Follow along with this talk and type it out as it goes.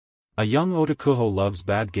A young otakuho loves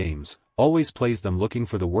bad games, always plays them looking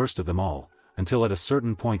for the worst of them all, until at a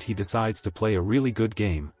certain point he decides to play a really good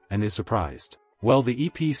game, and is surprised. Well, the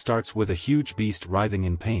EP starts with a huge beast writhing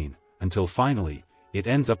in pain, until finally, it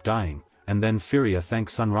ends up dying, and then Furia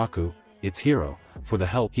thanks Sunraku, its hero, for the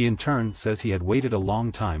help. He in turn says he had waited a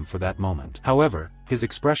long time for that moment. However, his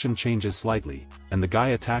expression changes slightly, and the guy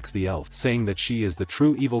attacks the elf, saying that she is the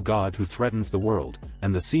true evil god who threatens the world,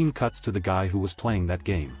 and the scene cuts to the guy who was playing that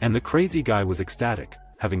game. And the crazy guy was ecstatic,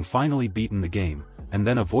 having finally beaten the game, and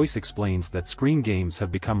then a voice explains that screen games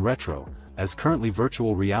have become retro, as currently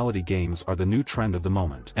virtual reality games are the new trend of the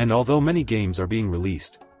moment. And although many games are being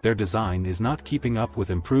released, their design is not keeping up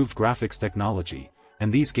with improved graphics technology,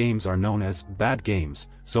 and these games are known as bad games,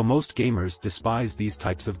 so most gamers despise these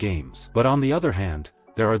types of games. But on the other hand,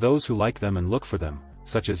 there are those who like them and look for them,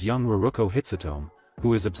 such as young Ruruko Hitsutome,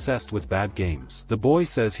 who is obsessed with bad games. The boy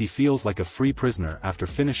says he feels like a free prisoner after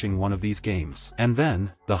finishing one of these games. And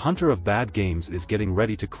then, the hunter of bad games is getting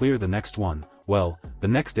ready to clear the next one. Well, the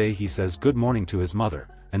next day he says good morning to his mother,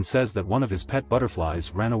 and says that one of his pet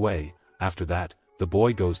butterflies ran away. After that, the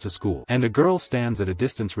boy goes to school. And a girl stands at a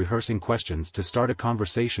distance rehearsing questions to start a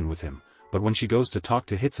conversation with him, but when she goes to talk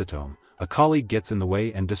to Hitsutome, a colleague gets in the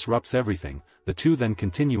way and disrupts everything. The two then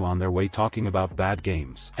continue on their way talking about bad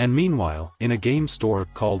games. And meanwhile, in a game store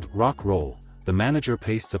called Rock Roll, the manager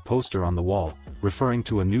pastes a poster on the wall, referring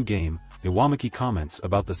to a new game. Iwamaki comments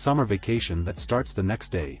about the summer vacation that starts the next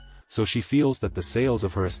day, so she feels that the sales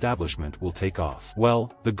of her establishment will take off.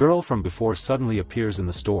 Well, the girl from before suddenly appears in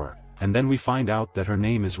the store, and then we find out that her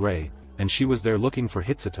name is Rei, and she was there looking for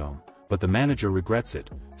Hitsutome, but the manager regrets it,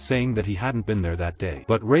 saying that he hadn't been there that day.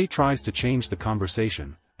 But Rei tries to change the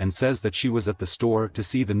conversation, and says that she was at the store to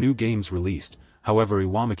see the new games released. However,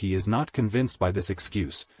 Iwamaki is not convinced by this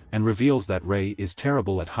excuse, and reveals that Rei is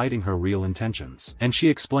terrible at hiding her real intentions. And she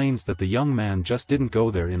explains that the young man just didn't go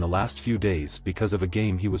there in the last few days because of a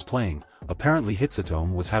game he was playing. Apparently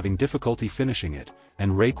Hitsutome was having difficulty finishing it,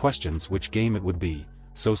 and Rei questions which game it would be,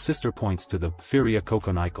 so sister points to the Furia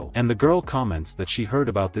Kokonaikal. And the girl comments that she heard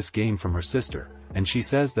about this game from her sister, and she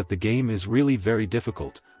says that the game is really very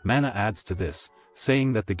difficult. Mana adds to this,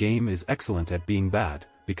 saying that the game is excellent at being bad,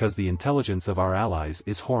 because the intelligence of our allies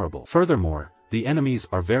is horrible. Furthermore, the enemies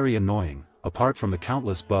are very annoying, apart from the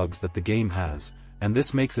countless bugs that the game has, and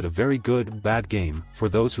this makes it a very good bad game for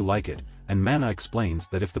those who like it. And Mana explains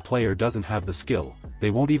that if the player doesn't have the skill,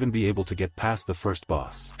 they won't even be able to get past the first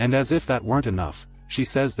boss. And as if that weren't enough, she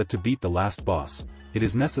says that to beat the last boss, it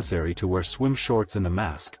is necessary to wear swim shorts and a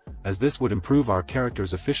mask, as this would improve our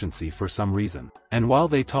character's efficiency for some reason. And while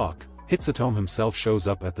they talk, Hitsutome himself shows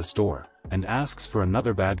up at the store, and asks for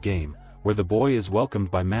another bad game, where the boy is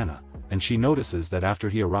welcomed by Mana, and she notices that after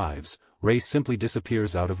he arrives, Rei simply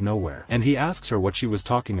disappears out of nowhere. And he asks her what she was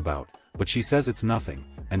talking about, but she says it's nothing,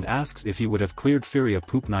 and asks if he would have cleared Furia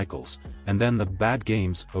Poop Nikels, and then the bad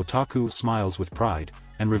games. Otaku smiles with pride,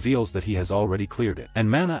 and reveals that he has already cleared it.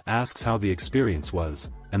 And Mana asks how the experience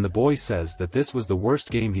was, and the boy says that this was the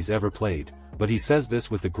worst game he's ever played, but he says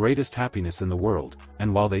this with the greatest happiness in the world.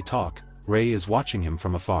 And while they talk, Rei is watching him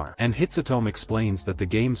from afar. And Hitsutome explains that the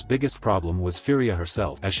game's biggest problem was Furia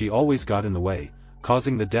herself, as she always got in the way,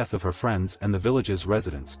 causing the death of her friends and the village's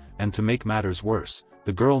residents, and to make matters worse,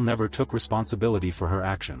 the girl never took responsibility for her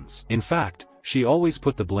actions. In fact, she always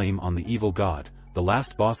put the blame on the evil god, the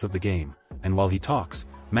last boss of the game. And while he talks,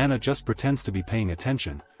 Mana just pretends to be paying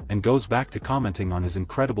attention, and goes back to commenting on his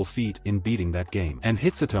incredible feat in beating that game. And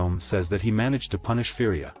Hitsutome says that he managed to punish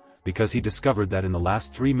Furia, because he discovered that in the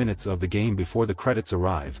last 3 minutes of the game before the credits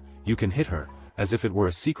arrive, you can hit her, as if it were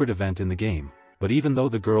a secret event in the game. But even though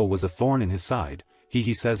the girl was a thorn in his side,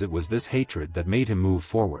 he says it was this hatred that made him move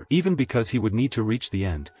forward. Even because he would need to reach the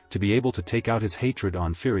end, to be able to take out his hatred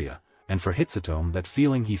on Furia. And for Hitsutome, that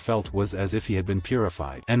feeling he felt was as if he had been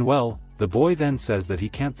purified. And well, the boy then says that he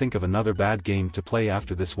can't think of another bad game to play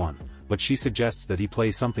after this one, but she suggests that he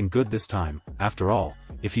play something good this time. After all,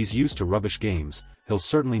 if he's used to rubbish games, he'll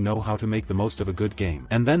certainly know how to make the most of a good game.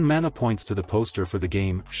 And then Mana points to the poster for the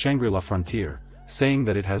game, Shangri-La Frontier, saying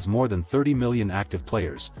that it has more than 30 million active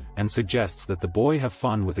players, and suggests that the boy have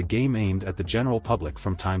fun with a game aimed at the general public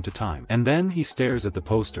from time to time. And then he stares at the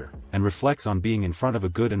poster, and reflects on being in front of a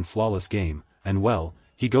good and flawless game, and well,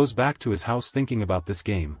 he goes back to his house thinking about this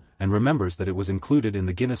game, and remembers that it was included in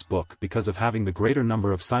the Guinness Book because of having the greater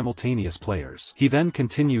number of simultaneous players. He then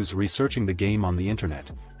continues researching the game on the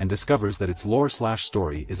internet, and discovers that its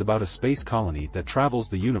lore/story is about a space colony that travels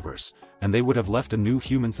the universe, and they would have left a new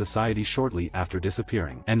human society shortly after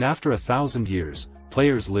disappearing. And after 1,000 years,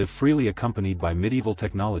 players live freely accompanied by medieval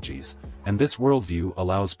technologies, and this worldview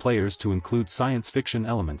allows players to include science fiction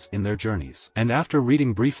elements in their journeys. And after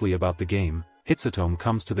reading briefly about the game, Hitsutome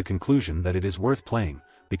comes to the conclusion that it is worth playing,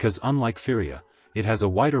 because unlike Furia, it has a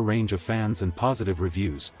wider range of fans and positive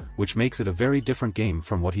reviews, which makes it a very different game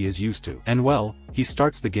from what he is used to. And well, he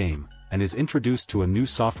starts the game, and is introduced to a new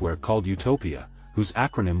software called Utopia, whose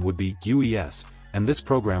acronym would be UES, and this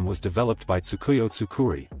program was developed by Tsukuyo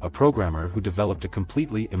Tsukuri, a programmer who developed a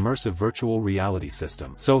completely immersive virtual reality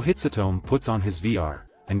system. So Hitsutome puts on his VR,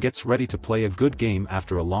 and gets ready to play a good game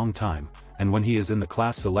after a long time, and when he is in the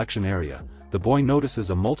class selection area, the boy notices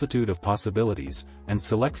a multitude of possibilities, and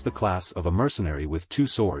selects the class of a mercenary with 2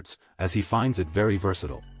 swords, as he finds it very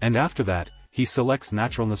versatile. And after that, he selects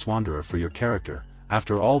Naturalness Wanderer for your character.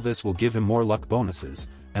 After all, this will give him more luck bonuses,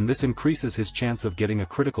 and this increases his chance of getting a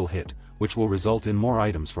critical hit, which will result in more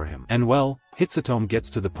items for him. And well, Hitsutome gets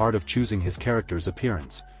to the part of choosing his character's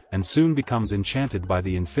appearance, and soon becomes enchanted by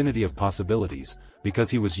the infinity of possibilities,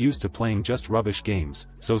 because he was used to playing just rubbish games,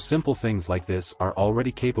 so simple things like this are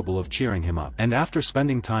already capable of cheering him up. And after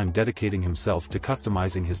spending time dedicating himself to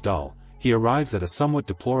customizing his doll, he arrives at a somewhat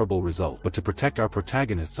deplorable result. But to protect our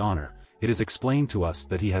protagonist's honor, it is explained to us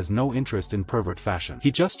that he has no interest in pervert fashion.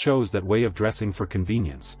 He just chose that way of dressing for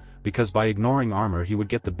convenience, because by ignoring armor he would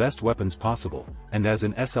get the best weapons possible, and as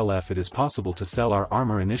in SLF it is possible to sell our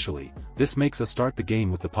armor initially, this makes us start the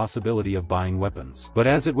game with the possibility of buying weapons. But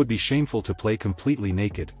as it would be shameful to play completely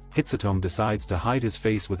naked, Hitsutome decides to hide his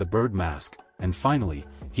face with a bird mask, and finally,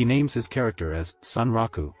 he names his character as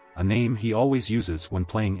Sunraku, a name he always uses when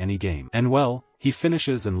playing any game. And well, he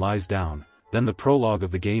finishes and lies down. Then the prologue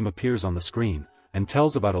of the game appears on the screen, and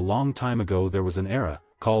tells about a long time ago there was an era,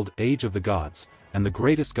 called Age of the Gods, and the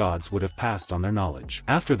greatest gods would have passed on their knowledge.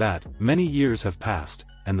 After that, many years have passed,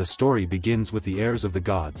 and the story begins with the heirs of the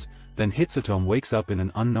gods. Then Hitsutome wakes up in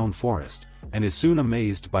an unknown forest, and is soon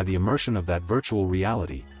amazed by the immersion of that virtual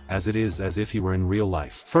reality, as it is as if he were in real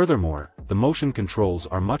life. Furthermore, the motion controls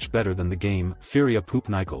are much better than the game Furia Poop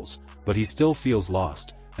Nickels, but he still feels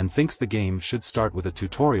lost, and thinks the game should start with a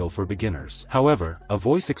tutorial for beginners. However, a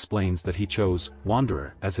voice explains that he chose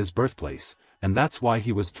Wanderer as his birthplace, and that's why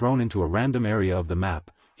he was thrown into a random area of the map.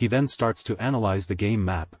 He then starts to analyze the game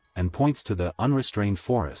map, and points to the unrestrained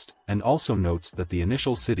forest, and also notes that the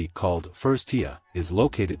initial city called Furstia is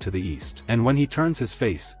located to the east. And when he turns his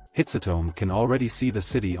face, Hitsutome can already see the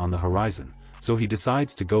city on the horizon, so he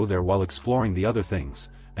decides to go there while exploring the other things,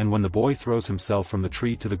 and when the boy throws himself from the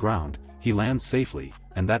tree to the ground, he lands safely,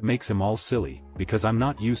 and that makes him all silly, because I'm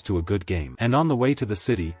not used to a good game. And on the way to the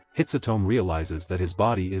city, Hitsutome realizes that his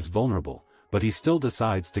body is vulnerable, but he still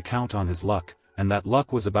decides to count on his luck, and that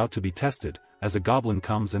luck was about to be tested, as a goblin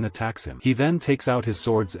comes and attacks him. He then takes out his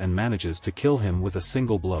swords and manages to kill him with a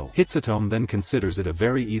single blow. Hitsutome then considers it a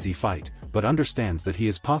very easy fight, but understands that he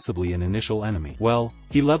is possibly an initial enemy. Well,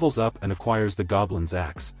 he levels up and acquires the goblin's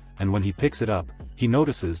axe, and when he picks it up, he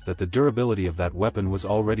notices that the durability of that weapon was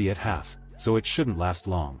already at half, so it shouldn't last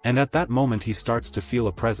long. And at that moment he starts to feel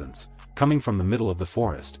a presence, coming from the middle of the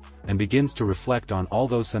forest, and begins to reflect on all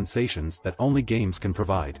those sensations that only games can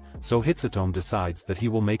provide, so Hitsutome decides that he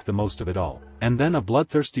will make the most of it all. And then a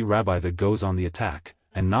bloodthirsty rabbi that goes on the attack,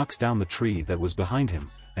 and knocks down the tree that was behind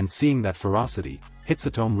him, and seeing that ferocity,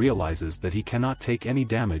 Hitsutome realizes that he cannot take any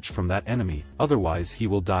damage from that enemy, otherwise he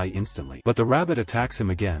will die instantly. But the rabbit attacks him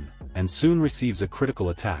again, and soon receives a critical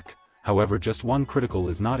attack. However, just one critical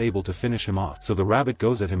is not able to finish him off, so the rabbit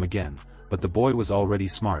goes at him again, but the boy was already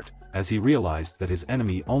smart, as he realized that his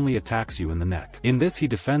enemy only attacks you in the neck. In this he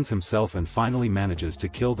defends himself and finally manages to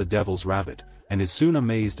kill the devil's rabbit, and is soon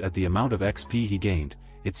amazed at the amount of XP he gained.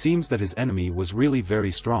 It seems that his enemy was really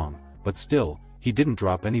very strong, but still, he didn't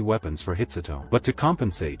drop any weapons for Hitsutome. But to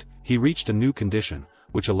compensate, he reached a new condition,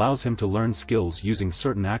 which allows him to learn skills using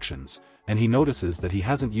certain actions, and he notices that he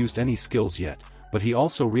hasn't used any skills yet, but he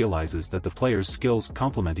also realizes that the player's skills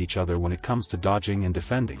complement each other when it comes to dodging and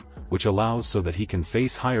defending, which allows so that he can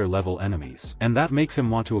face higher level enemies. And that makes him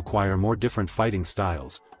want to acquire more different fighting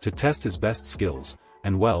styles, to test his best skills.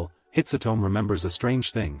 And well, Hitsutome remembers a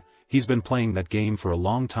strange thing. He's been playing that game for a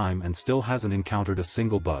long time and still hasn't encountered a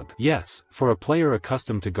single bug. Yes, for a player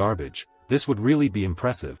accustomed to garbage, this would really be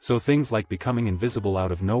impressive. So things like becoming invisible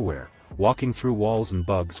out of nowhere, walking through walls and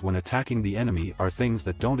bugs when attacking the enemy are things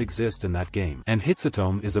that don't exist in that game. And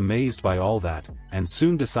Hitsutome is amazed by all that, and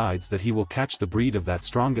soon decides that he will catch the breed of that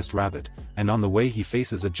strongest rabbit, and on the way he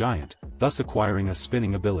faces a giant, thus acquiring a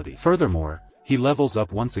spinning ability. Furthermore, he levels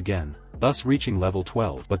up once again, thus reaching level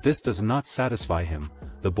 12. But this does not satisfy him.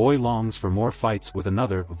 The boy longs for more fights with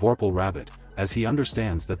another Vorpal rabbit, as he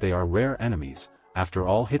understands that they are rare enemies, after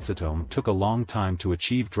all Hitsutome took a long time to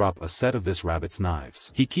drop a set of this rabbit's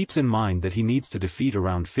knives. He keeps in mind that he needs to defeat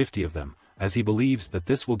around 50 of them, as he believes that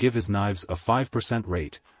this will give his knives a 5%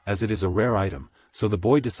 rate, as it is a rare item, so the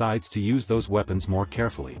boy decides to use those weapons more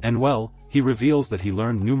carefully. And well, he reveals that he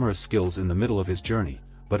learned numerous skills in the middle of his journey,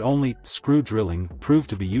 but only screw drilling proved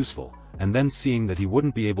to be useful, and then seeing that he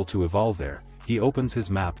wouldn't be able to evolve there, he opens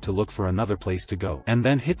his map to look for another place to go. And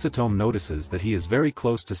then Hitsutome notices that he is very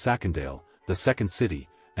close to Sakandale, the second city,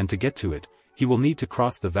 and to get to it, he will need to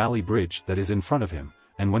cross the valley bridge that is in front of him,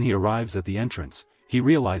 and when he arrives at the entrance, he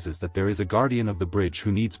realizes that there is a guardian of the bridge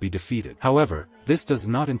who needs to be defeated. However, this does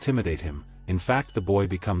not intimidate him. In fact, the boy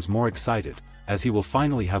becomes more excited, as he will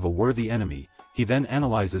finally have a worthy enemy. He then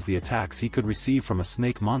analyzes the attacks he could receive from a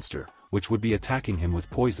snake monster, which would be attacking him with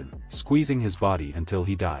poison, squeezing his body until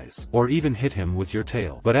he dies, or even hit him with your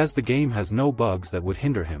tail. But as the game has no bugs that would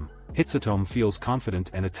hinder him, Hitsutome feels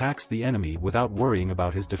confident and attacks the enemy without worrying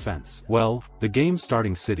about his defense. Well, the game's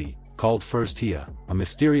starting city, called First Tia, a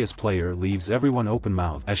mysterious player leaves everyone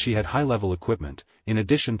open-mouthed as she had high-level equipment, in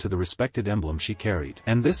addition to the respected emblem she carried.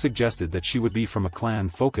 And this suggested that she would be from a clan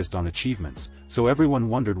focused on achievements, so everyone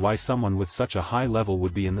wondered why someone with such a high level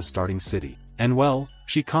would be in the starting city. And well,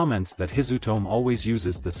 she comments that Hitsutome always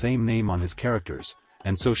uses the same name on his characters,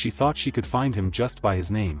 and so she thought she could find him just by his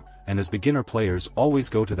name, and as beginner players always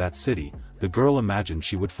go to that city, the girl imagined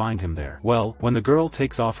she would find him there. Well, when the girl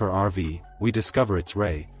takes off her RV, we discover it's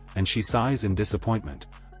Ray, and she sighs in disappointment,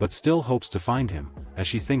 but still hopes to find him, as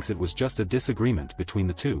she thinks it was just a disagreement between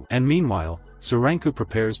the two. And meanwhile, Suranku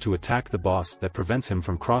prepares to attack the boss that prevents him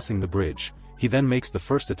from crossing the bridge. He then makes the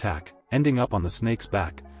first attack, ending up on the snake's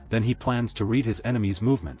back. Then he plans to read his enemy's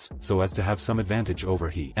movements, so as to have some advantage over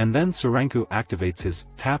he. And then Suranku activates his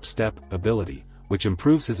tap step ability, which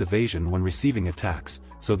improves his evasion when receiving attacks,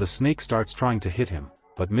 so the snake starts trying to hit him,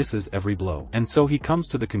 but misses every blow. And so he comes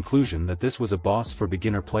to the conclusion that this was a boss for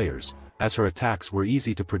beginner players, as her attacks were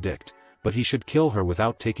easy to predict, but he should kill her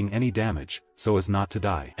without taking any damage, so as not to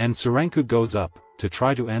die. And Suranku goes up, to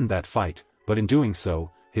try to end that fight, but in doing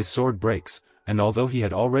so, his sword breaks, and although he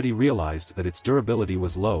had already realized that its durability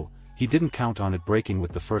was low, he didn't count on it breaking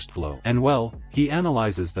with the first blow. And well, he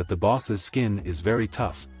analyzes that the boss's skin is very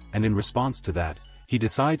tough, and in response to that, he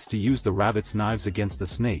decides to use the rabbit's knives against the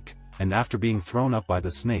snake, and after being thrown up by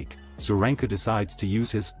the snake, Suranku decides to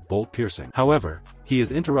use his bolt piercing. However, he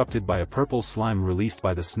is interrupted by a purple slime released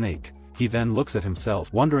by the snake. He then looks at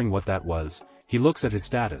himself, wondering what that was. He looks at his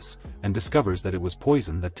status, and discovers that it was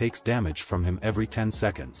poison that takes damage from him every 10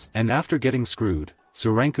 seconds. And after getting screwed,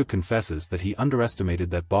 Suranku confesses that he underestimated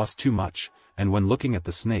that boss too much, and when looking at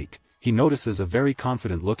the snake, he notices a very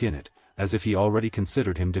confident look in it, as if he already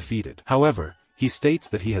considered him defeated. However, he states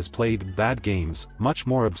that he has played bad games, much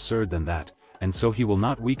more absurd than that, and so he will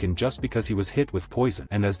not weaken just because he was hit with poison.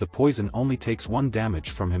 And as the poison only takes 1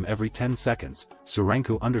 damage from him every 10 seconds,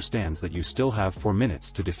 Suranku understands that you still have 4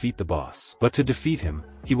 minutes to defeat the boss. But to defeat him,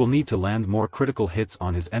 he will need to land more critical hits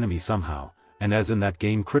on his enemy somehow, and as in that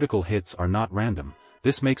game critical hits are not random,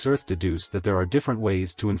 this makes Earth deduce that there are different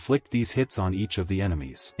ways to inflict these hits on each of the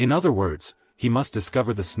enemies. In other words, he must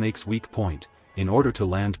discover the snake's weak point, in order to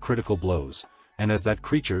land critical blows. And as that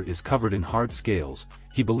creature is covered in hard scales,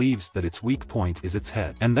 he believes that its weak point is its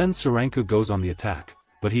head. And then Suranku goes on the attack,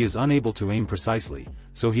 but he is unable to aim precisely,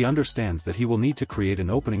 so he understands that he will need to create an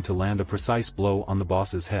opening to land a precise blow on the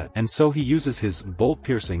boss's head. And so he uses his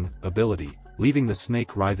bolt-piercing ability, leaving the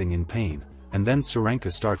snake writhing in pain, and then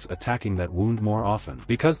Suranku starts attacking that wound more often,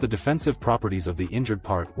 because the defensive properties of the injured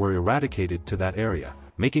part were eradicated to that area,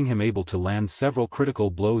 making him able to land several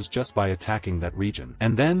critical blows just by attacking that region.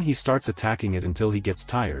 And then he starts attacking it until he gets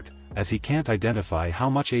tired, as he can't identify how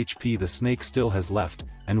much HP the snake still has left,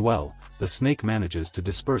 and well, the snake manages to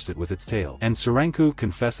disperse it with its tail. And Suranku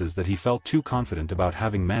confesses that he felt too confident about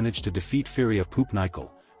having managed to defeat Furia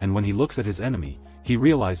Poopnikel, and when he looks at his enemy, he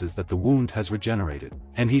realizes that the wound has regenerated.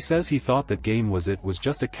 And he says he thought that game was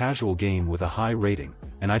just a casual game with a high rating,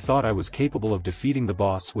 and I thought I was capable of defeating the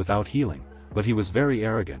boss without healing. But he was very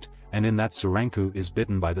arrogant, and in that Suranku is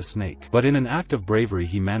bitten by the snake. But in an act of bravery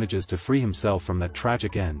he manages to free himself from that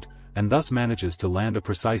tragic end, and thus manages to land a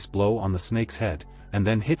precise blow on the snake's head, and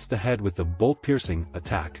then hits the head with the bolt-piercing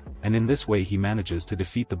attack, and in this way he manages to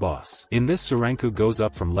defeat the boss. In this Suranku goes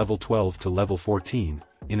up from level 12 to level 14,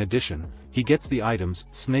 in addition, he gets the items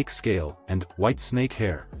Snake Scale and White Snake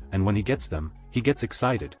Hair, and when he gets them, he gets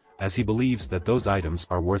excited, as he believes that those items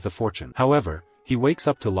are worth a fortune. However, he wakes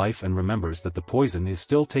up to life and remembers that the poison is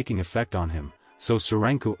still taking effect on him, so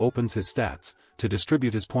Suranku opens his stats, to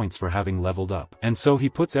distribute his points for having leveled up. And so he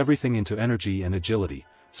puts everything into energy and agility,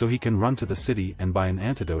 so he can run to the city and buy an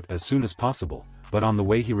antidote as soon as possible, but on the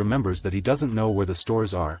way he remembers that he doesn't know where the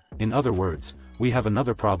stores are. In other words, we have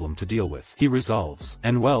another problem to deal with. He resolves.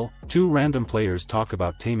 And well, two random players talk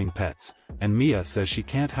about taming pets, and Mia says she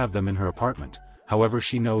can't have them in her apartment. However,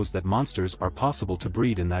 she knows that monsters are possible to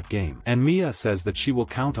breed in that game. And Mia says that she will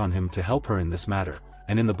count on him to help her in this matter,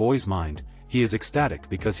 and in the boy's mind, he is ecstatic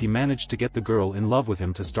because he managed to get the girl in love with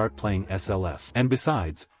him to start playing SLF. And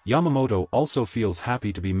besides, Yamamoto also feels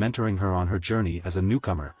happy to be mentoring her on her journey as a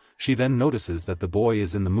newcomer. She then notices that the boy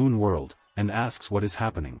is in the moon world, and asks what is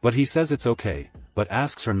happening. But he says it's okay, but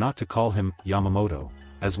asks her not to call him Yamamoto,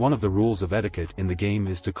 as one of the rules of etiquette in the game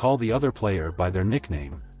is to call the other player by their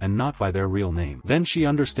nickname, and not by their real name. Then she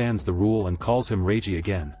understands the rule and calls him Reiji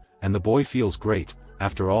again, and the boy feels great.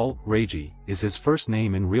 After all, Reiji is his first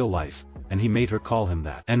name in real life, and he made her call him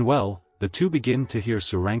that. And well, the two begin to hear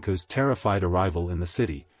Suranku's terrified arrival in the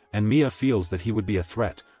city, and Mia feels that he would be a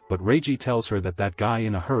threat, but Reiji tells her that that guy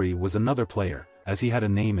in a hurry was another player, as he had a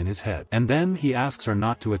name in his head. And then he asks her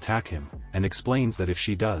not to attack him, and explains that if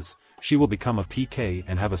she does, she will become a PK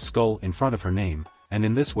and have a skull in front of her name, and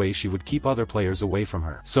in this way she would keep other players away from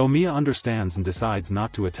her. So Mia understands and decides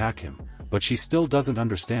not to attack him, but she still doesn't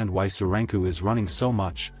understand why Suranku is running so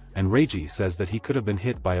much, and Reiji says that he could have been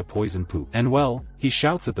hit by a poison poop. And well, he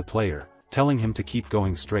shouts at the player, telling him to keep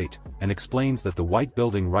going straight, and explains that the white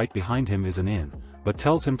building right behind him is an inn, but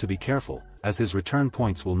tells him to be careful, as his return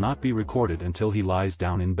points will not be recorded until he lies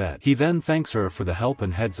down in bed. He then thanks her for the help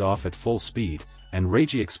and heads off at full speed, and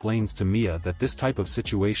Reiji explains to Mia that this type of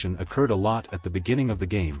situation occurred a lot at the beginning of the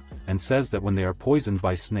game, and says that when they are poisoned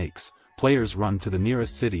by snakes, players run to the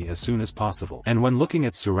nearest city as soon as possible. And when looking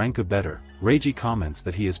at Suranku better, Reiji comments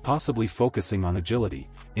that he is possibly focusing on agility,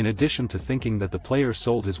 in addition to thinking that the player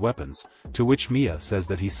sold his weapons, to which Mia says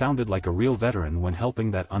that he sounded like a real veteran when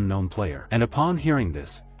helping that unknown player. And upon hearing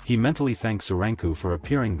this, he mentally thanks Suranku for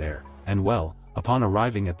appearing there, and well, upon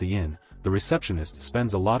arriving at the inn, the receptionist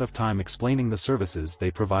spends a lot of time explaining the services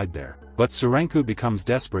they provide there. But Suranku becomes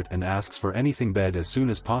desperate and asks for anything bed as soon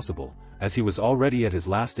as possible, as he was already at his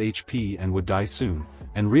last HP and would die soon,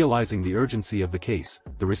 and realizing the urgency of the case,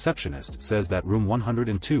 the receptionist says that room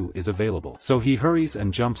 102 is available. So he hurries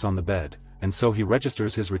and jumps on the bed, and so he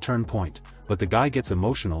registers his return point, but the guy gets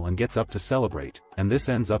emotional and gets up to celebrate, and this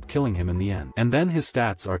ends up killing him in the end. And then his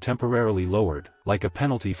stats are temporarily lowered, like a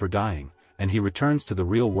penalty for dying, and he returns to the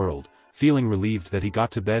real world, feeling relieved that he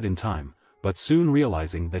got to bed in time, but soon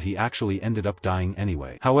realizing that he actually ended up dying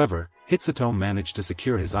anyway. However, Hitsuto managed to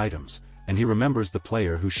secure his items, and he remembers the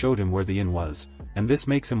player who showed him where the inn was, and this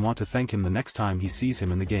makes him want to thank him the next time he sees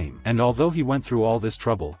him in the game. And although he went through all this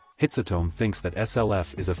trouble, Hitsuto thinks that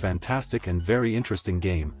SLF is a fantastic and very interesting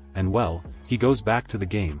game, and well, he goes back to the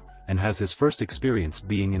game, and has his first experience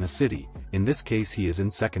being in a city. In this case he is in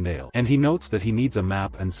Secondale. And he notes that he needs a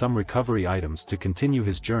map and some recovery items to continue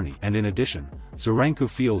his journey. And in addition, Suranku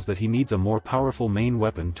feels that he needs a more powerful main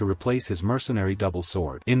weapon to replace his mercenary double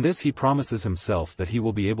sword. In this he promises himself that he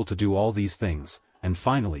will be able to do all these things, and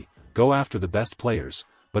finally, go after the best players,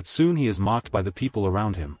 but soon he is mocked by the people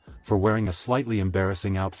around him, for wearing a slightly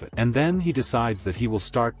embarrassing outfit. And then he decides that he will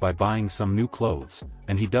start by buying some new clothes,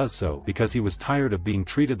 and he does so because he was tired of being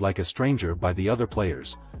treated like a stranger by the other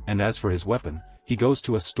players, and as for his weapon, he goes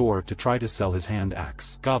to a store to try to sell his hand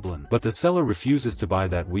axe goblin. But the seller refuses to buy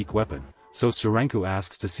that weak weapon, so Suranku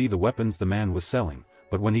asks to see the weapons the man was selling,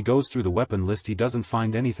 but when he goes through the weapon list he doesn't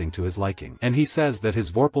find anything to his liking. And he says that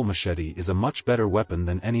his Vorpal machete is a much better weapon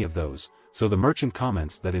than any of those, so the merchant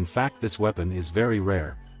comments that in fact this weapon is very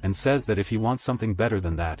rare, and says that if he wants something better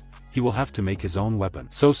than that, he will have to make his own weapon.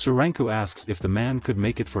 So Suranku asks if the man could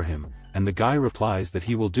make it for him, and the guy replies that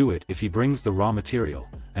he will do it if he brings the raw material,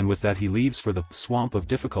 and with that he leaves for the Swamp of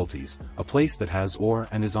Difficulties, a place that has ore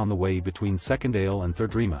and is on the way between Secondale and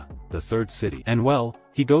Thirdrima, the third city. And well,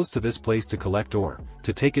 he goes to this place to collect ore,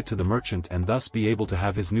 to take it to the merchant and thus be able to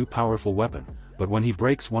have his new powerful weapon, but when he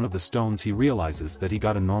breaks one of the stones he realizes that he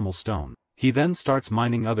got a normal stone. He then starts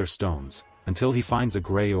mining other stones, until he finds a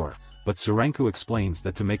gray ore, but Suranku explains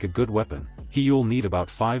that to make a good weapon, he'll need about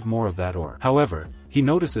 5 more of that ore. However, he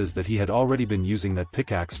notices that he had already been using that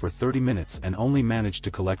pickaxe for 30 minutes and only managed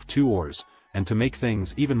to collect 2 ores, and to make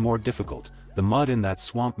things even more difficult, the mud in that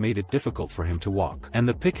swamp made it difficult for him to walk. And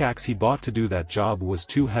the pickaxe he bought to do that job was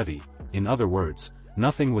too heavy, in other words,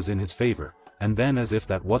 nothing was in his favor. And then as if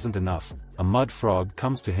that wasn't enough, a mud frog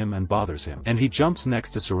comes to him and bothers him. And he jumps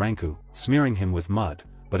next to Suranku, smearing him with mud,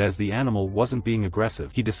 but as the animal wasn't being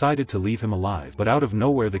aggressive he decided to leave him alive. But out of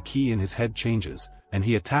nowhere the key in his head changes, and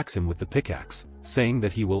he attacks him with the pickaxe, saying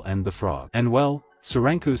that he will end the frog. And well,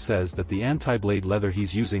 Suranku says that the anti-blade leather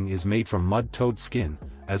he's using is made from mud toad skin,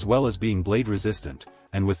 as well as being blade resistant,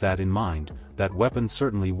 and with that in mind, that weapon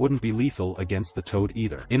certainly wouldn't be lethal against the toad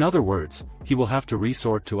either. In other words, he will have to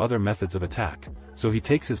resort to other methods of attack, so he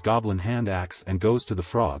takes his goblin hand axe and goes to the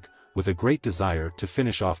frog, with a great desire to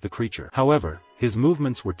finish off the creature. However, his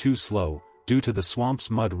movements were too slow, due to the swamp's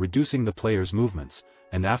mud reducing the player's movements,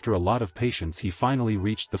 and after a lot of patience he finally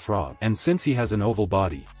reached the frog. And since he has an oval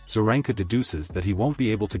body, Surenka deduces that he won't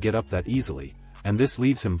be able to get up that easily, and this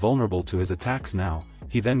leaves him vulnerable to his attacks now.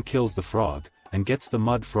 He then kills the frog, and gets the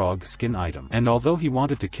mud frog skin item. And although he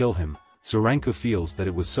wanted to kill him, Surenka feels that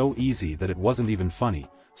it was so easy that it wasn't even funny,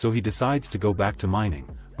 so he decides to go back to mining,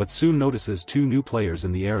 but soon notices 2 new players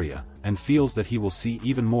in the area, and feels that he will see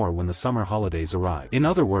even more when the summer holidays arrive. In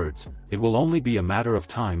other words, it will only be a matter of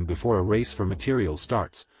time before a race for materials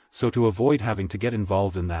starts, so to avoid having to get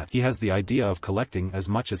involved in that, he has the idea of collecting as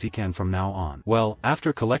much as he can from now on. Well,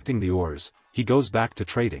 after collecting the ores, he goes back to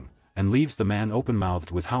trading, and leaves the man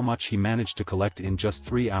open-mouthed with how much he managed to collect in just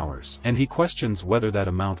 3 hours. And he questions whether that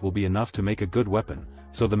amount will be enough to make a good weapon,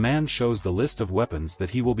 so the man shows the list of weapons that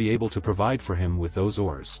he will be able to provide for him with those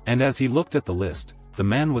ores. And as he looked at the list, the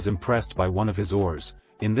man was impressed by one of his ores.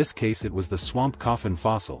 In this case it was the swamp coffin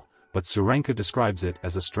fossil, but Surenka describes it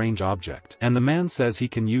as a strange object. And the man says he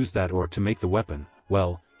can use that ore to make the weapon.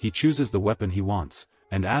 Well, he chooses the weapon he wants,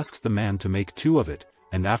 and asks the man to make 2 of it,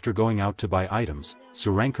 and after going out to buy items,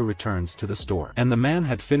 Surenka returns to the store. And the man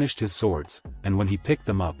had finished his swords, and when he picked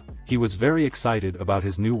them up, he was very excited about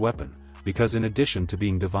his new weapon, because in addition to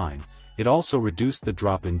being divine, it also reduced the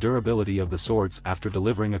drop in durability of the swords after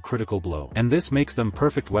delivering a critical blow. And this makes them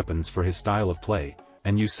perfect weapons for his style of play,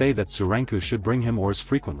 and you say that Surenka should bring him ores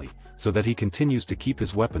frequently, so that he continues to keep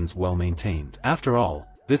his weapons well maintained. After all,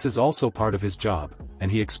 this is also part of his job,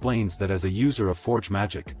 and he explains that as a user of forge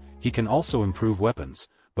magic, he can also improve weapons,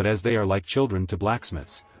 but as they are like children to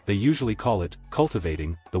blacksmiths, they usually call it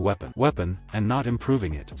cultivating the weapon, and not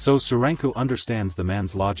improving it. So Surenka understands the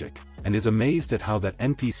man's logic, and is amazed at how that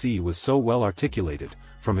NPC was so well articulated,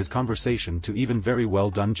 from his conversation to even very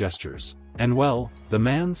well done gestures. And well, the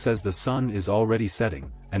man says the sun is already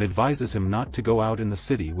setting, and advises him not to go out in the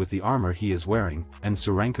city with the armor he is wearing, and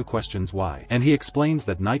Surenka questions why. And he explains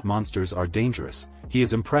that night monsters are dangerous. He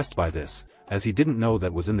is impressed by this, as he didn't know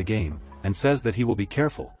that was in the game, and says that he will be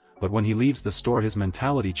careful, but when he leaves the store his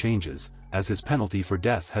mentality changes, as his penalty for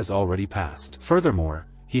death has already passed. Furthermore,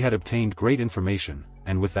 he had obtained great information,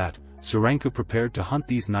 and with that, Surenka prepared to hunt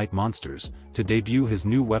these night monsters, to debut his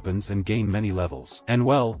new weapons and gain many levels. And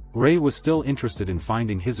well, Rei was still interested in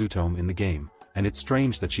finding Hisutome in the game, and it's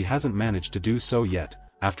strange that she hasn't managed to do so yet.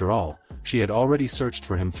 After all, she had already searched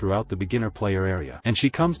for him throughout the beginner player area. And she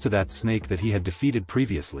comes to that snake that he had defeated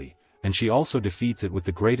previously, and she also defeats it with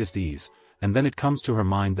the greatest ease, and then it comes to her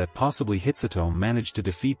mind that possibly Hisutome managed to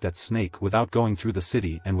defeat that snake without going through the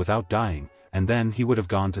city and without dying, and then he would have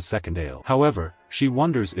gone to second ale. However, she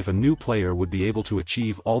wonders if a new player would be able to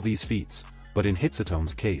achieve all these feats, but in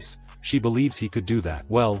Hitsutome's case, she believes he could do that.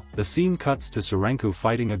 Well, the scene cuts to Surenka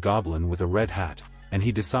fighting a goblin with a red hat, and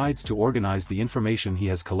he decides to organize the information he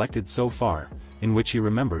has collected so far, in which he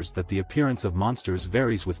remembers that the appearance of monsters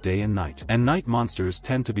varies with day and night. And night monsters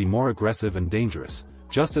tend to be more aggressive and dangerous,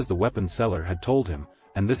 just as the weapon seller had told him,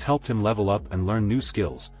 and this helped him level up and learn new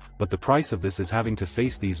skills, but the price of this is having to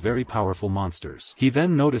face these very powerful monsters. He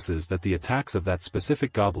then notices that the attacks of that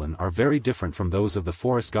specific goblin are very different from those of the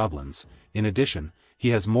forest goblins. In addition, he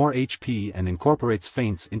has more HP and incorporates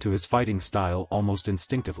feints into his fighting style almost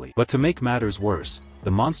instinctively. But to make matters worse,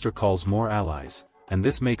 the monster calls more allies, and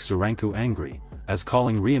this makes Surenka angry, as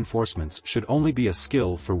calling reinforcements should only be a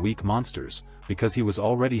skill for weak monsters, because he was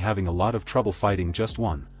already having a lot of trouble fighting just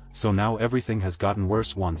one, so now everything has gotten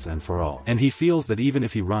worse once and for all. And he feels that even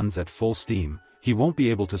if he runs at full steam, he won't be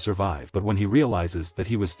able to survive. But when he realizes that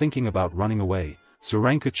he was thinking about running away,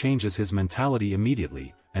 Surenka changes his mentality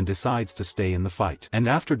immediately, and decides to stay in the fight. And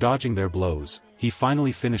after dodging their blows, he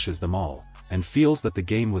finally finishes them all, and feels that the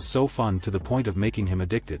game was so fun to the point of making him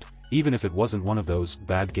addicted, even if it wasn't one of those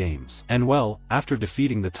bad games. And well, after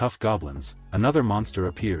defeating the tough goblins, another monster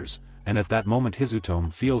appears, and at that moment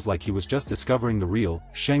Hisutome feels like he was just discovering the real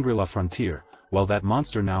Shangri-La frontier, while that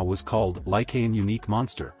monster now was called Lycaean Unique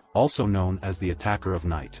Monster, also known as the Attacker of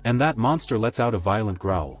Night. And that monster lets out a violent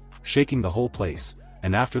growl, shaking the whole place,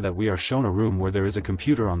 and after that we are shown a room where there is a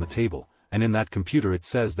computer on the table, and in that computer it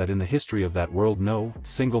says that in the history of that world no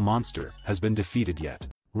single monster has been defeated yet.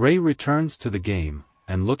 Rei returns to the game,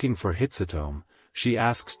 and looking for Hisutome, she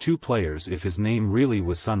asks 2 players if his name really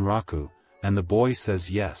was Sunraku, and the boy says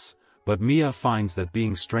yes, but Mia finds that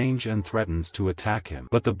being strange and threatens to attack him.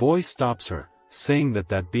 But the boy stops her, saying that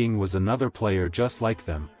that being was another player just like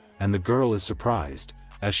them, and the girl is surprised,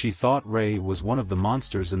 as she thought Rei was one of the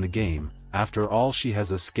monsters in the game. After all, she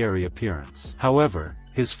has a scary appearance. However,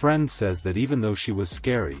 his friend says that even though she was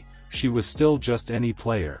scary, she was still just any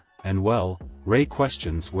player, and well, Rei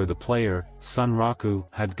questions where the player, Sunraku,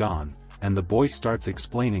 had gone, and the boy starts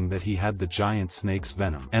explaining that he had the giant snake's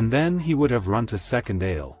venom. And then he would have run to second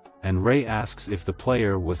ale, and Rei asks if the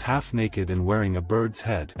player was half naked and wearing a bird's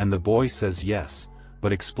head, and the boy says yes,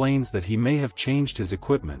 but explains that he may have changed his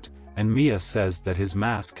equipment, and Mia says that his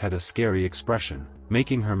mask had a scary expression,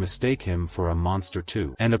 making her mistake him for a monster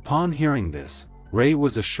too. And upon hearing this, Rei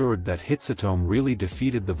was assured that Hitsutome really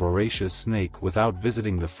defeated the voracious snake without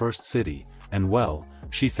visiting the first city, and well,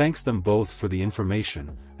 she thanks them both for the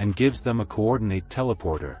information, and gives them a coordinate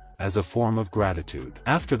teleporter, as a form of gratitude.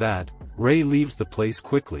 After that, Rei leaves the place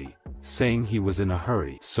quickly, saying he was in a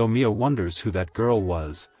hurry. So Mia wonders who that girl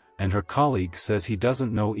was, and her colleague says he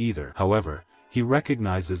doesn't know either. However, he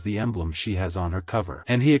recognizes the emblem she has on her cover.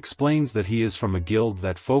 And he explains that he is from a guild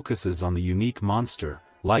that focuses on the unique monster,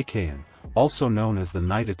 Lycaon, also known as the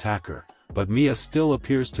Night Attacker, but Mia still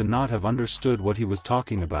appears to not have understood what he was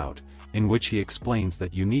talking about, in which he explains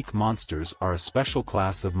that unique monsters are a special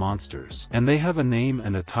class of monsters, and they have a name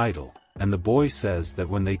and a title, and the boy says that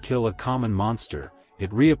when they kill a common monster,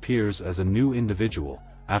 it reappears as a new individual,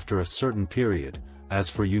 after a certain period. As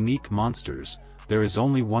for unique monsters, there is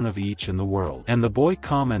only one of each in the world. And the boy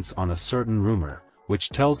comments on a certain rumor, which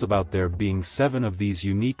tells about there being 7 of these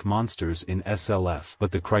unique monsters in SLF,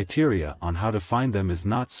 but the criteria on how to find them is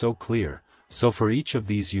not so clear, so for each of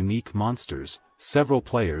these unique monsters, several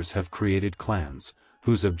players have created clans,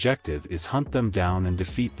 whose objective is hunt them down and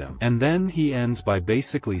defeat them. And then he ends by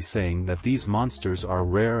basically saying that these monsters are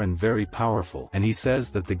rare and very powerful, and he says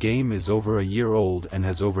that the game is over a year old and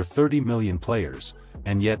has over 30 million players,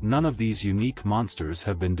 and yet none of these unique monsters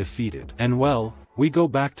have been defeated. And well, we go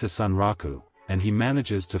back to Sunraku, and he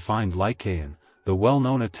manages to find Lycaon, the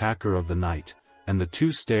well-known attacker of the night, and the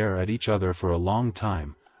two stare at each other for a long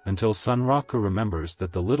time, until Sunraku remembers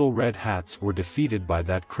that the little red hats were defeated by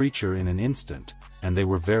that creature in an instant, and they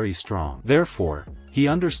were very strong. Therefore, he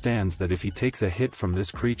understands that if he takes a hit from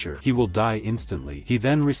this creature, he will die instantly. He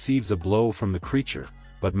then receives a blow from the creature,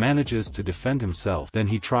 but manages to defend himself. Then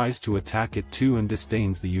he tries to attack it too and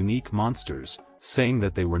disdains the unique monsters, saying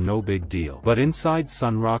that they were no big deal. But inside,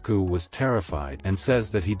 Sunraku was terrified and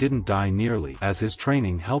says that he didn't die nearly, as his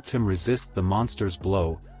training helped him resist the monster's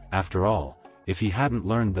blow. After all, if he hadn't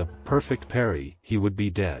learned the perfect parry, he would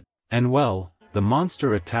be dead. And well, the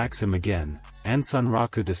monster attacks him again, and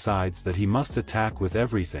Sunraku decides that he must attack with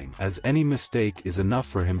everything, as any mistake is enough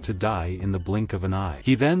for him to die in the blink of an eye.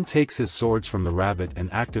 He then takes his swords from the rabbit and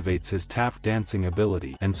activates his tap dancing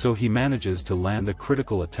ability, and so he manages to land a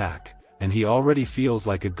critical attack, and he already feels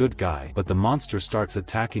like a good guy, but the monster starts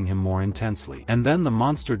attacking him more intensely. And then the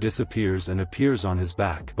monster disappears and appears on his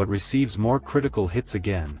back, but receives more critical hits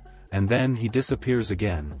again, and then he disappears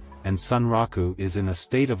again, and Sunraku is in a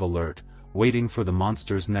state of alert, waiting for the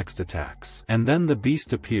monster's next attacks. And then the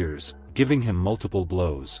beast appears, giving him multiple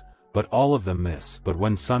blows, but all of them miss. But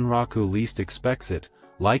when Sunraku least expects it,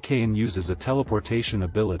 Lycaon uses a teleportation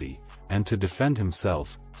ability, and to defend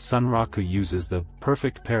himself, Sunraku uses the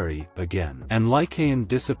perfect parry again. And Lycaon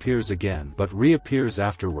disappears again but reappears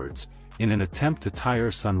afterwards, in an attempt to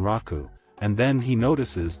tire Sunraku, and then he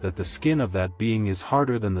notices that the skin of that being is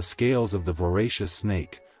harder than the scales of the voracious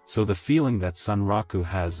snake, so the feeling that Sunraku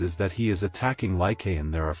has is that he is attacking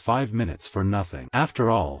Lycaon. There are 5 minutes for nothing. After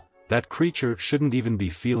all, that creature shouldn't even be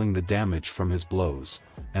feeling the damage from his blows,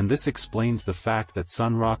 and this explains the fact that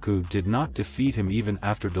Sunraku did not defeat him even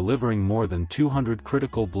after delivering more than 200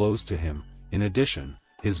 critical blows to him. In addition,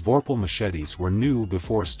 his Vorpal machetes were new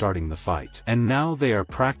before starting the fight, and now they are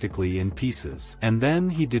practically in pieces. And then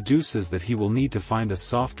he deduces that he will need to find a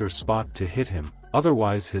softer spot to hit him,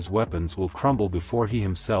 otherwise his weapons will crumble before he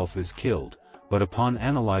himself is killed. But upon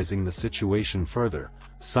analyzing the situation further,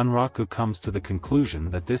 Sunraku comes to the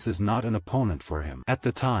conclusion that this is not an opponent for him at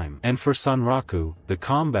the time. And for Sunraku, the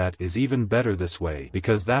combat is even better this way,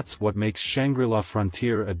 because that's what makes Shangri-La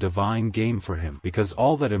Frontier a divine game for him, because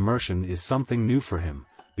all that immersion is something new for him,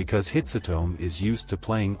 because Hitsutome is used to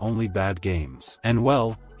playing only bad games. And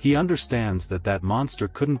well, he understands that that monster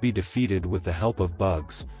couldn't be defeated with the help of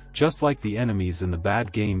bugs, just like the enemies in the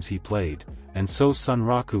bad games he played, and so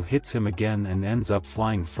Sunraku hits him again and ends up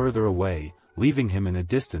flying further away, leaving him in a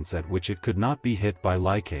distance at which it could not be hit by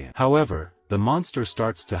Lycaon. However, the monster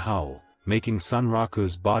starts to howl, making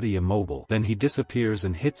Sunraku's body immobile. Then he disappears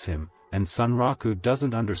and hits him, and Sunraku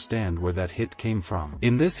doesn't understand where that hit came from.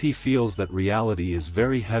 In this he feels that reality is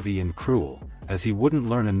very heavy and cruel, as he wouldn't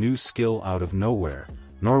learn a new skill out of nowhere,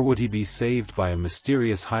 nor would he be saved by a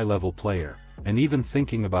mysterious high-level player, and even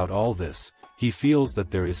thinking about all this, he feels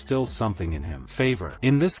that there is still something in him. Favor.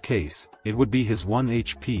 In this case, it would be his 1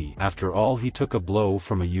 HP. After all, he took a blow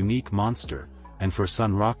from a unique monster, and for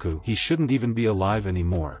Sunraku he shouldn't even be alive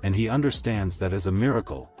anymore, and he understands that as a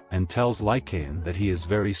miracle, and tells Lycaon that he is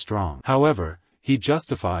very strong. However, he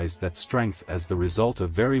justifies that strength as the result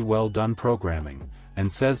of very well done programming,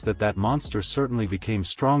 and says that that monster certainly became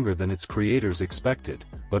stronger than its creators expected,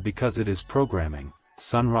 but because it is programming,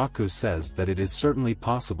 Sunraku says that it is certainly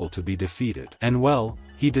possible to be defeated. And well,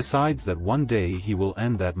 he decides that one day he will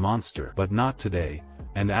end that monster, but not today,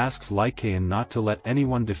 and asks Lycaon not to let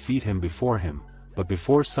anyone defeat him before him, but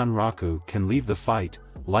before Sunraku can leave the fight,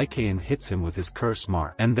 Lycaon hits him with his curse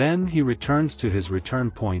mark. And then he returns to his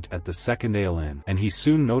return point at the second ale inn, and he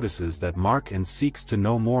soon notices that mark and seeks to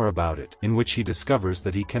know more about it, in which he discovers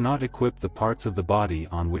that he cannot equip the parts of the body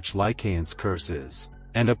on which Lycaon's curse is.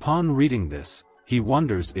 And upon reading this, he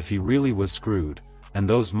wonders if he really was screwed, and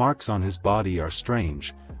those marks on his body are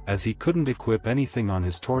strange, as he couldn't equip anything on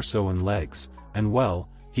his torso and legs, and well,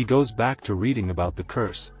 he goes back to reading about the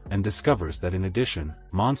curse, and discovers that in addition,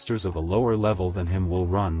 monsters of a lower level than him will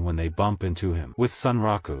run when they bump into him. With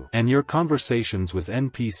Sunraku, and your conversations with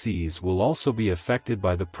NPCs will also be affected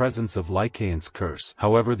by the presence of Lycaon's curse.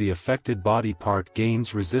 However, the affected body part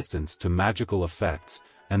gains resistance to magical effects,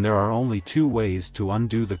 and there are only 2 ways to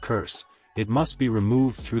undo the curse. It must be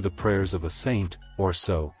removed through the prayers of a saint, or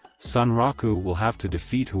so, Sunraku will have to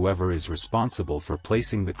defeat whoever is responsible for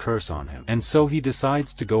placing the curse on him. And so he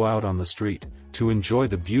decides to go out on the street, to enjoy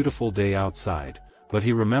the beautiful day outside, but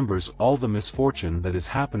he remembers all the misfortune that is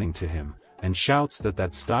happening to him, and shouts that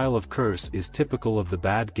that style of curse is typical of the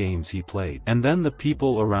bad games he played. And then the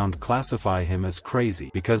people around classify him as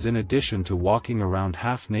crazy, because in addition to walking around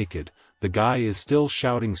half naked, the guy is still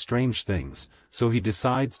shouting strange things, so he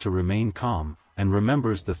decides to remain calm, and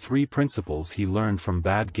remembers the 3 principles he learned from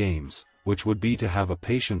bad games, which would be to have a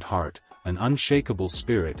patient heart, an unshakable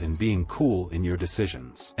spirit, and being cool in your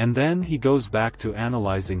decisions. And then he goes back to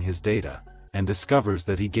analyzing his data, and discovers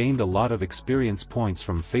that he gained a lot of experience points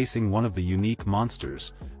from facing one of the unique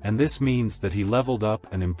monsters, and this means that he leveled up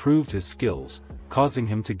and improved his skills, causing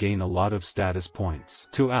him to gain a lot of status points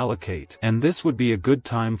to allocate. And this would be a good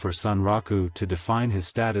time for Sunraku to define his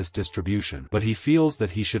status distribution, but he feels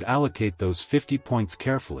that he should allocate those 50 points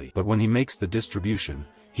carefully. But when he makes the distribution,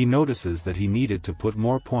 he notices that he needed to put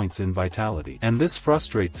more points in vitality. And this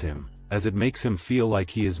frustrates him, as it makes him feel like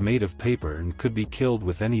he is made of paper and could be killed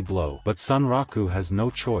with any blow. But Sunraku has no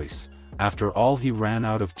choice. After all, he ran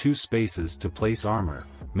out of 2 spaces to place armor,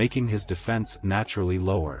 making his defense naturally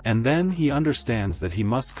lower. And then he understands that he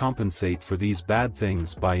must compensate for these bad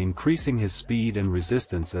things by increasing his speed and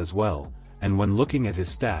resistance as well, and when looking at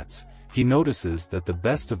his stats, he notices that the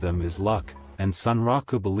best of them is luck, and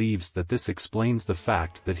Sunraku believes that this explains the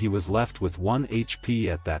fact that he was left with 1 HP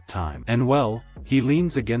at that time. And well, he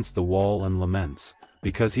leans against the wall and laments,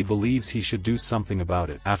 because he believes he should do something about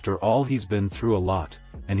it. After all, he's been through a lot,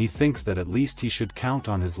 and he thinks that at least he should count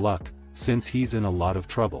on his luck, since he's in a lot of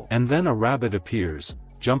trouble. And then a rabbit appears,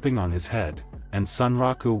 jumping on his head, and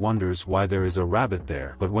Sunraku wonders why there is a rabbit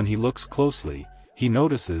there. But when he looks closely, he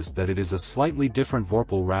notices that it is a slightly different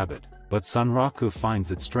Vorpal rabbit, but Sunraku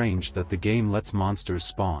finds it strange that the game lets monsters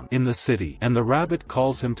spawn in the city. And the rabbit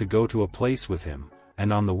calls him to go to a place with him,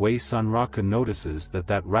 and on the way Sunraku notices that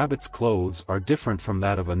that rabbit's clothes are different from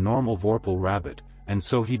that of a normal Vorpal rabbit, and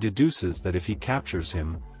so he deduces that if he captures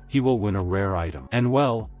him, he will win a rare item. And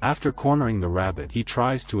well, after cornering the rabbit, he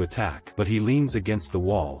tries to attack, but he leans against the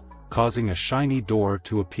wall, causing a shiny door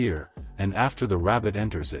to appear, and after the rabbit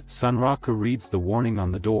enters it, Sunraku reads the warning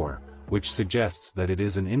on the door, which suggests that it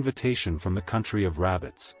is an invitation from the country of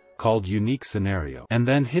rabbits, called Unique Scenario. And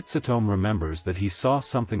then Hitsutome remembers that he saw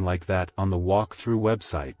something like that on the walkthrough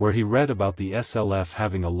website, where he read about the SLF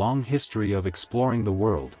having a long history of exploring the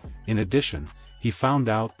world. In addition, he found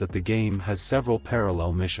out that the game has several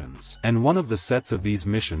parallel missions. And one of the sets of these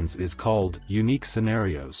missions is called Unique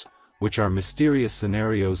Scenarios, which are mysterious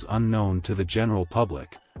scenarios unknown to the general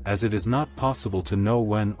public, as it is not possible to know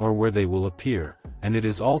when or where they will appear, and it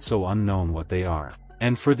is also unknown what they are.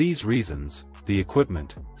 And for these reasons, the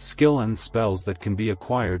equipment, skill and spells that can be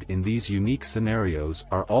acquired in these unique scenarios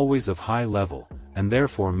are always of high level, and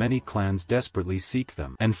therefore many clans desperately seek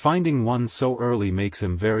them. And finding one so early makes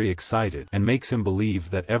him very excited, and makes him believe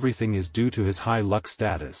that everything is due to his high luck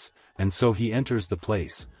status, and so he enters the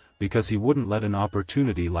place, because he wouldn't let an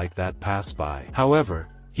opportunity like that pass by. However,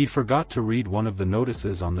 he forgot to read one of the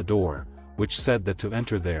notices on the door, which said that to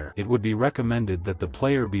enter there, it would be recommended that the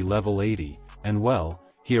player be level 80, and well,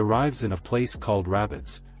 he arrives in a place called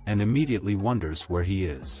Rabbits, and immediately wonders where he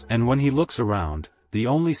is. And when he looks around, the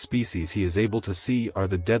only species he is able to see are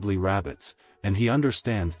the deadly rabbits, and he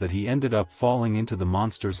understands that he ended up falling into the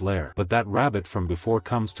monster's lair. But that rabbit from before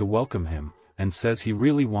comes to welcome him, and says he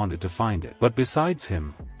really wanted to find it. But besides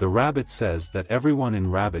him, the rabbit says that everyone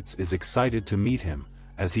in Rabbits is excited to meet him,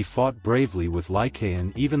 as he fought bravely with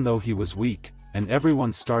AniKai even though he was weak, and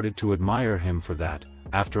everyone started to admire him for that.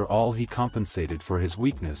 After all, he compensated for his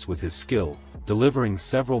weakness with his skill, delivering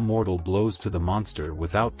several mortal blows to the monster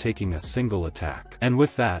without taking a single attack. And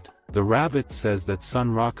with that, the rabbit says that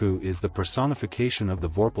Sunraku is the personification of the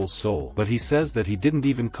Vorpal soul, but he says that he didn't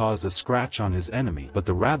even cause a scratch on his enemy. But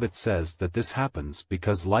the rabbit says that this happens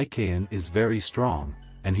because AniKai is very strong,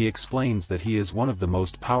 and he explains that he is one of the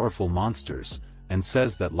most powerful monsters, and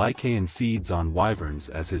says that AniKai feeds on wyverns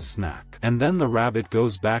as his snack. And then the rabbit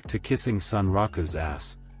goes back to kissing Sunraku's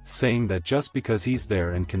ass, saying that just because he's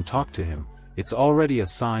there and can talk to him, it's already a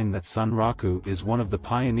sign that Sunraku is one of the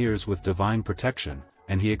pioneers with divine protection,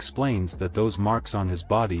 and he explains that those marks on his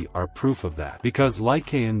body are proof of that. Because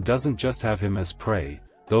AniKai doesn't just have him as prey,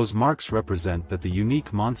 those marks represent that the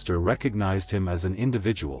unique monster recognized him as an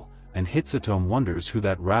individual, and Hitsutome wonders who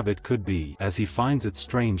that rabbit could be, as he finds it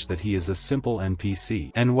strange that he is a simple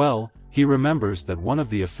NPC. And well, he remembers that one of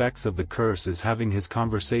the effects of the curse is having his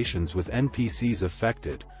conversations with NPCs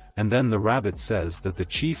affected, and then the rabbit says that the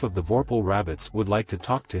chief of the Vorpal rabbits would like to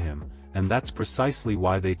talk to him, and that's precisely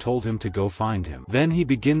why they told him to go find him. Then he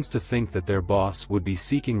begins to think that their boss would be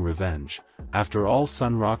seeking revenge. After all,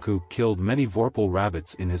 Sunraku killed many Vorpal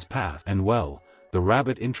rabbits in his path, and well, the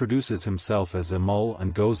rabbit introduces himself as a mole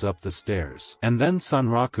and goes up the stairs. And then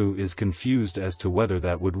Sunraku is confused as to whether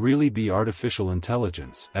that would really be artificial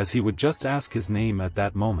intelligence, as he would just ask his name at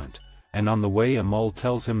that moment, and on the way a mole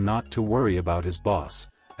tells him not to worry about his boss,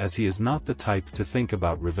 as he is not the type to think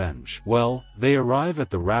about revenge. Well, they arrive at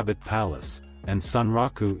the rabbit palace, and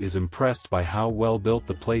Sunraku is impressed by how well built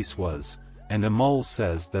the place was, and a mole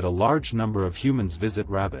says that a large number of humans visit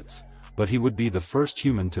rabbits, but he would be the first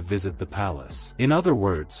human to visit the palace. In other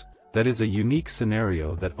words, that is a unique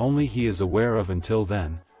scenario that only he is aware of until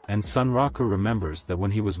then, and Sunraku remembers that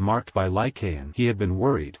when he was marked by AniKai he had been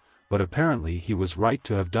worried, but apparently he was right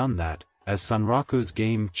to have done that, as Sunraku's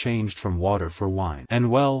game changed from water for wine.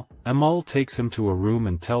 And well, Amol takes him to a room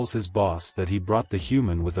and tells his boss that he brought the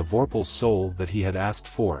human with a Vorpal soul that he had asked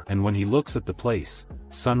for, and when he looks at the place,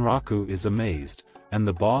 Sunraku is amazed, and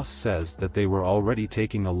the boss says that they were already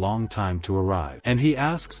taking a long time to arrive. And he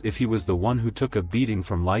asks if he was the one who took a beating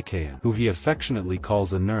from AniKai, who he affectionately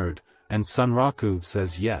calls a nerd, and Sunraku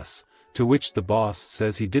says yes, to which the boss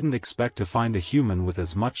says he didn't expect to find a human with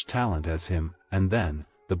as much talent as him, and then,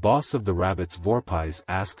 the boss of the rabbits Vorpais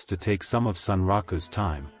asks to take some of Sunraku's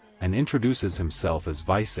time, and introduces himself as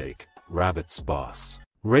Visake, Rabbit's boss.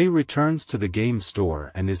 Ray returns to the game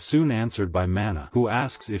store and is soon answered by Mana, who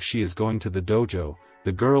asks if she is going to the dojo.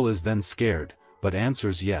 The girl is then scared, but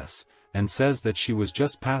answers yes, and says that she was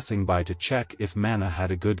just passing by to check if Mana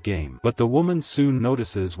had a good game. But the woman soon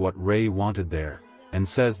notices what Ray wanted there, and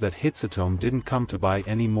says that Hitsutome didn't come to buy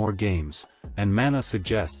any more games, and Mana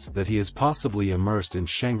suggests that he is possibly immersed in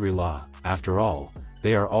Shangri-La. After all,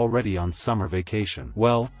 they are already on summer vacation.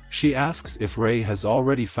 Well, she asks if Ray has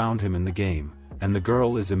already found him in the game, and the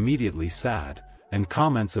girl is immediately sad, and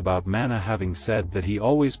comments about Mana having said that he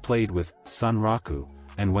always played with Sunraku,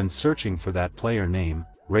 and when searching for that player name,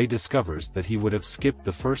 Ray discovers that he would have skipped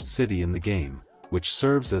the first city in the game, which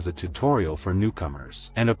serves as a tutorial for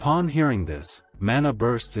newcomers. And upon hearing this, Mana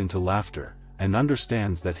bursts into laughter, and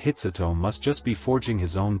understands that Hitsutome must just be forging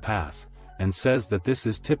his own path, and says that this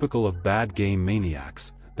is typical of bad game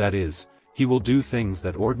maniacs, that is, he will do things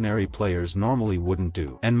that ordinary players normally wouldn't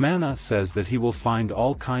do. And Mana says that he will find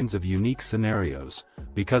all kinds of unique scenarios,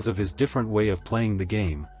 because of his different way of playing the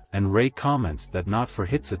game, and Ray comments that not for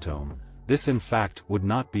Hitsutome, this in fact would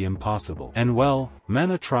not be impossible. And well,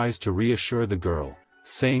 Mana tries to reassure the girl,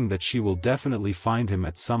 saying that she will definitely find him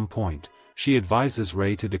at some point. She advises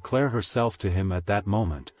Ray to declare herself to him at that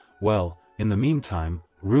moment. Well, in the meantime,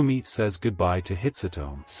 Rumi says goodbye to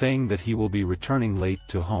Hitsutome, saying that he will be returning late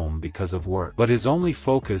to home because of work. But his only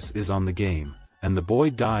focus is on the game, and the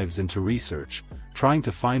boy dives into research, trying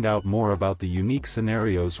to find out more about the unique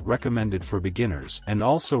scenarios recommended for beginners, and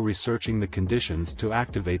also researching the conditions to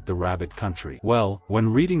activate the rabbit country. Well,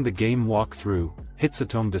 when reading the game walkthrough,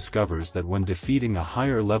 Hitsutome discovers that when defeating a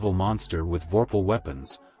higher level monster with Vorpal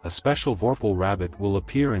weapons, a special Vorpal rabbit will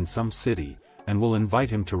appear in some city, and will invite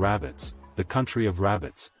him to Rabbits, the country of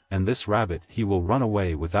rabbits, and this rabbit he will run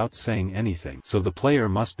away without saying anything, so the player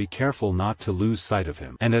must be careful not to lose sight of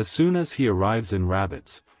him. And as soon as he arrives in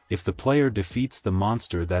rabbits, if the player defeats the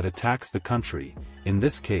monster that attacks the country, in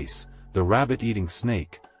this case, the rabbit-eating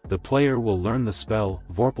snake, the player will learn the spell,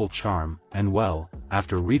 Vorpal Charm, and well,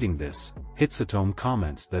 after reading this, Hitsatome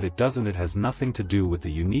comments that it has nothing to do with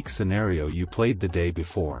the unique scenario you played the day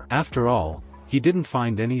before. After all, he didn't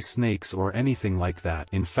find any snakes or anything like that.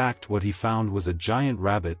 In fact, what he found was a giant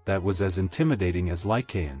rabbit that was as intimidating as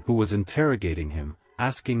Lycaon, who was interrogating him,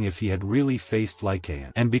 asking if he had really faced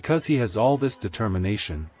Lycaon. And because he has all this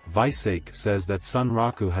determination, Visake says that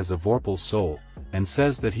Sunraku has a Vorpal soul, and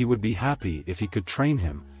says that he would be happy if he could train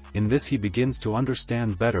him. In this he begins to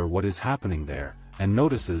understand better what is happening there, and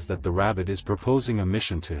notices that the rabbit is proposing a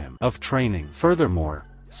mission to him of training. Furthermore,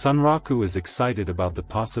 Sunraku is excited about the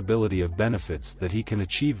possibility of benefits that he can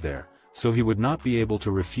achieve there, so he would not be able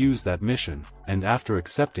to refuse that mission, and after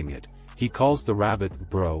accepting it, he calls the rabbit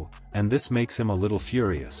bro, and this makes him a little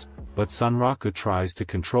furious, but Sunraku tries to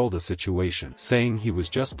control the situation, saying he was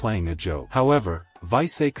just playing a joke. However,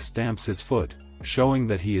 Visake stamps his foot, showing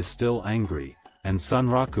that he is still angry, and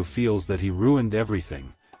Sunraku feels that he ruined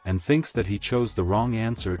everything, and thinks that he chose the wrong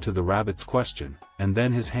answer to the rabbit's question, and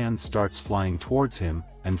then his hand starts flying towards him,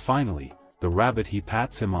 and finally, the rabbit he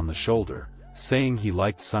pats him on the shoulder, saying he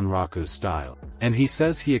liked Sunraku's style. And he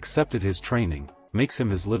says he accepted his training, makes him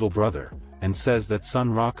his little brother, and says that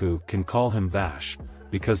Sunraku can call him Vash,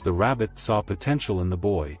 because the rabbit saw potential in the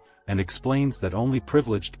boy, and explains that only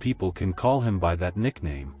privileged people can call him by that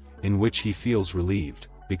nickname, in which he feels relieved,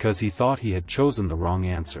 because he thought he had chosen the wrong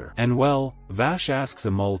answer. And well, Vash asks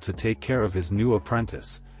Amul to take care of his new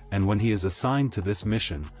apprentice, and when he is assigned to this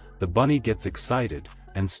mission, the bunny gets excited,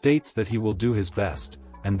 and states that he will do his best,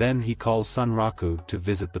 and then he calls Sunraku to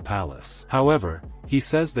visit the palace. However, he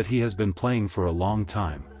says that he has been playing for a long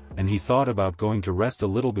time, and he thought about going to rest a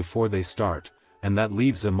little before they start, and that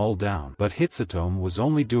leaves Amul down. But Hitsatome was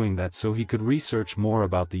only doing that so he could research more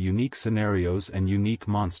about the unique scenarios and unique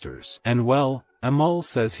monsters. And well, Amul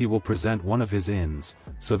says he will present one of his inns,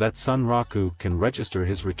 so that Sunraku can register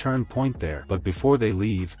his return point there. But before they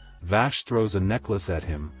leave, Vash throws a necklace at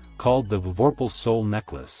him, called the Vorpal Soul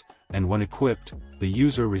Necklace, and when equipped, the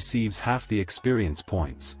user receives half the experience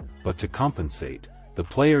points, but to compensate, the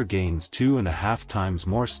player gains 2.5 times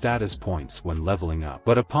more status points when leveling up.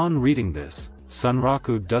 But upon reading this,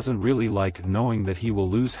 Sunraku doesn't really like knowing that he will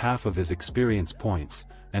lose half of his experience points,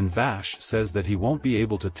 and Vash says that he won't be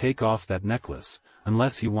able to take off that necklace,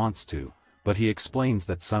 unless he wants to, but he explains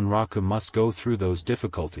that Sunraku must go through those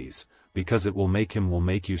difficulties, because it will make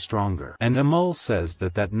you stronger. And Amul says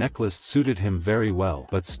that that necklace suited him very well,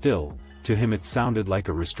 but still, to him it sounded like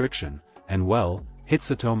a restriction, and well,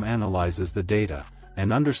 Hitsatome analyzes the data,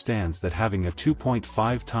 and understands that having a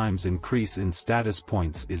 2.5 times increase in status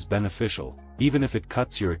points is beneficial, even if it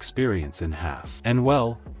cuts your experience in half. And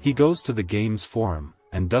well, he goes to the game's forum,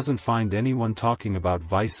 and doesn't find anyone talking about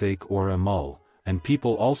Visake or Amul, and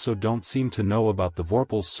people also don't seem to know about the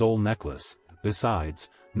Vorpal Soul Necklace. Besides,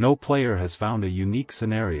 no player has found a unique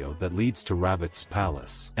scenario that leads to Rabbit's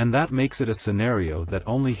Palace. And that makes it a scenario that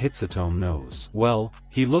only Hitsatome knows. Well,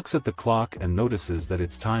 he looks at the clock and notices that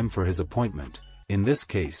it's time for his appointment. In this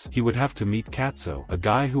case, he would have to meet Katso, a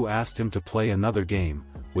guy who asked him to play another game,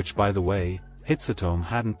 which by the way, Hitsatome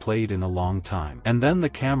hadn't played in a long time. And then the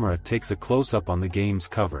camera takes a close-up on the game's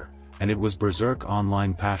cover, and it was Berserk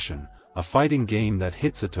Online Passion, a fighting game that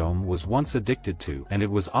Hitsatome was once addicted to, and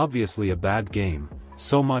it was obviously a bad game,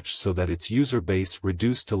 so much so that its user base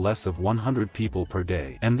reduced to less of 100 people per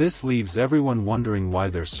day. And this leaves everyone wondering why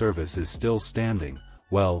their service is still standing.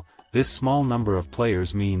 Well, this small number of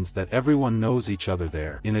players means that everyone knows each other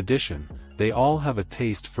there. In addition, they all have a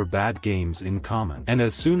taste for bad games in common. And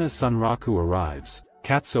as soon as Sunraku arrives,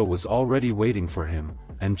 Katso was already waiting for him,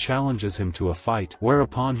 and challenges him to a fight,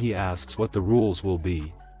 whereupon he asks what the rules will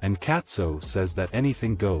be, and Katso says that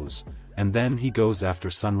anything goes, and then he goes after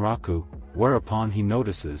Sunraku, whereupon he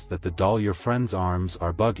notices that the doll your friend's arms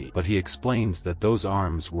are buggy, but he explains that those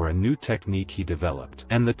arms were a new technique he developed.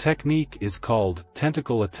 And the technique is called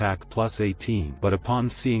Tentacle Attack plus 18. But upon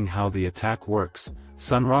seeing how the attack works,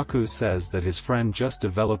 Sunraku says that his friend just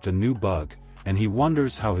developed a new bug, and he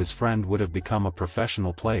wonders how his friend would have become a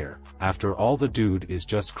professional player. After all, the dude is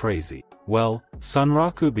just crazy. Well,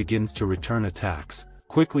 Sunraku begins to return attacks,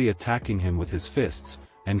 quickly attacking him with his fists,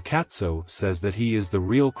 and Katso says that he is the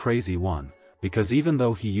real crazy one, because even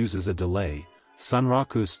though he uses a delay,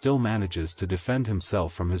 Sunraku still manages to defend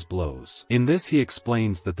himself from his blows. In this he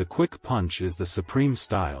explains that the quick punch is the supreme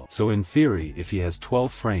style, so in theory if he has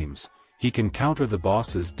 12 frames, he can counter the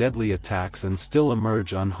boss's deadly attacks and still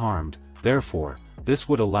emerge unharmed, therefore, this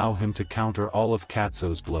would allow him to counter all of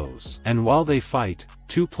Katsuo's blows. And while they fight,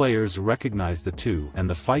 two players recognize the two and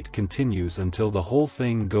the fight continues until the whole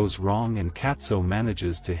thing goes wrong and Katsuo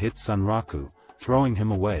manages to hit Sunraku, throwing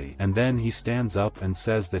him away, and then he stands up and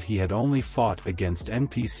says that he had only fought against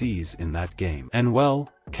NPCs in that game. And well,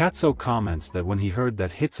 Katsuo comments that when he heard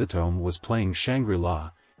that Hitsutome was playing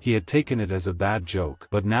Shangri-La, he had taken it as a bad joke,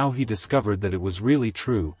 but now he discovered that it was really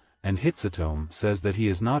true, and Hitsutome says that he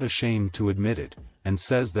is not ashamed to admit it, and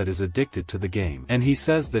says that is addicted to the game. And he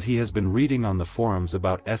says that he has been reading on the forums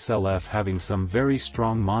about SLF having some very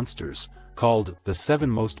strong monsters, called the 7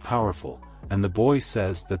 most powerful, and the boy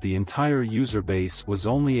says that the entire user base was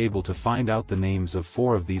only able to find out the names of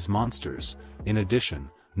 4 of these monsters. In addition,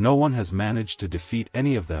 no one has managed to defeat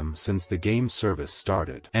any of them since the game service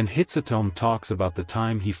started. And Hitsutome talks about the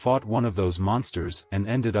time he fought one of those monsters and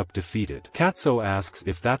ended up defeated. Katsuo asks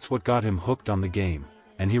if that's what got him hooked on the game,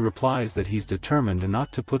 and he replies that he's determined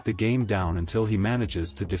not to put the game down until he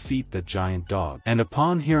manages to defeat that giant dog. And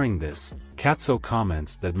upon hearing this, Katsuo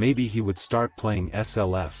comments that maybe he would start playing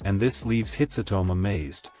SLF, and this leaves Hitsutome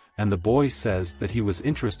amazed, and the boy says that he was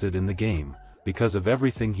interested in the game, because of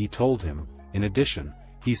everything he told him. In addition,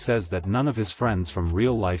 he says that none of his friends from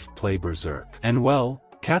real life play Berserk. And well,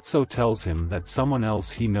 Katsuo tells him that someone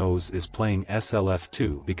else he knows is playing SLF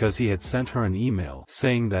too, because he had sent her an email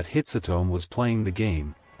saying that Hitsutome was playing the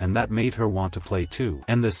game, and that made her want to play too.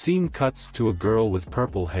 And the scene cuts to a girl with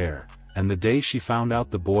purple hair, and the day she found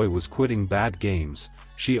out the boy was quitting bad games,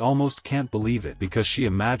 she almost can't believe it because she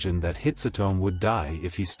imagined that Hitsutome would die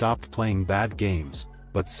if he stopped playing bad games,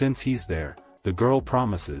 but since he's there, the girl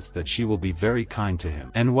promises that she will be very kind to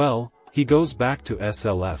him. And well, he goes back to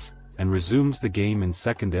SLF, and resumes the game in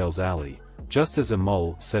Secondale's alley, just as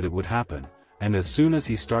Amul said it would happen, and as soon as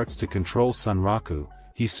he starts to control Sunraku,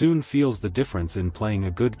 he soon feels the difference in playing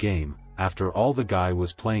a good game. After all, the guy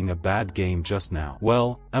was playing a bad game just now.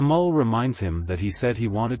 Well, Amul reminds him that he said he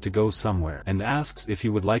wanted to go somewhere and asks if he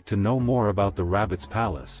would like to know more about the rabbit's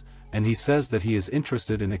palace, and he says that he is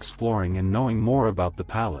interested in exploring and knowing more about the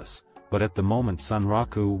palace. But at the moment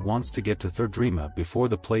Sunraku wants to get to Thirdrima before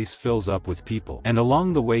the place fills up with people. And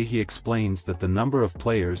along the way he explains that the number of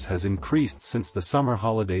players has increased since the summer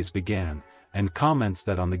holidays began, and comments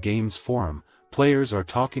that on the game's forum, players are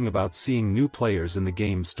talking about seeing new players in the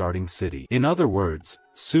game starting city. In other words,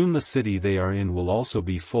 soon the city they are in will also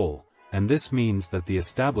be full, and this means that the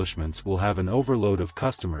establishments will have an overload of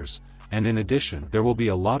customers, and in addition there will be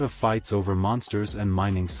a lot of fights over monsters and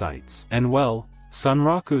mining sites. And well,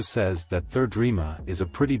 Sunraku says that Thirdrima is a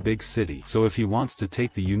pretty big city, so if he wants to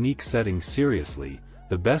take the unique setting seriously,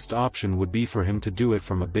 the best option would be for him to do it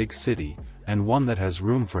from a big city, and one that has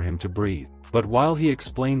room for him to breathe. But while he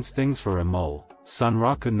explains things for Amul,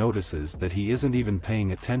 Sunraku notices that he isn't even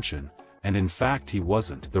paying attention, and in fact he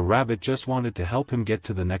wasn't. The rabbit just wanted to help him get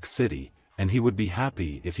to the next city, and he would be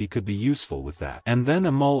happy if he could be useful with that. And then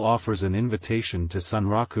Amul offers an invitation to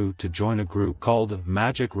Sunraku to join a group called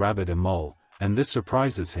Magic Rabbit Amul, and this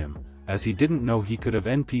surprises him, as he didn't know he could have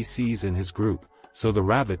NPCs in his group, so the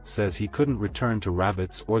rabbit says he couldn't return to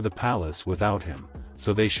Rabbits or the palace without him,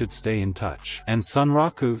 so they should stay in touch. And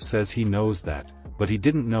Sunraku says he knows that, but he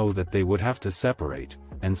didn't know that they would have to separate,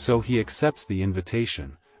 and so he accepts the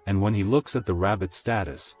invitation, and when he looks at the rabbit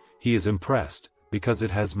status, he is impressed, because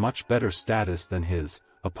it has much better status than his.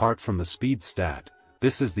 Apart from the speed stat,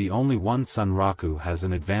 this is the only one Sunraku has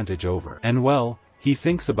an advantage over. And well, he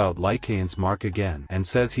thinks about Lycaon's mark again and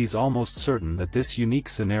says he's almost certain that this unique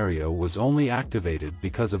scenario was only activated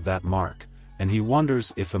because of that mark, and he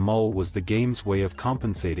wonders if Amul was the game's way of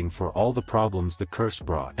compensating for all the problems the curse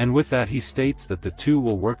brought. And with that he states that the two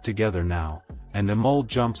will work together now, and Amul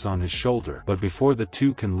jumps on his shoulder. But before the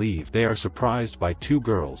two can leave, they are surprised by 2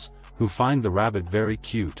 girls, who find the rabbit very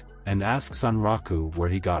cute, and ask Sunraku where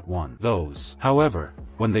he got one. Those. However,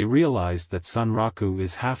 when they realize that Sunraku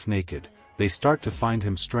is half naked, they start to find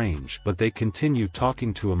him strange, but they continue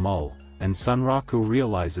talking to Amul, and Sunraku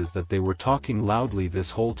realizes that they were talking loudly this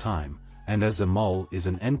whole time, and as Amul is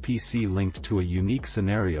an NPC linked to a unique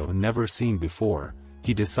scenario never seen before,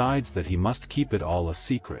 he decides that he must keep it all a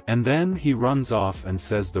secret. And then he runs off and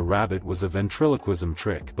says the rabbit was a ventriloquism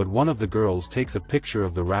trick, but one of the girls takes a picture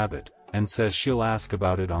of the rabbit, and says she'll ask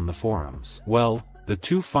about it on the forums. Well, the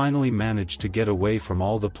two finally manage to get away from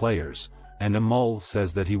all the players, and Amul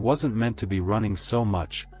says that he wasn't meant to be running so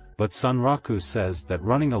much, but Sunraku says that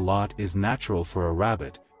running a lot is natural for a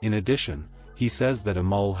rabbit. In addition, he says that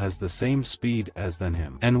Amul has the same speed as than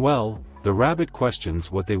him. And well, the rabbit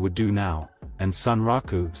questions what they would do now, and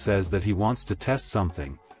Sunraku says that he wants to test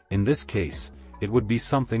something. In this case, it would be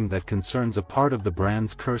something that concerns a part of the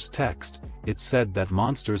brand's curse text. It's said that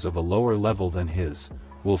monsters of a lower level than his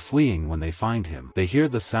will fleeing when they find him. They hear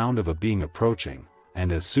the sound of a being approaching,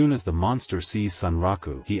 and as soon as the monster sees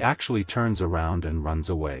Sanraku, he actually turns around and runs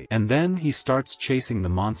away. And then he starts chasing the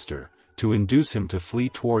monster, to induce him to flee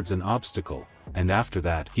towards an obstacle, and after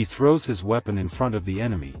that he throws his weapon in front of the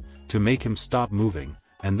enemy, to make him stop moving,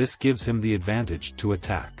 and this gives him the advantage to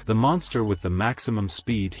attack the monster with the maximum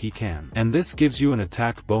speed he can. And this gives you an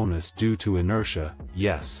attack bonus due to inertia.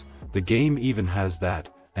 Yes, the game even has that,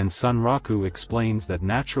 and Sanraku explains that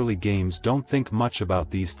naturally games don't think much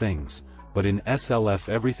about these things, but in SLF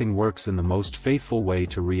everything works in the most faithful way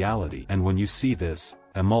to reality. And when you see this,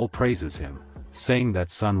 Amol praises him, saying that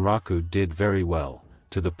Sanraku did very well,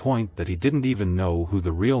 to the point that he didn't even know who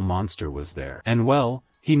the real monster was there. And well,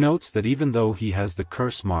 he notes that even though he has the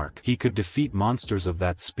curse mark, he could defeat monsters of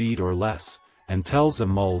that speed or less, and tells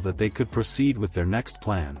Amol that they could proceed with their next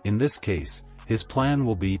plan. In this case, his plan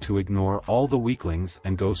will be to ignore all the weaklings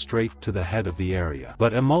and go straight to the head of the area.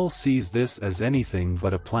 But Amol sees this as anything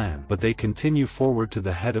but a plan. But they continue forward to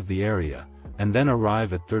the head of the area, and then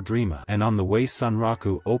arrive at Thirdrima. And on the way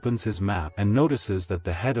Sanraku opens his map and notices that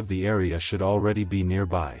the head of the area should already be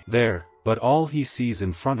nearby. But all he sees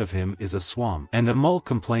in front of him is a swamp. And Amol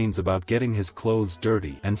complains about getting his clothes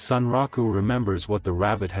dirty, and Sanraku remembers what the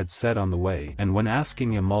rabbit had said on the way. And when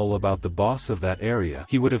asking Amol about the boss of that area,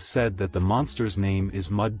 he would have said that the monster's name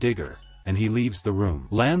is Mud Digger, and he leaves the room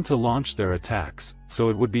land to launch their attacks, so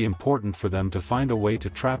it would be important for them to find a way to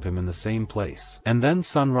trap him in the same place. And then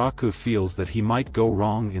Sanraku feels that he might go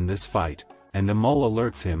wrong in this fight, and Amol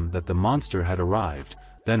alerts him that the monster had arrived.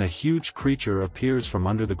 Then a huge creature appears from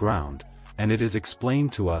under the ground, and it is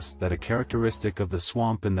explained to us that a characteristic of the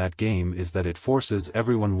swamp in that game is that it forces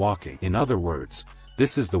everyone walking. In other words,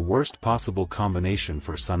 this is the worst possible combination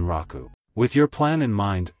for Sanraku. With your plan in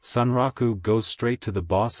mind, Sanraku goes straight to the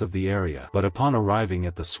boss of the area. But upon arriving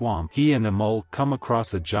at the swamp, he and Amol come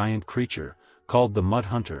across a giant creature, called the Mud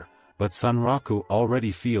Hunter, but Sanraku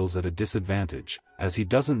already feels at a disadvantage, as he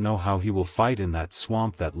doesn't know how he will fight in that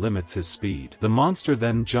swamp that limits his speed. The monster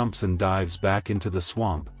then jumps and dives back into the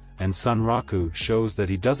swamp, and Sanraku shows that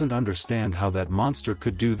he doesn't understand how that monster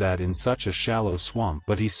could do that in such a shallow swamp,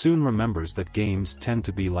 but he soon remembers that games tend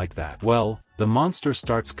to be like that. Well, the monster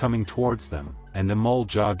starts coming towards them, and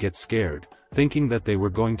Amol gets scared, thinking that they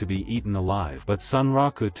were going to be eaten alive. But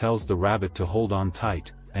Sanraku tells the rabbit to hold on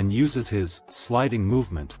tight, and uses his sliding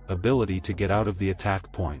movement ability to get out of the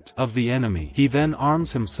attack point of the enemy. He then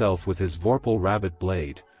arms himself with his Vorpal rabbit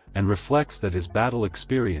blade, and reflects that his battle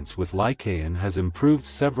experience with Lycaon has improved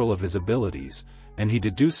several of his abilities, and he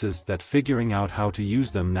deduces that figuring out how to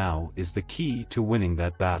use them now is the key to winning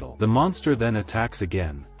that battle. The monster then attacks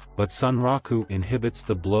again, but Sanraku inhibits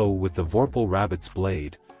the blow with the Vorpal rabbit's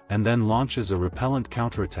blade, and then launches a repellent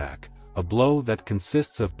counterattack, a blow that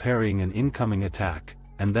consists of parrying an incoming attack,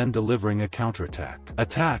 and then delivering a counterattack.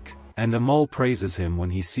 And Amol praises him when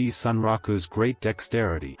he sees Sanraku's great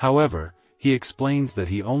dexterity. However, he explains that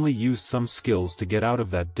he only used some skills to get out of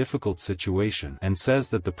that difficult situation, and says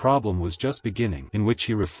that the problem was just beginning, in which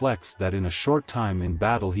he reflects that in a short time in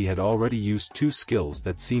battle he had already used 2 skills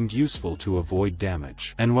that seemed useful to avoid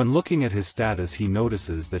damage. And when looking at his status he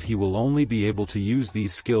notices that he will only be able to use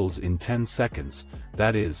these skills in 10 seconds,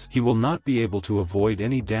 that is, he will not be able to avoid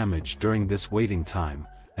any damage during this waiting time,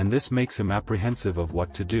 and this makes him apprehensive of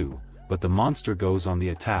what to do. But the monster goes on the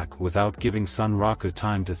attack without giving Sanraku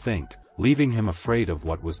time to think, leaving him afraid of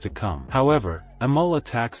what was to come. However, Amol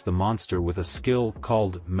attacks the monster with a skill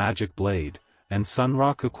called Magic Blade, and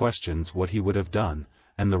Sanraku questions what he would have done,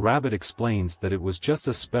 and the rabbit explains that it was just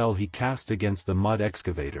a spell he cast against the mud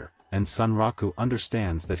excavator, and Sanraku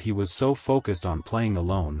understands that he was so focused on playing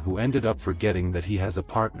alone who ended up forgetting that he has a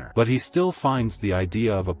partner. But he still finds the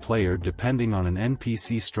idea of a player depending on an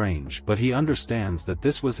NPC strange, but he understands that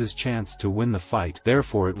this was his chance to win the fight,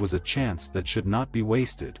 therefore it was a chance that should not be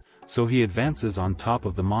wasted. So he advances on top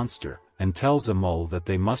of the monster, and tells Amol that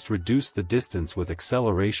they must reduce the distance with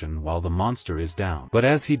acceleration while the monster is down. But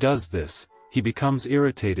as he does this, he becomes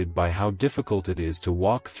irritated by how difficult it is to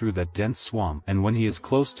walk through that dense swamp, and when he is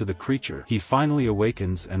close to the creature, he finally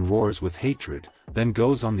awakens and roars with hatred, then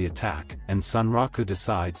goes on the attack, and Sanraku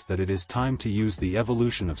decides that it is time to use the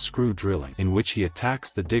evolution of screw drilling, in which he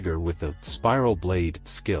attacks the digger with the spiral blade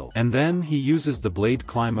skill. And then he uses the blade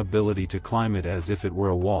climb ability to climb it as if it were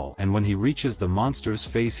a wall, and when he reaches the monster's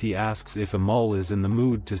face he asks if Amol is in the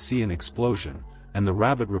mood to see an explosion, and the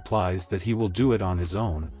rabbit replies that he will do it on his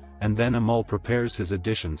own, and then Amol prepares his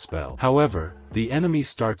addition spell. However, the enemy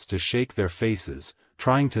starts to shake their faces,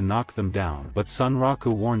 trying to knock them down. But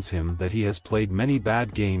Sunraku warns him that he has played many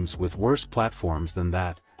bad games with worse platforms than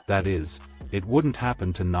that is, it wouldn't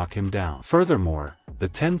happen to knock him down. Furthermore, the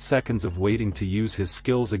 10 seconds of waiting to use his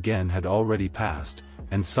skills again had already passed,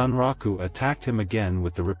 and Sunraku attacked him again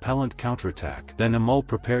with the repellent counterattack. Then Amol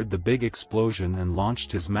prepared the big explosion and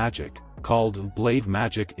launched his magic, called Blade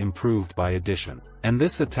Magic Improved by Addition. And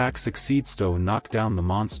this attack succeeds to knock down the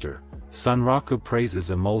monster. Sunraku praises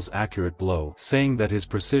Amol's accurate blow, saying that his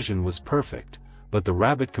precision was perfect, but the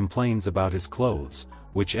rabbit complains about his clothes,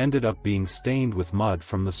 which ended up being stained with mud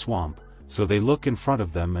from the swamp, so they look in front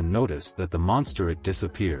of them and notice that the monster had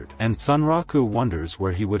disappeared. And Sunraku wonders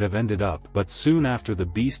where he would have ended up, but soon after the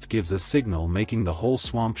beast gives a signal making the whole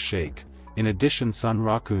swamp shake. In addition,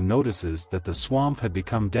 Sunraku notices that the swamp had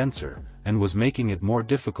become denser, and was making it more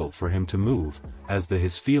difficult for him to move, as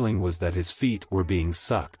his feeling was that his feet were being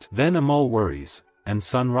sucked. Then Amol worries, and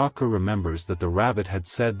Sunraku remembers that the rabbit had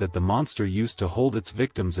said that the monster used to hold its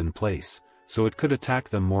victims in place, so it could attack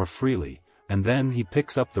them more freely, and then he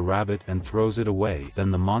picks up the rabbit and throws it away.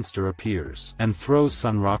 Then the monster appears, and throws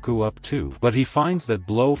Sunraku up too. But he finds that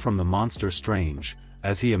blow from the monster strange,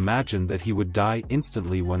 as he imagined that he would die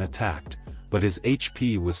instantly when attacked, but his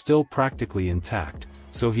HP was still practically intact,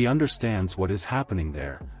 so he understands what is happening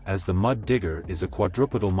there, as the mud digger is a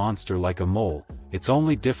quadrupedal monster like a mole. Its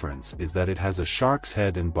only difference is that it has a shark's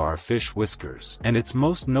head and barfish whiskers. And its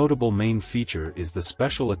most notable main feature is the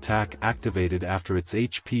special attack activated after its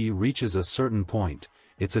HP reaches a certain point.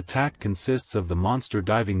 Its attack consists of the monster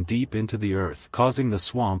diving deep into the earth, causing the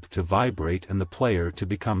swamp to vibrate and the player to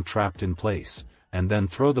become trapped in place, and then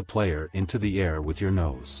throw the player into the air with your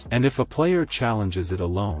nose. And if a player challenges it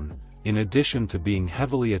alone, in addition to being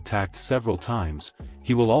heavily attacked several times,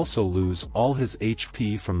 he will also lose all his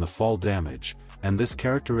HP from the fall damage, and this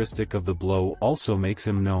characteristic of the blow also makes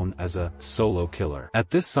him known as a solo killer. At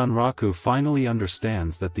this, Sunraku finally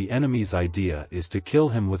understands that the enemy's idea is to kill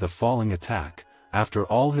him with a falling attack. After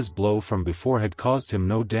all, his blow from before had caused him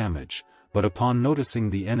no damage, but upon noticing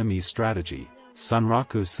the enemy's strategy,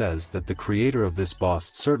 Sunraku says that the creator of this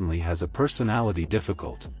boss certainly has a personality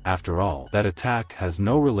difficult. After all, that attack has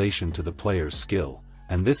no relation to the player's skill,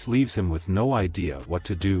 and this leaves him with no idea what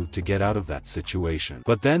to do to get out of that situation.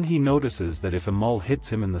 But then he notices that if Amol hits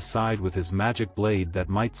him in the side with his magic blade, that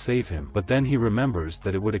might save him. But then he remembers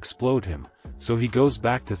that it would explode him, so he goes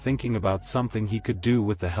back to thinking about something he could do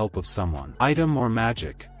with the help of someone, item or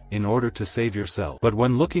magic, in order to save yourself. But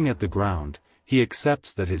when looking at the ground, he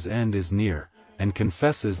accepts that his end is near, and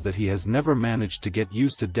confesses that he has never managed to get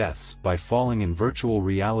used to deaths by falling in virtual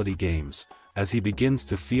reality games, as he begins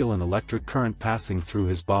to feel an electric current passing through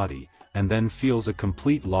his body, and then feels a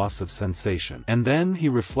complete loss of sensation. And then he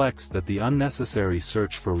reflects that the unnecessary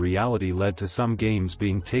search for reality led to some games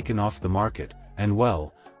being taken off the market, and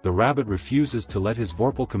well, the rabbit refuses to let his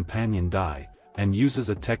Vorpal companion die, and uses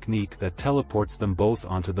a technique that teleports them both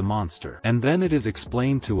onto the monster. And then it is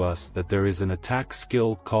explained to us that there is an attack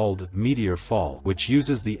skill called Meteor Fall, which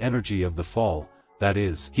uses the energy of the fall. That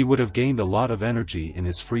is, he would have gained a lot of energy in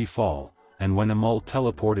his free fall, and when Amol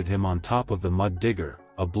teleported him on top of the mud digger,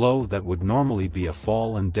 a blow that would normally be a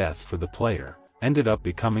fall and death for the player, ended up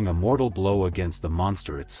becoming a mortal blow against the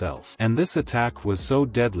monster itself. And this attack was so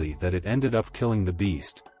deadly that it ended up killing the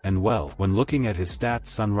beast. And well, when looking at his stats,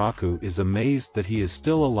 Sunraku is amazed that he is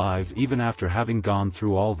still alive even after having gone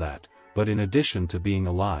through all that. But in addition to being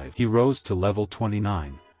alive, he rose to level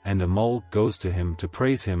 29, and Amol goes to him to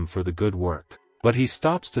praise him for the good work. But he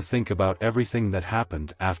stops to think about everything that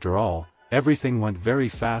happened. After all, everything went very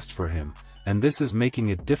fast for him, and this is making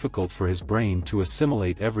it difficult for his brain to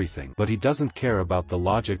assimilate everything. But he doesn't care about the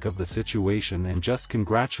logic of the situation and just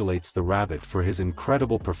congratulates the rabbit for his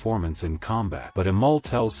incredible performance in combat. But Amol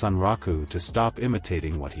tells Sunraku to stop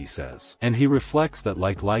imitating what he says. And he reflects that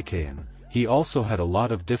like Lycaon, he also had a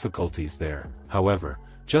lot of difficulties there. However,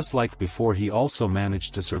 just like before, he also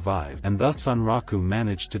managed to survive, and thus Sunraku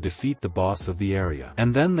managed to defeat the boss of the area.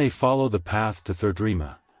 And then they follow the path to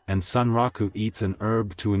Thirdrima, and Sunraku eats an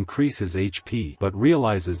herb to increase his HP, but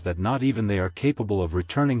realizes that not even they are capable of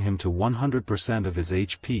returning him to 100% of his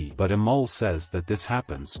HP. But Amol says that this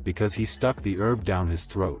happens because he stuck the herb down his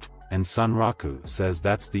throat, and Sunraku says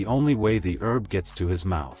that's the only way the herb gets to his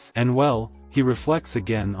mouth. And well, he reflects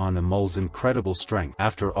again on Amol's incredible strength.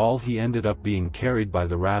 After all, he ended up being carried by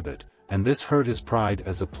the rabbit, and this hurt his pride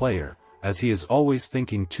as a player, as he is always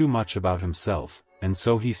thinking too much about himself, and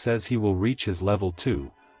so he says he will reach his level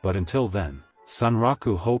 2. But until then,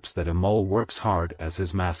 Sunraku hopes that Amol works hard as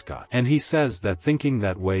his mascot. And he says that thinking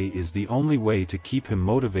that way is the only way to keep him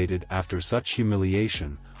motivated after such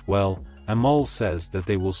humiliation. Well, Amol says that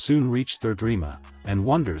they will soon reach Thirdrima, and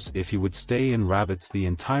wonders if he would stay in rabbits the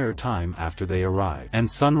entire time after they arrive. And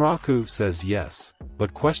Sunraku says yes,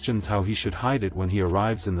 but questions how he should hide it when he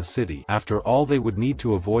arrives in the city. After all, they would need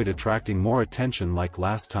to avoid attracting more attention like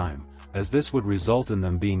last time, as this would result in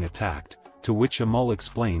them being attacked, to which Amol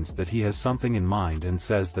explains that he has something in mind and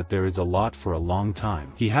says that there is a lot for a long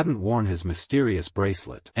time. He hadn't worn his mysterious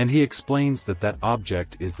bracelet. And he explains that that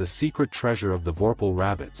object is the secret treasure of the Vorpal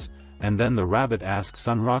rabbits, and then the rabbit asks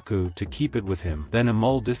Sunraku to keep it with him. Then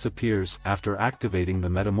Amol disappears after activating the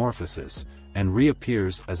metamorphosis, and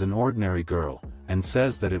reappears as an ordinary girl, and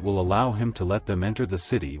says that it will allow him to let them enter the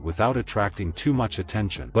city without attracting too much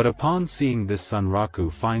attention. But upon seeing this,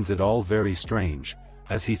 Sunraku finds it all very strange,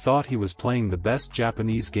 as he thought he was playing the best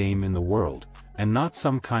Japanese game in the world, and not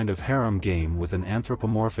some kind of harem game with an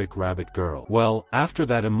anthropomorphic rabbit girl. Well, after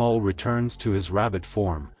that Amol returns to his rabbit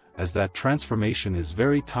form, as that transformation is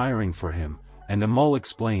very tiring for him, and Amol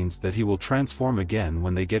explains that he will transform again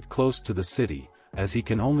when they get close to the city, as he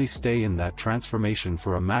can only stay in that transformation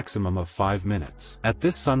for a maximum of 5 minutes. At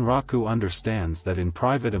this, Sunraku understands that in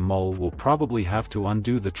private Amol will probably have to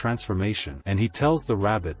undo the transformation, and he tells the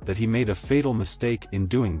rabbit that he made a fatal mistake in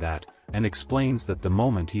doing that, and explains that the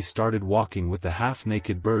moment he started walking with the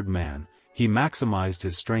half-naked bird man, he maximized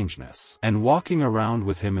his strangeness. And walking around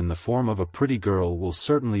with him in the form of a pretty girl will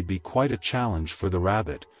certainly be quite a challenge for the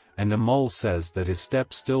rabbit, and Amol says that his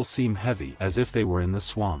steps still seem heavy as if they were in the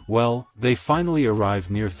swamp. Well, they finally arrive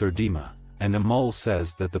near Thirdrima, and Amol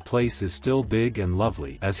says that the place is still big and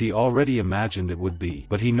lovely as he already imagined it would be.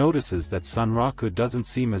 But he notices that Sunraku doesn't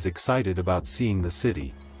seem as excited about seeing the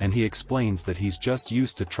city, and he explains that he's just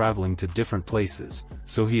used to traveling to different places,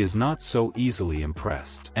 so he is not so easily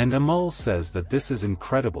impressed. And Amol says that this is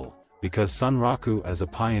incredible, because Sunraku, as a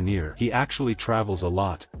pioneer, he actually travels a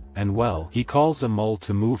lot, and well, he calls Amol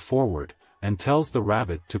to move forward, and tells the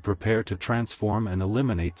rabbit to prepare to transform and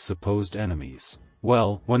eliminate supposed enemies.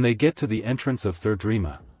 Well, when they get to the entrance of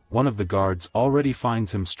Thirdrima, one of the guards already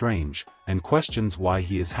finds him strange, and questions why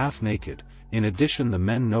he is half-naked. In addition, the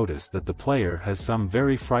men notice that the player has some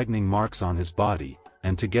very frightening marks on his body,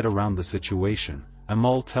 and to get around the situation,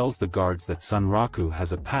 Amol tells the guards that Sunraku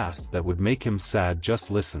has a past that would make him sad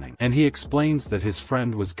just listening. And he explains that his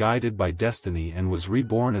friend was guided by destiny and was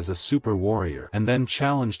reborn as a super warrior, and then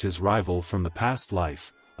challenged his rival from the past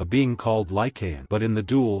life, a being called Lycaon, but in the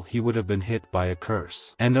duel he would have been hit by a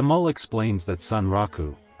curse. And Amol explains that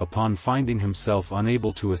Sunraku, upon finding himself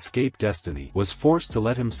unable to escape destiny, was forced to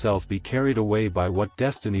let himself be carried away by what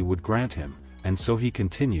destiny would grant him, and so he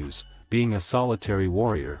continues, being a solitary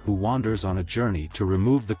warrior who wanders on a journey to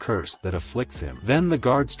remove the curse that afflicts him. Then the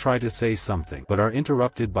guards try to say something but are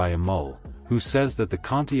interrupted by Amol, who says that the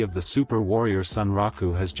Conti of the super warrior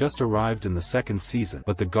Sunraku has just arrived in the second season,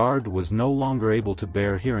 but the guard was no longer able to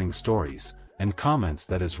bear hearing stories, and comments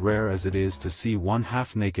that as rare as it is to see one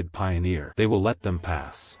half-naked pioneer, they will let them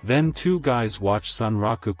pass. Then two guys watch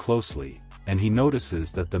Sunraku closely, and he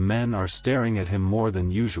notices that the men are staring at him more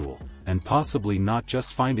than usual, and possibly not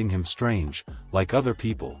just finding him strange, like other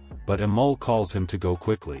people, but Amol calls him to go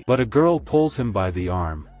quickly. But a girl pulls him by the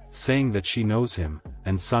arm, saying that she knows him,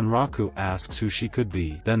 and Sunraku asks who she could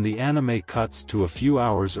be. Then the anime cuts to a few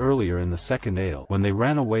hours earlier in the second ale, when they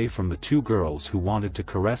ran away from the two girls who wanted to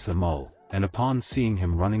caress Amol, and upon seeing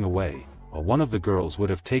him running away, one of the girls would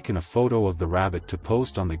have taken a photo of the rabbit to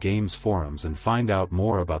post on the game's forums and find out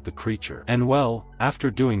more about the creature. And well, after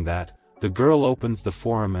doing that, the girl opens the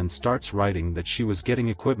forum and starts writing that she was getting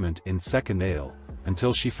equipment in second ale,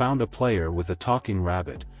 until she found a player with a talking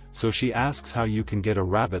rabbit, so she asks how you can get a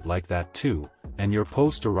rabbit like that too, and your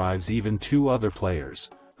post arrives even two other players,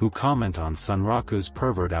 who comment on Sunraku's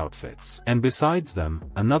pervert outfits. And besides them,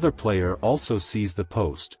 another player also sees the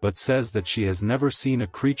post but says that she has never seen a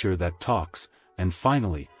creature that talks, and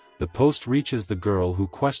finally, the post reaches the girl who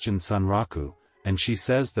questioned Sunraku, and she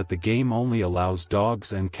says that the game only allows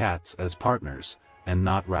dogs and cats as partners, and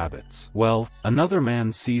not rabbits. Well, another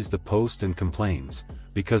man sees the post and complains,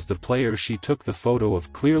 because the player she took the photo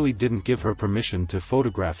of clearly didn't give her permission to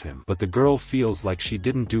photograph him. But the girl feels like she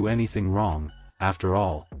didn't do anything wrong. After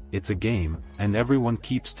all, it's a game, and everyone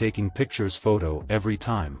keeps taking pictures photo every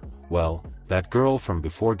time. Well, that girl from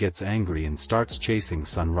before gets angry and starts chasing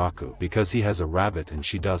Sunraku because he has a rabbit and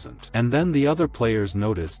she doesn't. And then the other players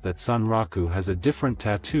notice that Sunraku has a different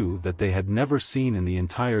tattoo that they had never seen in the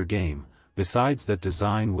entire game, besides that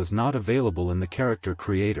design was not available in the character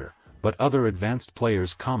creator. But other advanced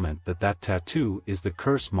players comment that that tattoo is the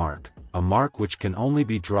curse mark, a mark which can only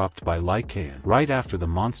be dropped by Lycaon right after the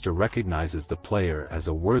monster recognizes the player as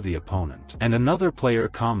a worthy opponent. And another player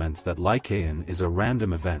comments that Lycaon is a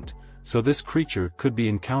random event, so this creature could be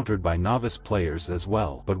encountered by novice players as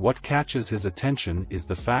well. But what catches his attention is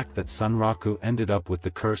the fact that Sunraku ended up with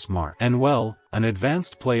the curse mark. And well, an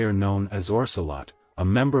advanced player known as Orsalot, a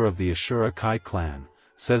member of the AniKai clan,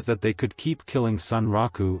 says that they could keep killing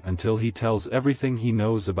Sunraku until he tells everything he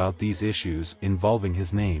knows about these issues involving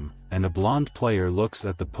his name, and a blonde player looks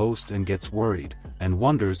at the post and gets worried, and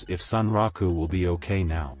wonders if Sunraku will be okay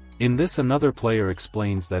now. In this, another player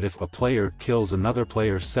explains that if a player kills another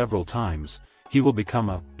player several times, he will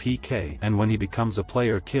become a PK, and when he becomes a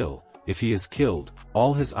player kill, if he is killed,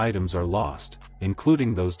 all his items are lost,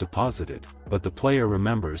 including those deposited, but the player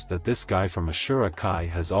remembers that this guy from AniKai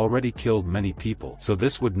has already killed many people, so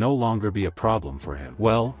this would no longer be a problem for him.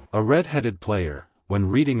 Well, a red-headed player, when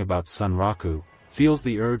reading about Sunraku, feels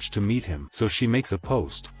the urge to meet him, so she makes a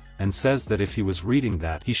post, and says that if he was reading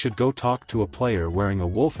that he should go talk to a player wearing a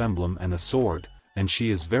wolf emblem and a sword, and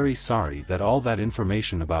she is very sorry that all that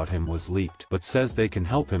information about him was leaked, but says they can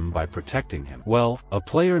help him by protecting him. Well, a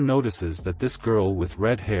player notices that this girl with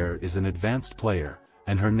red hair is an advanced player,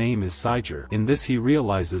 and her name is Saiger. In this he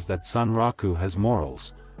realizes that Sunraku has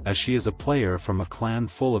morals, as she is a player from a clan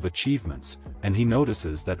full of achievements, and he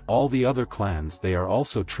notices that all the other clans they are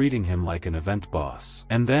also treating him like an event boss.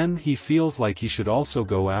 And then he feels like he should also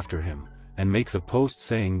go after him, and makes a post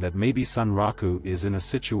saying that maybe Sunraku is in a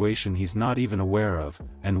situation he's not even aware of,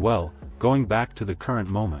 and well, going back to the current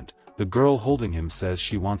moment, the girl holding him says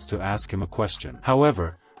she wants to ask him a question.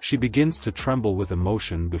 However, she begins to tremble with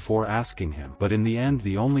emotion before asking him, but in the end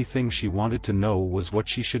the only thing she wanted to know was what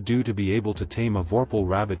she should do to be able to tame a Vorpal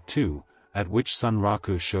rabbit too, at which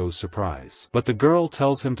Sunraku shows surprise. But the girl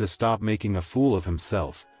tells him to stop making a fool of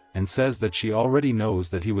himself, and says that she already knows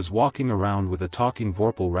that he was walking around with a talking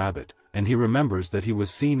Vorpal rabbit, and he remembers that he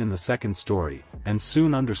was seen in the second story, and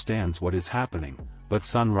soon understands what is happening, but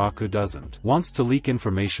Sunraku doesn't. Wants to leak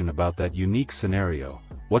information about that unique scenario.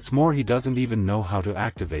 What's more, he doesn't even know how to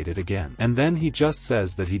activate it again. And then he just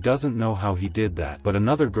says that he doesn't know how he did that, but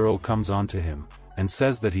another girl comes on to him, and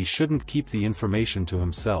says that he shouldn't keep the information to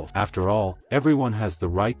himself. After all, everyone has the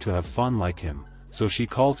right to have fun like him, so she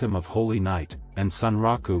calls him of Holy Knight, and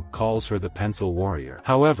Sunraku calls her the Pencil Warrior.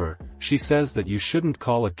 However, she says that you shouldn't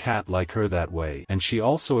call a cat like her that way, and she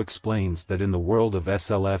also explains that in the world of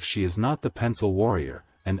SLF she is not the Pencil Warrior,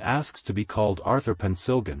 and asks to be called Arthur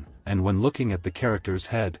Pensilgan, and when looking at the character's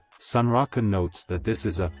head, Sunraku notes that this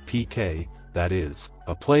is a PK, that is,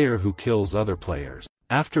 a player who kills other players.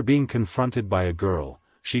 After being confronted by a girl,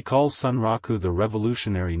 she calls Sunraku the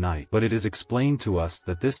Revolutionary Knight, but it is explained to us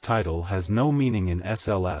that this title has no meaning in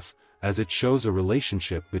SLF, as it shows a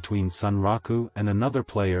relationship between Sunraku and another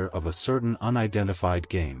player of a certain unidentified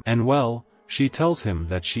game. And well, she tells him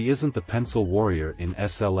that she isn't the Pencil Warrior in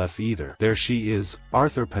SLF either. There she is,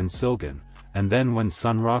 Arthur Pensilgan, and then when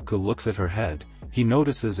Sunraku looks at her head, he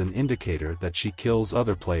notices an indicator that she kills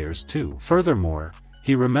other players too. Furthermore,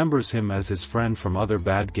 he remembers him as his friend from other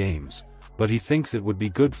bad games, but he thinks it would be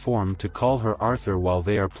good form to call her Arthur while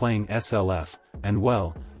they are playing SLF, and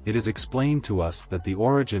well, it is explained to us that the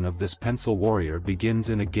origin of this Pencil Warrior begins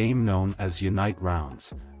in a game known as Unite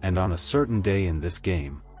Rounds, and on a certain day in this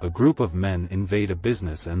game, a group of men invade a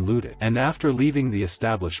business and loot it. And after leaving the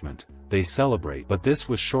establishment, they celebrate, but this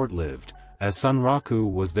was short-lived, as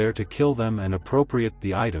Sunraku was there to kill them and appropriate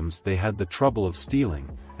the items they had the trouble of stealing,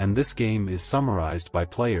 and this game is summarized by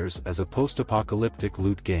players as a post-apocalyptic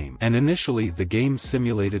loot game. And initially the game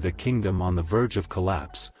simulated a kingdom on the verge of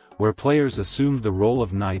collapse, where players assumed the role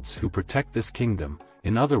of knights who protect this kingdom.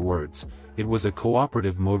 In other words, it was a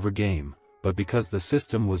cooperative MOBA game, but because the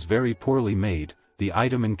system was very poorly made, the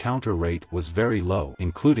item encounter rate was very low,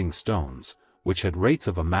 including stones, which had rates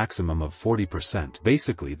of a maximum of 40%.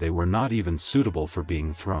 Basically they were not even suitable for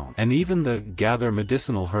being thrown. And even the Gather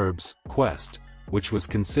Medicinal Herbs quest, which was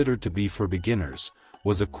considered to be for beginners,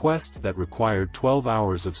 was a quest that required 12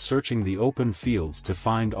 hours of searching the open fields to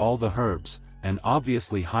find all the herbs, and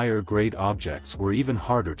obviously higher grade objects were even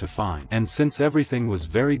harder to find. And since everything was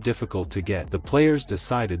very difficult to get, the players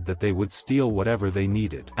decided that they would steal whatever they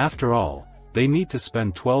needed. After all, they need to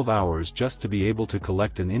spend 12 hours just to be able to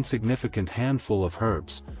collect an insignificant handful of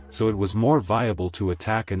herbs, so it was more viable to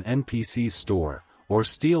attack an NPC's store, or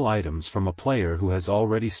steal items from a player who has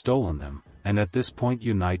already stolen them, and at this point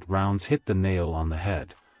Unite Rounds hit the nail on the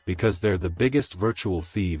head, because there the biggest virtual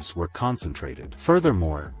thieves were concentrated.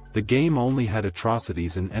 Furthermore, the game only had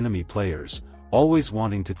atrocities in enemy players, always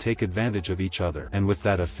wanting to take advantage of each other, and with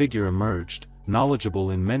that a figure emerged,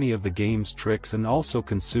 knowledgeable in many of the game's tricks and also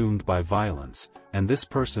consumed by violence, and this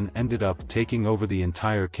person ended up taking over the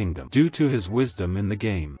entire kingdom due to his wisdom in the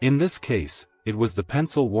game. In this case, it was the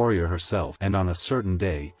Pencil Warrior herself, and on a certain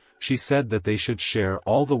day, she said that they should share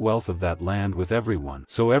all the wealth of that land with everyone.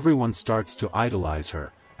 So everyone starts to idolize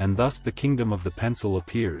her, and thus the kingdom of the pencil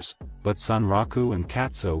appears, but Sanraku and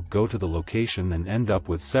Katsuo go to the location and end up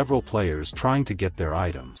with several players trying to get their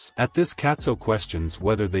items. At this, Katsuo questions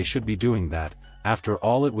whether they should be doing that. After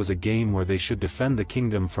all, it was a game where they should defend the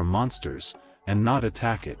kingdom from monsters, and not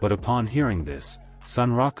attack it. But upon hearing this,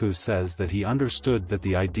 Sanraku says that he understood that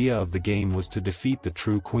the idea of the game was to defeat the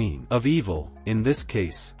true queen of evil, in this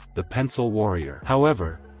case, the pencil warrior.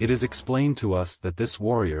 However, it is explained to us that this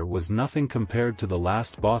warrior was nothing compared to the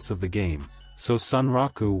last boss of the game, so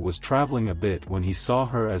Sanraku was traveling a bit when he saw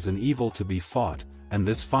her as an evil to be fought, and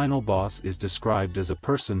this final boss is described as a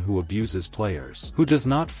person who abuses players, who does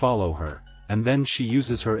not follow her, and then she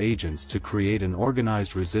uses her agents to create an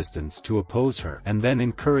organized resistance to oppose her and then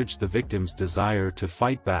encourage the victim's desire to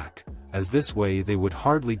fight back, as this way they would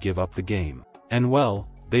hardly give up the game. And well,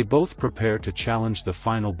 they both prepare to challenge the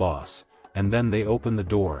final boss, and then they open the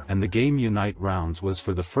door, and the game Unite Rounds was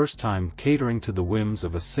for the first time catering to the whims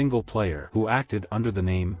of a single player who acted under the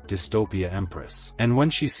name Dystopia Empress. And when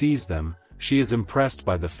she sees them, she is impressed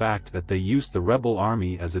by the fact that they used the rebel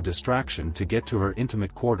army as a distraction to get to her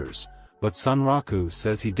intimate quarters. But Sanraku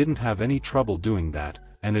says he didn't have any trouble doing that,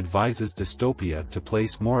 and advises Dystopia to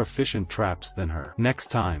place more efficient traps than her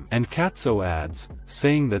next time. And Katsuo adds,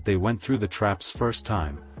 saying that they went through the traps first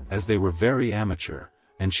time, as they were very amateur,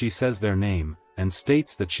 and she says their name, and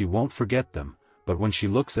states that she won't forget them, but when she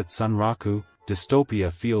looks at Sanraku,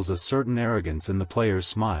 Dystopia feels a certain arrogance in the player's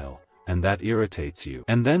smile, and that irritates you.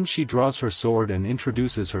 And then she draws her sword and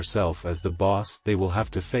introduces herself as the boss they will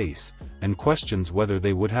have to face, and questions whether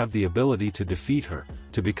they would have the ability to defeat her,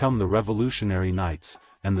 to become the Revolutionary Knights,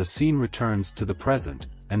 and the scene returns to the present,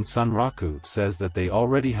 and Sanraku says that they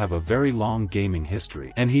already have a very long gaming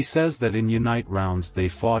history. And he says that in Unite Rounds they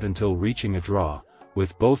fought until reaching a draw,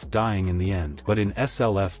 with both dying in the end. But in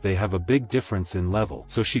SLF they have a big difference in level.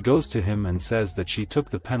 So she goes to him and says that she took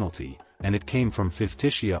the penalty, and it came from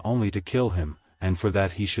Fictitia only to kill him, and for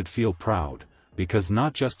that he should feel proud, because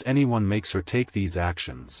not just anyone makes her take these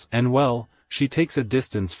actions. And well, she takes a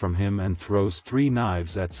distance from him and throws 3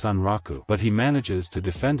 knives at Sanraku, but he manages to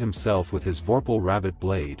defend himself with his Vorpal rabbit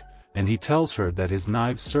blade, and he tells her that his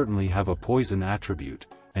knives certainly have a poison attribute,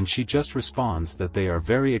 and she just responds that they are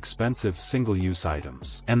very expensive single-use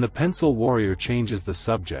items. And the pencil warrior changes the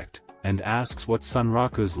subject, and asks what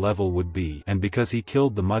Sanraku's level would be, and because he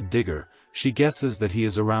killed the mud digger, she guesses that he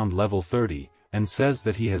is around level 30, and says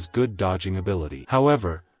that he has good dodging ability.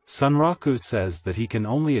 However, Sanraku says that he can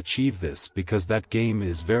only achieve this because that game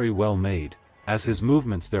is very well made, as his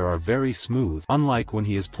movements there are very smooth, unlike when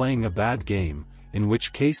he is playing a bad game, in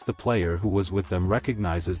which case the player who was with them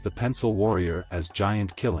recognizes the pencil warrior as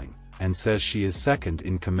Giant Killing, and says she is second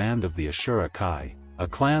in command of the Ashura Kai, a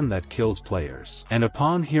clan that kills players. And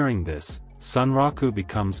upon hearing this, Sanraku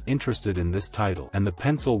becomes interested in this title, and the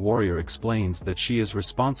pencil warrior explains that she is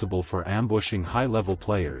responsible for ambushing high-level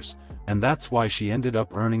players, and that's why she ended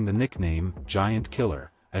up earning the nickname Giant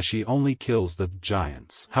Killer, as she only kills the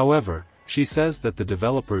giants. However, she says that the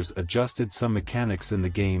developers adjusted some mechanics in the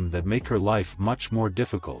game that make her life much more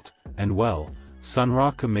difficult, and well,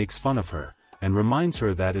 Sanraku makes fun of her, and reminds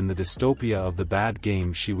her that in the dystopia of the bad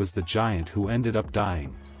game she was the giant who ended up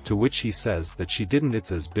dying, to which he says that she didn't.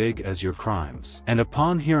 It's as big as your crimes. And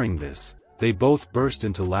upon hearing this, they both burst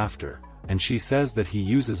into laughter, and she says that he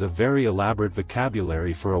uses a very elaborate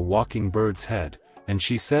vocabulary for a walking bird's head, and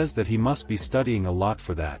she says that he must be studying a lot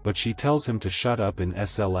for that, but she tells him to shut up in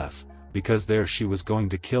SLF, because there she was going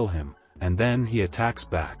to kill him, and then he attacks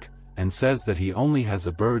back, and says that he only has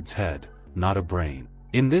a bird's head, not a brain.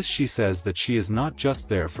 In this she says that she is not just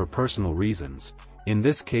there for personal reasons. In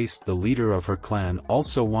this case the leader of her clan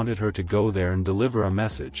also wanted her to go there and deliver a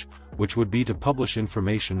message, which would be to publish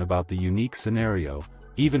information about the unique scenario,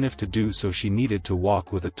 even if to do so she needed to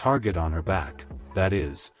walk with a target on her back. That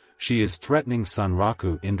is, she is threatening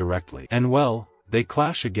Sanraku indirectly. And well, they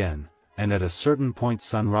clash again, and at a certain point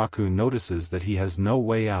Sanraku notices that he has no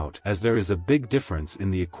way out, as there is a big difference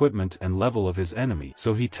in the equipment and level of his enemy.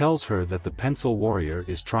 So he tells her that the pencil warrior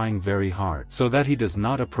is trying very hard so that he does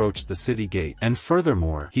not approach the city gate. And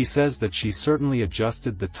furthermore, he says that she certainly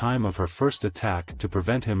adjusted the time of her first attack to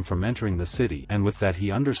prevent him from entering the city, and with that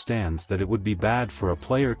he understands that it would be bad for a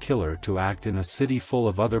player killer to act in a city full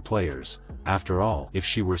of other players. After all, if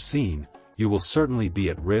she were seen, you will certainly be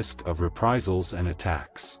at risk of reprisals and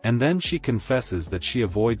attacks. And then she confesses that she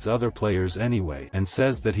avoids other players anyway, and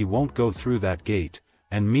says that he won't go through that gate,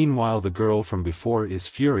 and meanwhile the girl from before is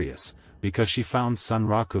furious, because she found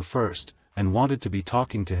Sanraku first, and wanted to be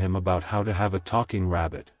talking to him about how to have a talking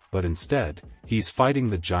rabbit, but instead, he's fighting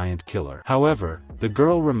the giant killer. However, the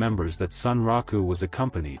girl remembers that Sunraku was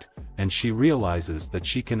accompanied, and she realizes that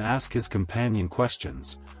she can ask his companion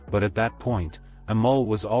questions, but at that point, Amul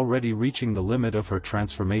was already reaching the limit of her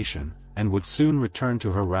transformation, and would soon return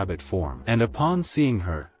to her rabbit form. And upon seeing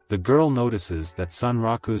her, the girl notices that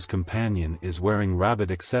Sunraku's companion is wearing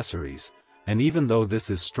rabbit accessories, and even though this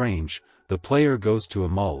is strange, the player goes to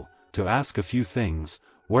Amul to ask a few things,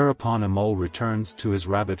 whereupon Amul returns to his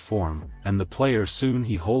rabbit form, and the player soon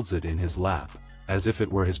he holds it in his lap, as if it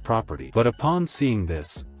were his property. But upon seeing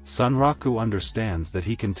this, Sunraku understands that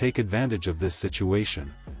he can take advantage of this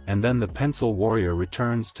situation, and then the pencil warrior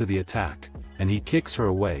returns to the attack, and he kicks her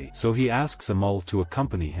away. So he asks Amul to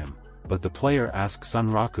accompany him, but the player asks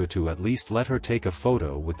Sunraku to at least let her take a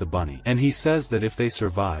photo with the bunny. And he says that if they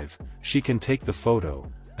survive, she can take the photo,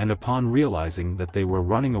 and upon realizing that they were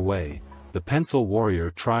running away, the pencil warrior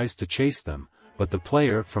tries to chase them, but the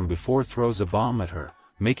player from before throws a bomb at her,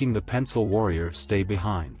 making the pencil warrior stay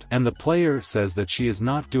behind. And the player says that she is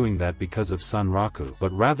not doing that because of Sunraku,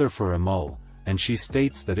 but rather for Amul, and she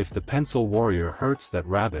states that if the pencil warrior hurts that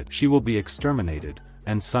rabbit, she will be exterminated,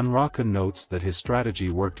 and Sunraku notes that his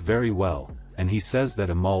strategy worked very well, and he says that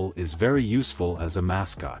Amul is very useful as a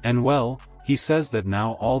mascot. And well, he says that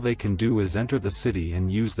now all they can do is enter the city and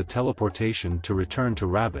use the teleportation to return to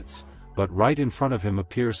rabbits, but right in front of him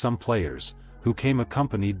appear some players, who came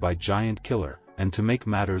accompanied by Giant Killer, and to make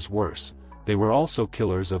matters worse, they were also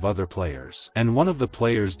killers of other players. And one of the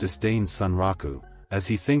players disdains Sunraku, as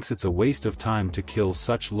he thinks it's a waste of time to kill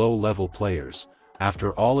such low-level players,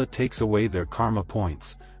 after all it takes away their karma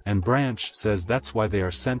points, and Branch says that's why they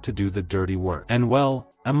are sent to do the dirty work. And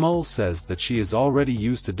well, Amul says that she is already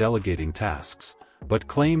used to delegating tasks, but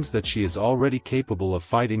claims that she is already capable of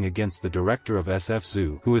fighting against the director of SF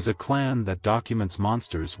Zoo, who is a clan that documents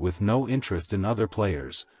monsters with no interest in other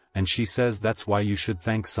players, and she says that's why you should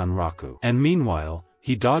thank Sunraku. And meanwhile,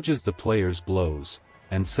 he dodges the players' blows,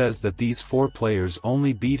 and says that these 4 players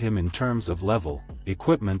only beat him in terms of level,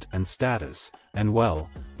 equipment and status, and well,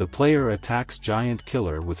 the player attacks Giant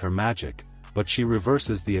Killer with her magic, but she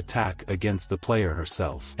reverses the attack against the player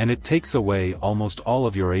herself, and it takes away almost all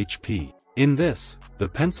of your HP. In this, the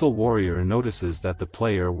pencil warrior notices that the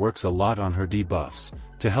player works a lot on her debuffs,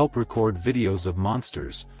 to help record videos of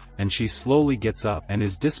monsters, and she slowly gets up and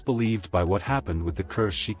is disbelieved by what happened with the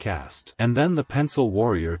curse she cast. And then the pencil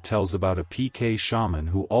warrior tells about a PK shaman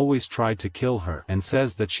who always tried to kill her, and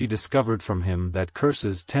says that she discovered from him that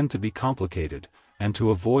curses tend to be complicated, and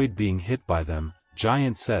to avoid being hit by them,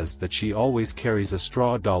 Giant says that she always carries a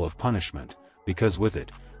straw doll of punishment, because with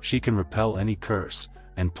it, she can repel any curse,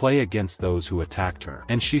 and play against those who attacked her.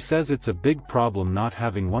 And she says it's a big problem not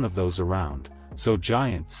having one of those around, so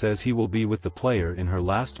Giant says he will be with the player in her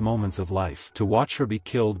last moments of life to watch her be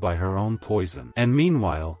killed by her own poison. And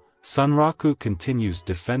meanwhile, Sunraku continues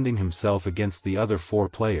defending himself against the other 4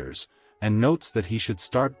 players, and notes that he should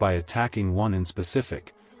start by attacking one in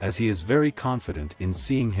specific, as he is very confident in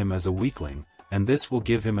seeing him as a weakling, and this will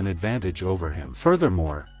give him an advantage over him.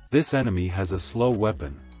 Furthermore, this enemy has a slow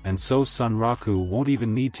weapon, and so Sunraku won't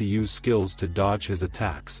even need to use skills to dodge his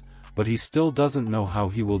attacks, but he still doesn't know how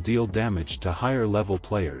he will deal damage to higher level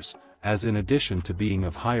players, as in addition to being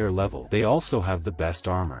of higher level, they also have the best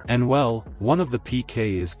armor. And well, one of the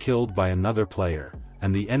PK is killed by another player,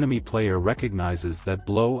 and the enemy player recognizes that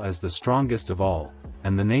blow as the strongest of all,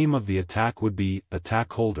 and the name of the attack would be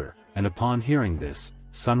Attack Holder, and upon hearing this,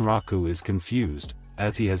 Sunraku is confused,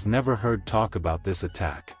 as he has never heard talk about this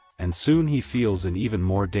attack, and soon he feels in even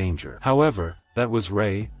more danger. However, that was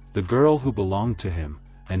Rei, the girl who belonged to him,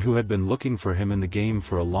 and who had been looking for him in the game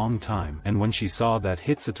for a long time, and when she saw that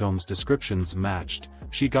Hitsutome's descriptions matched,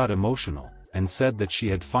 she got emotional, and said that she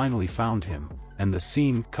had finally found him, and the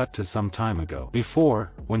scene cut to some time ago.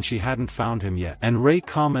 Before, when she hadn't found him yet. And Rei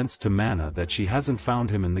comments to Mana that she hasn't found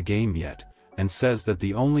him in the game yet, and says that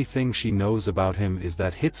the only thing she knows about him is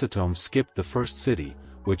that Hitsutome skipped the first city,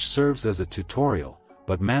 which serves as a tutorial,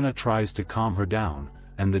 but Mana tries to calm her down,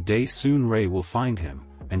 and the day soon Rei will find him,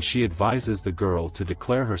 and she advises the girl to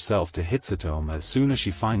declare herself to Hitsutome as soon as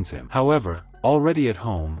she finds him. However, already at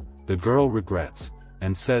home, the girl regrets,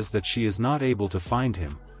 and says that she is not able to find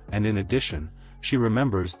him, and in addition, she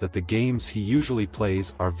remembers that the games he usually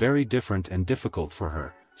plays are very different and difficult for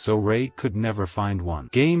her, so Rei could never find one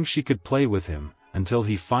game she could play with him, until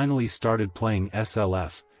he finally started playing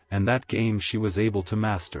SLF, and that game she was able to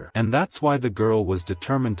master. And that's why the girl was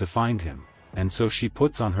determined to find him, and so she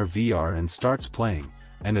puts on her VR and starts playing,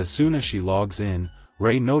 and as soon as she logs in,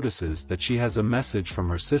 Rei notices that she has a message from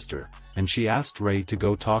her sister, and she asked Rei to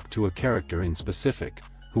go talk to a character in specific,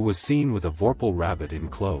 who was seen with a Vorpal rabbit in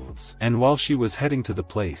clothes. And while she was heading to the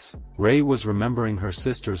place, Ray was remembering her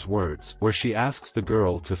sister's words, where she asks the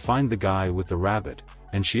girl to find the guy with the rabbit,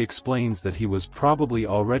 and she explains that he was probably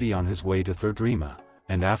already on his way to Thirdrima,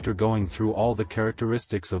 and after going through all the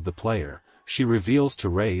characteristics of the player, she reveals to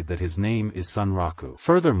Ray that his name is Sunraku.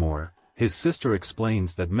 Furthermore, his sister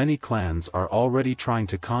explains that many clans are already trying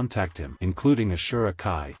to contact him, including Ashura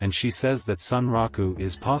Kai, and she says that Sunraku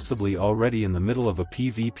is possibly already in the middle of a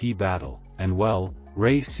PvP battle, and well,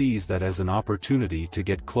 Ray sees that as an opportunity to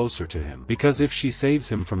get closer to him. Because if she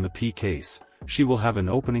saves him from the P case, she will have an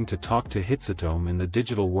opening to talk to Hitsutome in the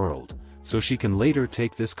digital world, so she can later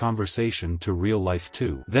take this conversation to real life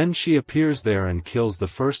too. Then she appears there and kills the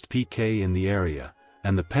first PK in the area,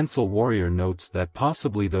 and the pencil warrior notes that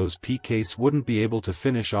possibly those PKs wouldn't be able to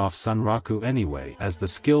finish off Sunraku anyway, as the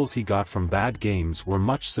skills he got from bad games were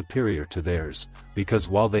much superior to theirs, because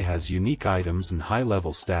while they has unique items and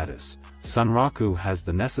high-level status, Sunraku has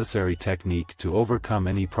the necessary technique to overcome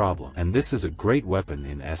any problem, and this is a great weapon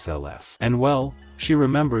in SLF. And well, she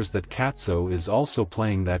remembers that Katso is also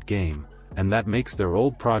playing that game, and that makes their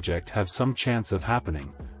old project have some chance of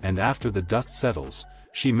happening, and after the dust settles,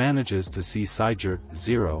 she manages to see Seiger,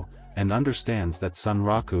 Zero, and understands that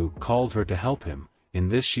Sunraku called her to help him. In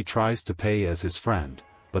this she tries to pay as his friend,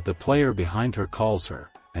 but the player behind her calls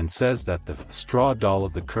her, and says that the straw doll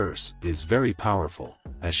of the curse is very powerful,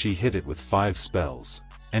 as she hit it with 5 spells.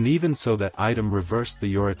 And even so that item reversed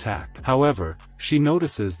your attack. However, she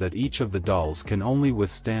notices that each of the dolls can only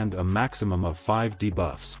withstand a maximum of 5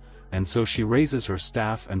 debuffs, and so she raises her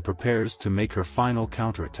staff and prepares to make her final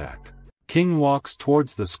counterattack. King walks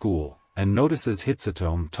towards the school, and notices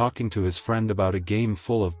Hitsutome talking to his friend about a game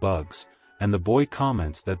full of bugs, and the boy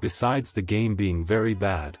comments that besides the game being very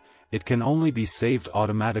bad, it can only be saved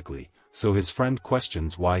automatically, so his friend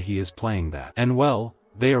questions why he is playing that. And well,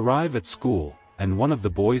 they arrive at school, and one of the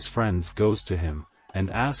boy's friends goes to him, and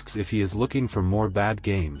asks if he is looking for more bad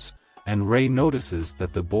games, and Ray notices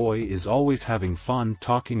that the boy is always having fun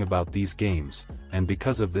talking about these games, and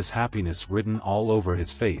because of this happiness written all over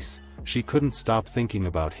his face, she couldn't stop thinking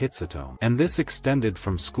about Hitsutome. And this extended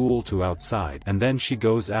from school to outside, and then she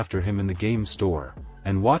goes after him in the game store,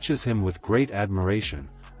 and watches him with great admiration,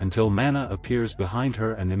 until Mana appears behind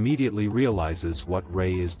her and immediately realizes what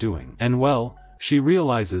Ray is doing. And well, she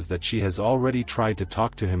realizes that she has already tried to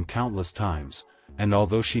talk to him countless times, and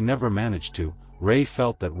although she never managed to, Ray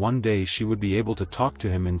felt that one day she would be able to talk to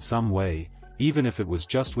him in some way, even if it was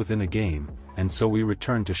just within a game, and so we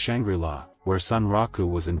return to Shangri-La, where Sunraku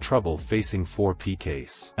was in trouble facing 4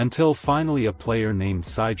 PKs. Until finally a player named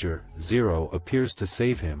Seiger, Zero appears to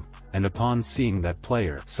save him, and upon seeing that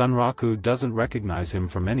player, Sunraku doesn't recognize him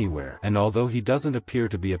from anywhere, and although he doesn't appear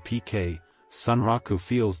to be a PK, Sunraku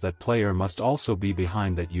feels that player must also be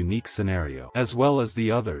behind that unique scenario, as well as the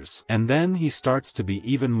others. And then he starts to be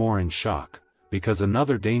even more in shock, because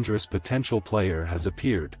another dangerous potential player has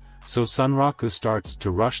appeared, so Sunraku starts to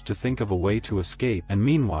rush to think of a way to escape, and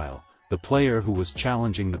meanwhile, the player who was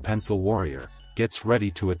challenging the pencil warrior, gets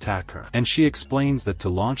ready to attack her. And she explains that to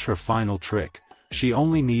launch her final trick, she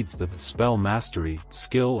only needs the spell mastery,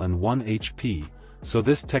 skill and 1 HP, so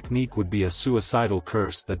this technique would be a suicidal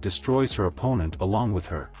curse that destroys her opponent along with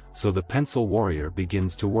her, so the pencil warrior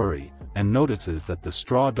begins to worry, and notices that the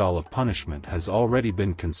straw doll of punishment has already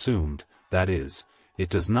been consumed, that is, it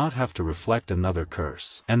does not have to reflect another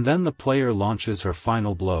curse. And then the player launches her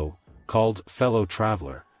final blow, called Fellow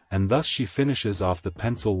Traveler, and thus she finishes off the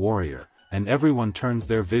pencil warrior, and everyone turns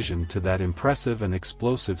their vision to that impressive and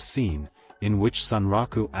explosive scene, in which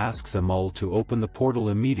Sunraku asks Amul to open the portal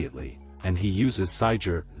immediately, and he uses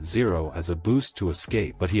Seiger, Zero as a boost to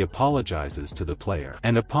escape, but he apologizes to the player.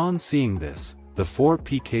 And upon seeing this, the 4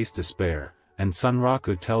 PKs despair, and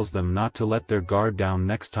Sunraku tells them not to let their guard down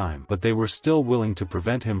next time, but they were still willing to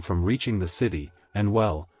prevent him from reaching the city, and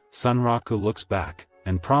well, Sunraku looks back,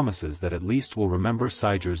 and promises that at least will remember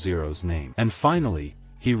Seiger Zero's name. And finally,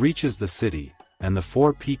 he reaches the city, and the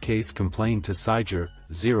 4 PKs complain to Seiger,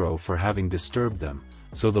 Zero for having disturbed them,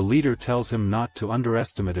 so the leader tells him not to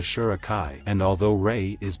underestimate Ashura Kai. And although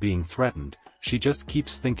Ray is being threatened, she just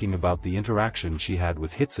keeps thinking about the interaction she had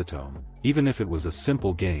with Hitsutome, even if it was a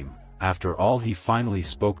simple game. After all, he finally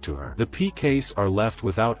spoke to her. The PKs are left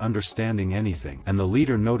without understanding anything, and the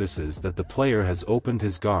leader notices that the player has opened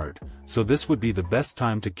his guard, so this would be the best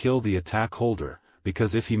time to kill the attack holder,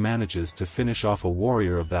 because if he manages to finish off a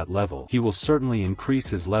warrior of that level, he will certainly increase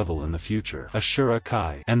his level in the future. Ashura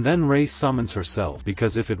Kai. And then Rei summons herself,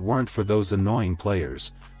 because if it weren't for those annoying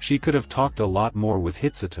players, she could have talked a lot more with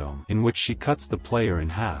Hitsutome, in which she cuts the player in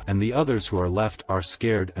half, and the others who are left are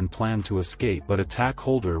scared and plan to escape, but Attack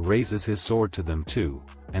Holder raises his sword to them too,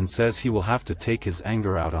 and says he will have to take his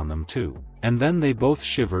anger out on them too. And then they both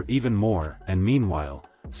shiver even more, and meanwhile,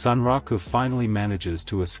 Sanraku finally manages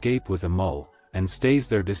to escape with a mole, and stays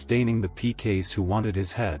there disdaining the PKs who wanted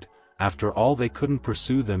his head. After all, they couldn't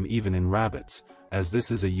pursue them even in rabbits, as this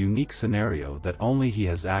is a unique scenario that only he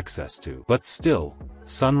has access to. But still,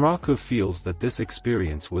 Sanraku feels that this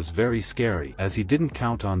experience was very scary, as he didn't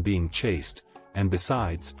count on being chased, and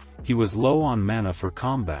besides, he was low on mana for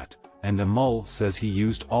combat, and Amul says he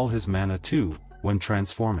used all his mana too, when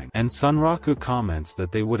transforming. And Sanraku comments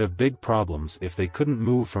that they would have big problems if they couldn't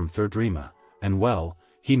move from Thirdrima, and well,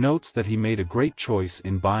 he notes that he made a great choice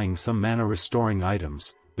in buying some mana-restoring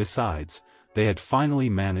items. Besides, they had finally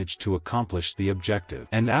managed to accomplish the objective.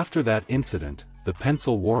 And after that incident, the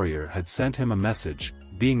Pencil Warrior had sent him a message,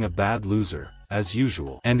 being a bad loser, as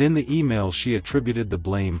usual. And in the email she attributed the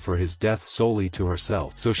blame for his death solely to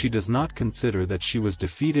herself, so she does not consider that she was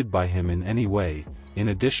defeated by him in any way. In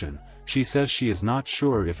addition, she says she is not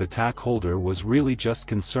sure if Attack Holder was really just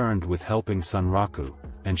concerned with helping Sanraku,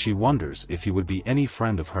 and she wonders if he would be any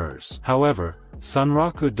friend of hers. However,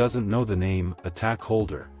 Sanraku doesn't know the name Attack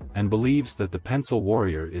Holder, and believes that the Pencil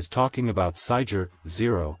Warrior is talking about Seiger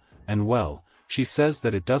Zero, and well, she says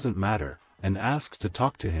that it doesn't matter, and asks to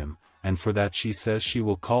talk to him, and for that she says she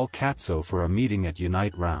will call Katsuo for a meeting at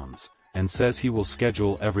Unite Rounds, and says he will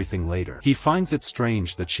schedule everything later. He finds it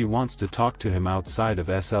strange that she wants to talk to him outside of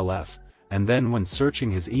SLF, and then when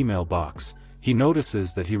searching his email box, he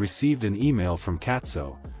notices that he received an email from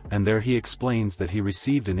Katsuo, and there he explains that he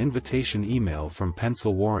received an invitation email from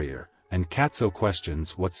Pencil Warrior, and Katsuo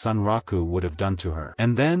questions what Sanraku would have done to her.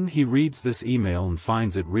 And then he reads this email and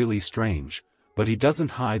finds it really strange, but he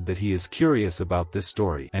doesn't hide that he is curious about this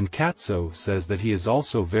story. And Katsuo says that he is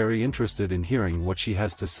also very interested in hearing what she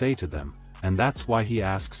has to say to them, and that's why he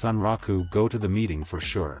asks Sanraku go to the meeting for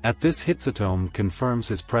sure. At this, Hitsutome confirms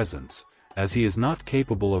his presence, as he is not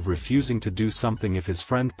capable of refusing to do something if his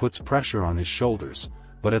friend puts pressure on his shoulders,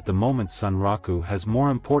 but at the moment Sanraku has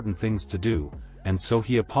more important things to do, and so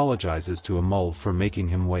he apologizes to Amul for making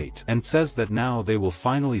him wait, and says that now they will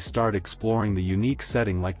finally start exploring the unique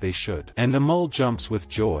setting like they should. And Amul jumps with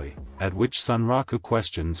joy, at which Sanraku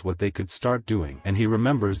questions what they could start doing, and he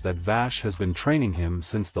remembers that Vash has been training him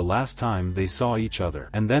since the last time they saw each other.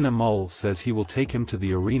 And then Amul says he will take him to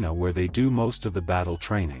the arena where they do most of the battle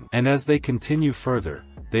training. And as they continue further,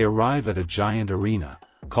 they arrive at a giant arena,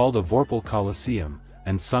 called a Vorpal Coliseum,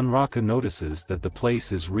 and Sanraku notices that the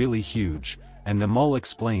place is really huge, and Amul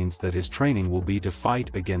explains that his training will be to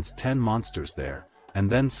fight against 10 monsters there, and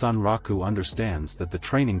then Sanraku understands that the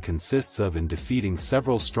training consists of in defeating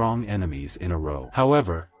several strong enemies in a row.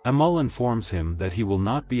 However, Amul informs him that he will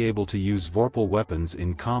not be able to use Vorpal weapons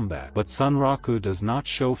in combat, but Sanraku does not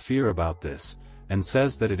show fear about this, and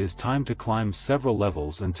says that it is time to climb several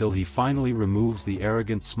levels until he finally removes the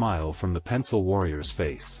arrogant smile from the Pencil Warrior's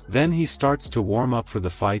face. Then he starts to warm up for the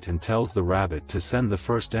fight and tells the rabbit to send the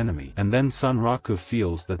first enemy, and then Sanraku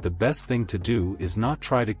feels that the best thing to do is not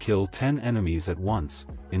try to kill 10 enemies at once.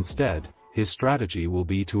 Instead, his strategy will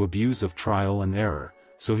be to abuse of trial and error,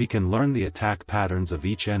 so he can learn the attack patterns of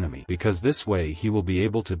each enemy, because this way he will be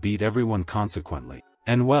able to beat everyone consequently.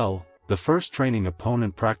 And well, the first training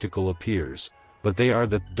opponent Practical appears, but they are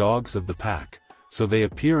the dogs of the pack, so they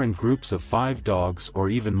appear in groups of 5 dogs or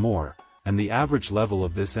even more, and the average level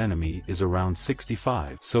of this enemy is around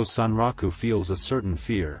 65. So Sanraku feels a certain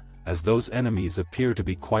fear, as those enemies appear to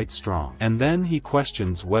be quite strong. And then he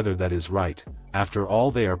questions whether that is right. After all,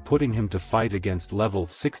 they are putting him to fight against level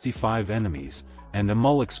 65 enemies, and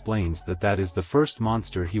Amul explains that that is the first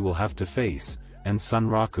monster he will have to face, and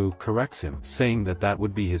Sanraku corrects him, saying that that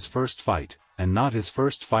would be his first fight, and not his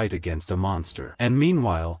first fight against a monster. And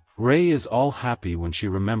meanwhile, Rei is all happy when she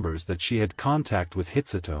remembers that she had contact with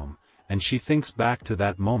Hitsutome, and she thinks back to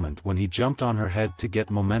that moment when he jumped on her head to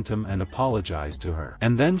get momentum and apologized to her.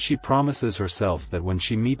 And then she promises herself that when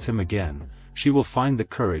she meets him again, she will find the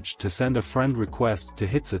courage to send a friend request to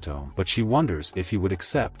Hitsutome, but she wonders if he would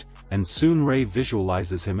accept, and soon Rei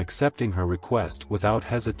visualizes him accepting her request without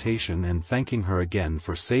hesitation and thanking her again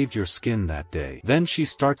for saved your skin that day. Then she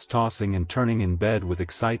starts tossing and turning in bed with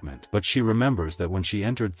excitement, but she remembers that when she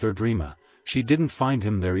entered Thirdrima, she didn't find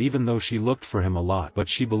him there even though she looked for him a lot, but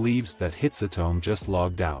she believes that Hitsutome just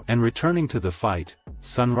logged out. And returning to the fight,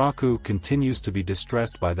 Sanraku continues to be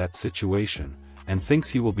distressed by that situation, and thinks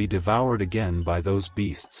he will be devoured again by those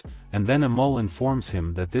beasts, and then a mole informs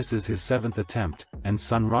him that this is his 7th attempt, and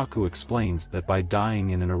Sunraku explains that by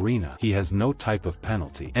dying in an arena he has no type of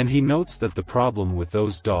penalty. And he notes that the problem with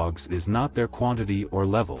those dogs is not their quantity or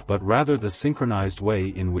level, but rather the synchronized way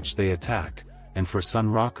in which they attack, and for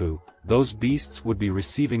Sunraku, those beasts would be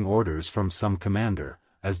receiving orders from some commander,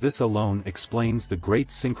 as this alone explains the great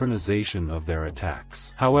synchronization of their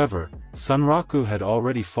attacks. However, Sunraku had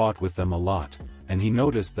already fought with them a lot, and he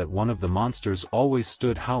noticed that one of the monsters always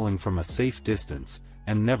stood howling from a safe distance,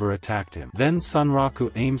 and never attacked him. Then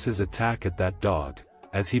Sunraku aims his attack at that dog,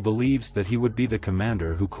 as he believes that he would be the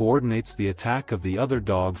commander who coordinates the attack of the other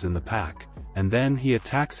dogs in the pack, and then he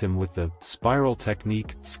attacks him with the spiral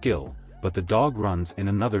technique skill, but the dog runs in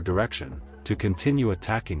another direction, to continue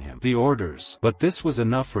attacking him. The orders. But this was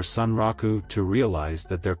enough for Sunraku to realize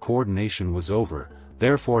that their coordination was over,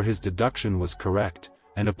 therefore his deduction was correct,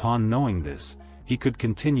 and upon knowing this, he could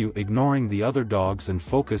continue ignoring the other dogs and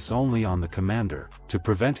focus only on the commander, to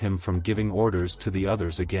prevent him from giving orders to the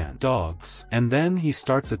others again. Dogs. And then he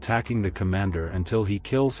starts attacking the commander until he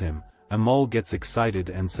kills him. A mole gets excited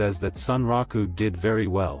and says that Sunraku did very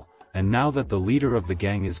well, and now that the leader of the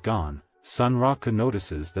gang is gone, Sunraku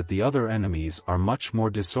notices that the other enemies are much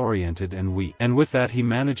more disoriented and weak. And with that he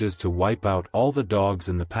manages to wipe out all the dogs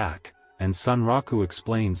in the pack, and Sunraku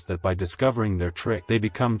explains that by discovering their trick they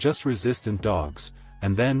become just resistant dogs,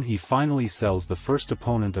 and then he finally sells the first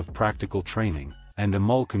opponent of practical training, and a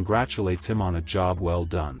mole congratulates him on a job well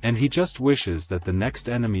done. And he just wishes that the next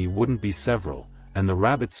enemy wouldn't be several, and the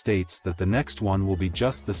rabbit states that the next one will be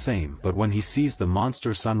just the same, but when he sees the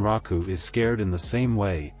monster Sunraku is scared in the same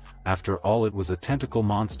way. After all, it was a tentacle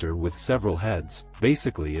monster with several heads,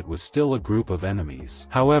 basically it was still a group of enemies.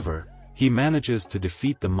 However, he manages to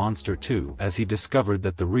defeat the monster too, as he discovered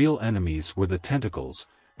that the real enemies were the tentacles,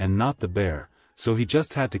 and not the bear, so he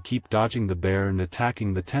just had to keep dodging the bear and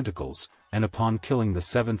attacking the tentacles, and upon killing the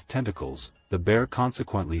 7th tentacles, the bear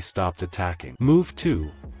consequently stopped attacking. Move 2,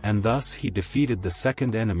 and thus he defeated the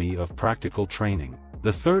 2nd enemy of practical training.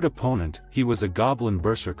 The 3rd opponent, he was a goblin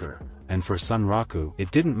berserker, and for Sunraku, it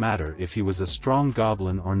didn't matter if he was a strong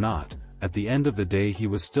goblin or not. At the end of the day he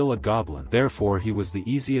was still a goblin, therefore he was the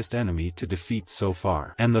easiest enemy to defeat so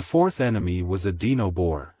far. And the 4th enemy was a dino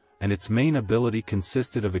boar, and its main ability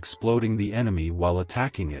consisted of exploding the enemy while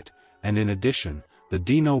attacking it, and in addition, the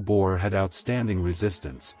dino boar had outstanding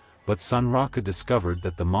resistance, but Sunraku discovered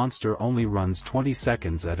that the monster only runs 20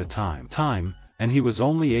 seconds at a time, and he was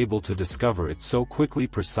only able to discover it so quickly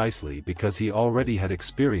precisely because he already had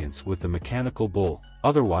experience with the mechanical bull,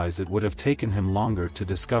 otherwise it would have taken him longer to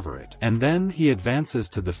discover it. And then he advances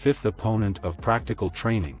to the 5th opponent of practical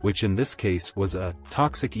training, which in this case was a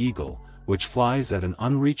toxic eagle, which flies at an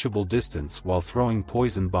unreachable distance while throwing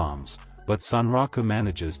poison bombs, but Sunraku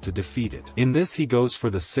manages to defeat it. In this he goes for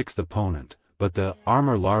the 6th opponent, but the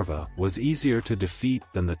armor larva was easier to defeat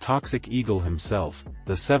than the toxic eagle himself.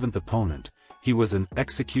 The 7th opponent, he was an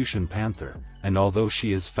execution panther, and although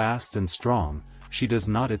she is fast and strong, she does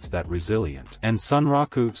not it's that resilient. And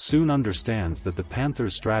Sunraku soon understands that the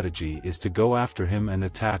panther's strategy is to go after him and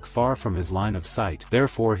attack far from his line of sight,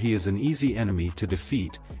 therefore he is an easy enemy to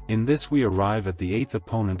defeat. In this we arrive at the 8th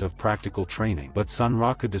opponent of practical training, but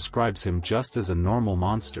Sunraku describes him just as a normal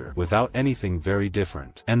monster without anything very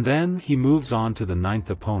different. And then he moves on to the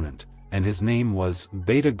 9th opponent, and his name was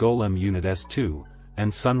Beta Golem Unit S2,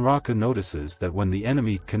 and Sunraku notices that when the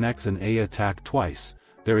enemy connects an A attack twice,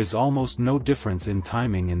 there is almost no difference in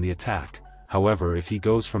timing in the attack. However, if he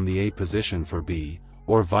goes from the A position for B,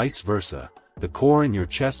 or vice versa, the core in your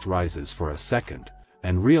chest rises for a second,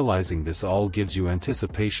 and realizing this all gives you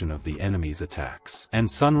anticipation of the enemy's attacks. And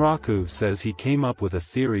Sunraku says he came up with a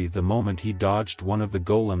theory the moment he dodged one of the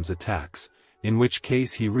golem's attacks, in which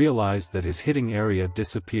case he realized that his hitting area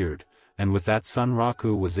disappeared, and with that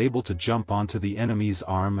Sunraku was able to jump onto the enemy's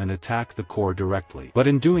arm and attack the core directly. But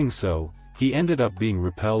in doing so, he ended up being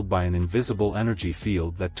repelled by an invisible energy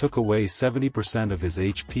field that took away 70% of his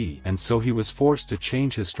HP, and so he was forced to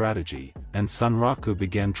change his strategy, and Sunraku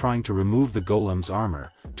began trying to remove the golem's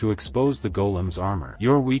armor, to expose the golem's armor.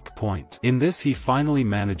 Your weak point. In this he finally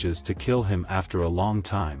manages to kill him after a long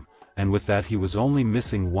time, and with that he was only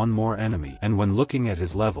missing one more enemy, and when looking at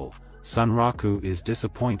his level, Sunraku is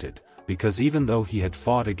disappointed, because even though he had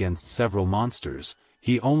fought against several monsters,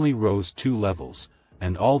 he only rose 2 levels,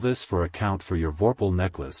 and all this for account for your Vorpal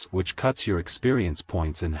necklace which cuts your experience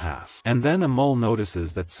points in half. And then a mole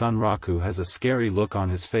notices that Sunraku has a scary look on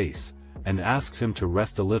his face, and asks him to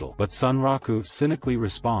rest a little. But Sunraku cynically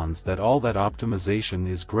responds that all that optimization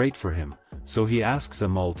is great for him, so he asks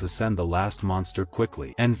Amul to send the last monster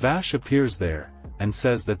quickly. And Vash appears there, and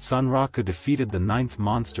says that Sunraku defeated the 9th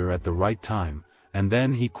monster at the right time, and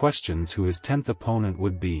then he questions who his 10th opponent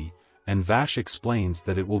would be, and Vash explains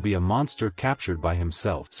that it will be a monster captured by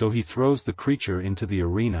himself. So he throws the creature into the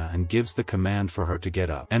arena and gives the command for her to get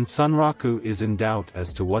up. And Sunraku is in doubt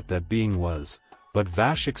as to what that being was, but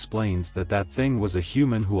Vash explains that that thing was a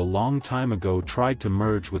human who a long time ago tried to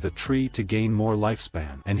merge with a tree to gain more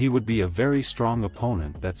lifespan, and he would be a very strong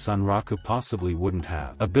opponent that Sunraku possibly wouldn't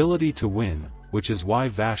have ability to win, which is why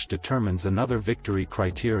Vash determines another victory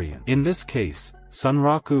criterion. In this case,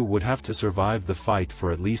 Sunraku would have to survive the fight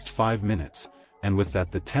for at least 5 minutes, and with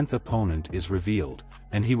that the 10th opponent is revealed,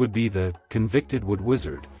 and he would be the convicted wood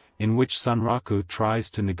wizard, in which Sunraku tries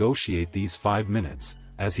to negotiate these 5 minutes,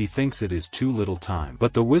 as he thinks it is too little time.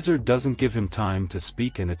 But the wizard doesn't give him time to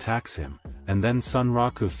speak and attacks him, and then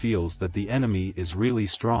Sunraku feels that the enemy is really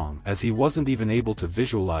strong, as he wasn't even able to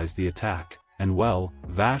visualize the attack. And well,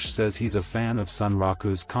 Vash says he's a fan of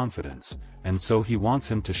Sunraku's confidence, and so he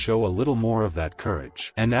wants him to show a little more of that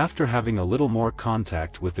courage. And after having a little more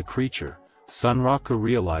contact with the creature, Sunraku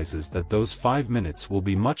realizes that those 5 minutes will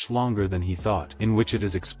be much longer than he thought, in which it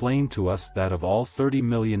is explained to us that of all 30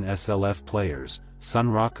 million SLF players,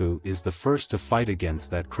 Sunraku is the first to fight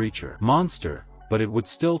against that creature monster, but it would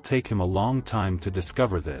still take him a long time to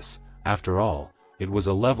discover this. After all, it was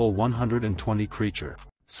a level 120 creature.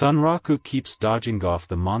 Sunraku keeps dodging off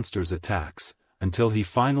the monster's attacks, until he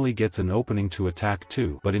finally gets an opening to attack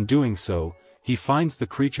too. But in doing so, he finds the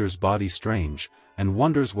creature's body strange, and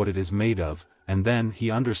wonders what it is made of, and then he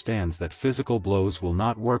understands that physical blows will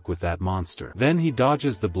not work with that monster. Then he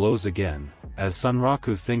dodges the blows again, as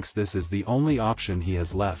Sunraku thinks this is the only option he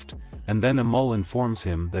has left, and then Amul informs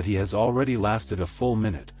him that he has already lasted a full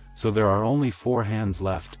minute, so there are only 4 hands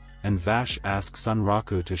left. And Vash asks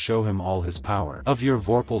Sunraku to show him all his power of your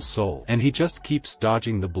Vorpal soul, and he just keeps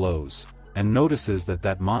dodging the blows, and notices that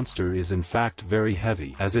that monster is in fact very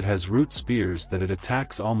heavy, as it has root spears that it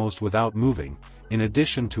attacks almost without moving, in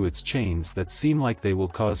addition to its chains that seem like they will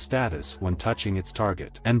cause status when touching its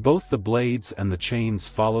target. And both the blades and the chains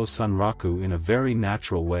follow Sunraku in a very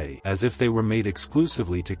natural way, as if they were made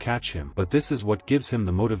exclusively to catch him. But this is what gives him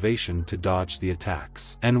the motivation to dodge the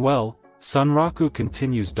attacks. And well, Sunraku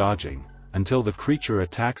continues dodging, until the creature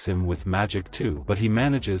attacks him with magic too, but he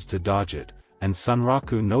manages to dodge it, and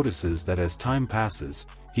Sunraku notices that as time passes,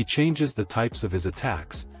 he changes the types of his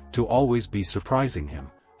attacks, to always be surprising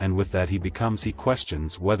him, and with that he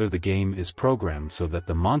questions whether the game is programmed so that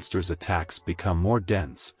the monster's attacks become more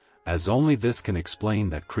dense, as only this can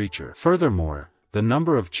explain that creature. Furthermore, the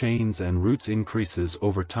number of chains and roots increases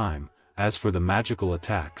over time. As for the magical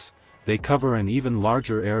attacks, they cover an even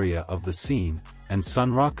larger area of the scene, and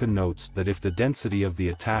Sunraku notes that if the density of the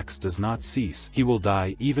attacks does not cease, he will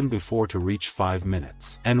die even before to reach 5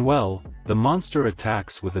 minutes. And well, the monster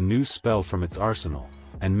attacks with a new spell from its arsenal,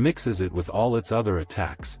 and mixes it with all its other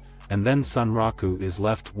attacks, and then Sunraku is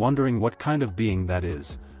left wondering what kind of being that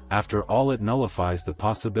is. After all, it nullifies the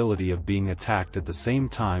possibility of being attacked at the same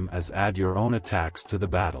time as add your own attacks to the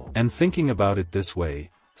battle. And thinking about it this way,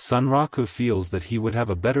 Sunraku feels that he would have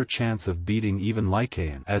a better chance of beating even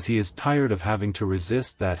Lycaon, as he is tired of having to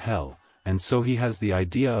resist that hell, and so he has the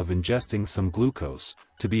idea of ingesting some glucose,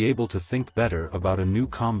 to be able to think better about a new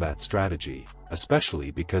combat strategy, especially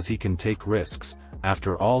because he can take risks.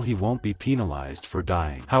 After all, he won't be penalized for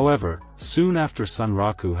dying. However, soon after,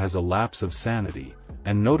 Sunraku has a lapse of sanity,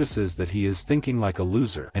 and notices that he is thinking like a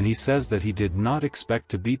loser, and he says that he did not expect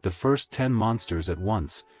to beat the first 10 monsters at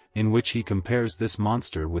once, in which he compares this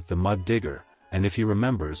monster with the Mud Digger, and if he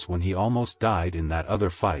remembers when he almost died in that other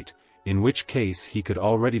fight, in which case he could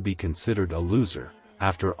already be considered a loser.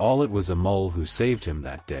 After all, it was Amul who saved him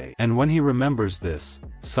that day. And when he remembers this,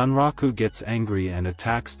 Sunraku gets angry and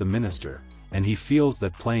attacks the minister, and he feels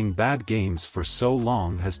that playing bad games for so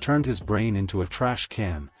long has turned his brain into a trash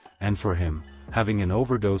can, and for him, having an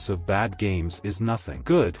overdose of bad games is nothing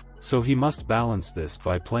good, so he must balance this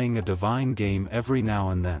by playing a divine game every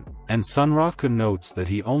now and then. And Sunraku notes that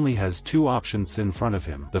he only has 2 options in front of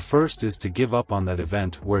him. The first is to give up on that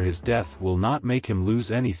event where his death will not make him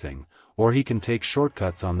lose anything, or he can take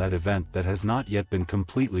shortcuts on that event that has not yet been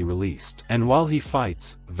completely released. And while he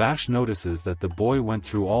fights, Vash notices that the boy went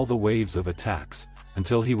through all the waves of attacks,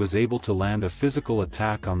 until he was able to land a physical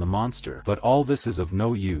attack on the monster. But all this is of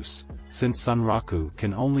no use, since Sunraku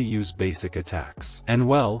can only use basic attacks. And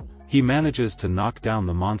well, he manages to knock down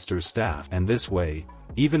the monster's staff, and this way,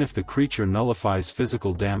 even if the creature nullifies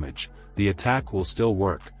physical damage, the attack will still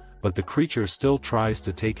work, but the creature still tries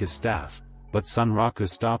to take his staff, but Sanraku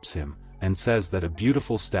stops him, and says that a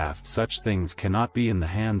beautiful staff such things cannot be in the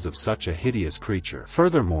hands of such a hideous creature.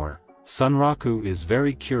 Furthermore, Sanraku is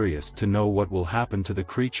very curious to know what will happen to the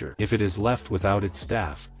creature if it is left without its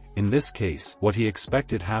staff. In this case, what he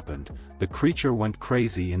expected happened. The creature went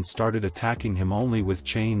crazy and started attacking him only with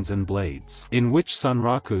chains and blades. In which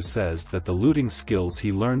Sanraku says that the looting skills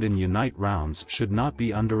he learned in Unite rounds should not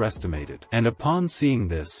be underestimated. And upon seeing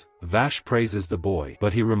this, Vash praises the boy,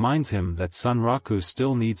 but he reminds him that Sanraku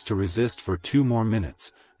still needs to resist for 2 more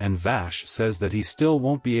minutes, and Vash says that he still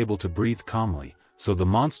won't be able to breathe calmly, so the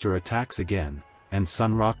monster attacks again, and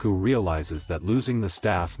Sanraku realizes that losing the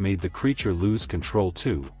staff made the creature lose control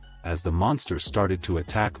too, as the monster started to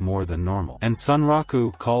attack more than normal. And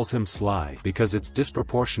Sanraku calls him sly because it's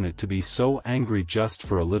disproportionate to be so angry just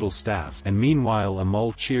for a little staff. And meanwhile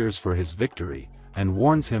Amul cheers for his victory, and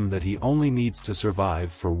warns him that he only needs to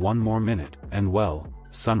survive for 1 more minute. And well,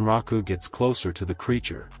 Sanraku gets closer to the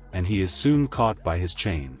creature, and he is soon caught by his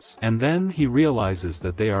chains. And then he realizes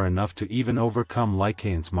that they are enough to even overcome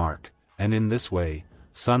Lycaon's mark, and in this way,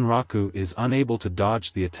 Sanraku is unable to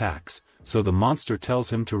dodge the attacks, so the monster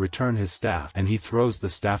tells him to return his staff, and he throws the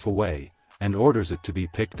staff away, and orders it to be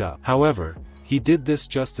picked up. However, he did this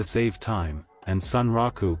just to save time, and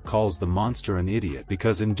Sanraku calls the monster an idiot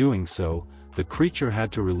because in doing so, the creature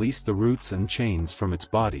had to release the roots and chains from its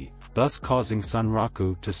body, thus causing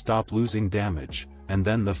Sanraku to stop losing damage, and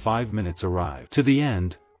then the 5 minutes arrive to the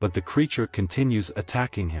end, but the creature continues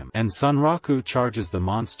attacking him. And Sanraku charges the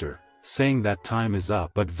monster, saying that time is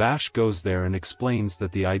up, but Vash goes there and explains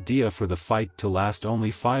that the idea for the fight to last only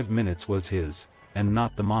 5 minutes was his, and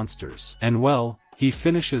not the monster's. And well, he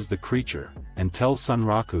finishes the creature, and tells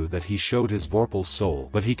Sanraku that he showed his Vorpal soul,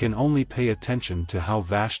 but he can only pay attention to how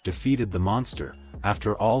Vash defeated the monster.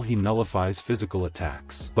 After all, he nullifies physical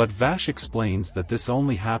attacks. But Vash explains that this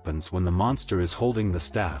only happens when the monster is holding the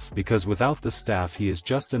staff, because without the staff he is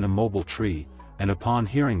just an immobile tree, and upon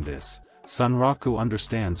hearing this, Sanraku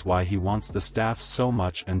understands why he wants the staff so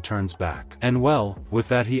much and turns back. And well, with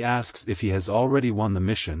that he asks if he has already won the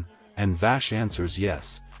mission, and Vash answers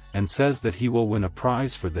yes, and says that he will win a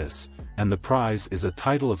prize for this, and the prize is a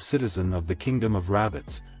title of citizen of the Kingdom of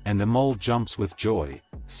Rabbits, and Amul jumps with joy,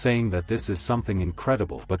 saying that this is something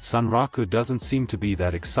incredible. But Sanraku doesn't seem to be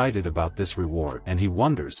that excited about this reward, and he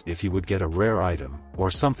wonders if he would get a rare item,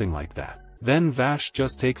 or something like that. Then Vash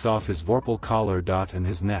just takes off his Vorpal collar and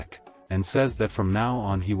his neck, and says that from now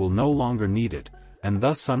on he will no longer need it, and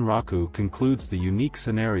thus Sanraku concludes the unique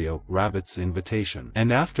scenario, Rabbit's Invitation.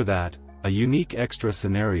 And after that, a unique extra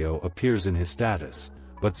scenario appears in his status,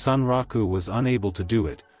 but Sanraku was unable to do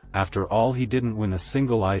it. After all, he didn't win a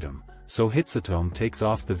single item, so Hitsutome takes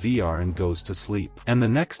off the VR and goes to sleep. And the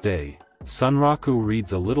next day, Sanraku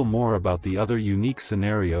reads a little more about the other unique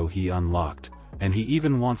scenario he unlocked, and he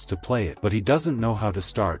even wants to play it, but he doesn't know how to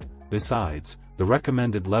start. Besides, the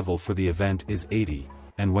recommended level for the event is 80,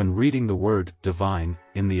 and when reading the word divine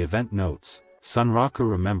in the event notes, Sanraku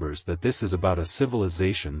remembers that this is about a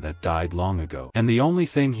civilization that died long ago. And the only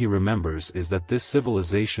thing he remembers is that this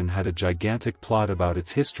civilization had a gigantic plot about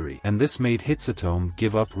its history, and this made Hitsutome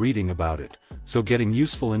give up reading about it, so getting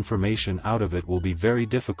useful information out of it will be very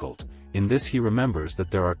difficult. In this he remembers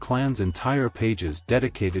that there are clans' entire pages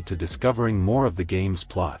dedicated to discovering more of the game's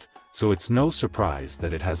plot, so it's no surprise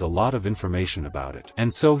that it has a lot of information about it.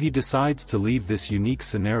 And so he decides to leave this unique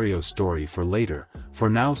scenario story for later. For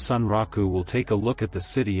now Sanraku will take a look at the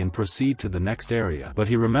city and proceed to the next area, but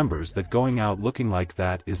he remembers that going out looking like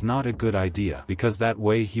that is not a good idea, because that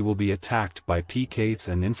way he will be attacked by PKs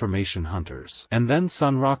and information hunters. And then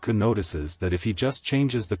Sanraku notices that if he just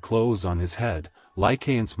changes the clothes on his head,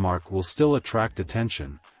 Lycaon's mark will still attract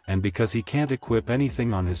attention, and because he can't equip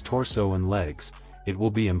anything on his torso and legs, it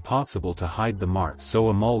will be impossible to hide the mark. So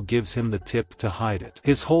Amul gives him the tip to hide it,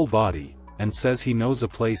 his whole body, and says he knows a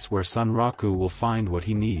place where Sanraku will find what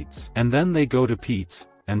he needs. And then they go to Pete's,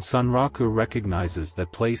 and Sanraku recognizes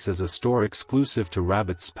that place as a store exclusive to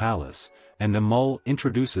Rabbit's palace, and Amul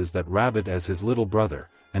introduces that Rabbit as his little brother,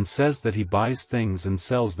 and says that he buys things and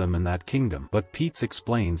sells them in that kingdom. But Pete's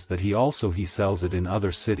explains that he sells it in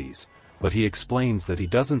other cities, but he explains that he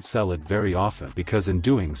doesn't sell it very often because in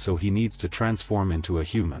doing so he needs to transform into a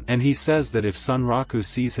human. And he says that if Sanraku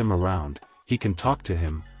sees him around, he can talk to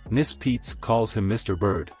him. Nis Pete's calls him Mr.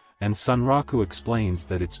 Bird, and Sanraku explains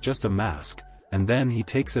that it's just a mask, and then he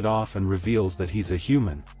takes it off and reveals that he's a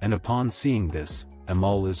human, and upon seeing this,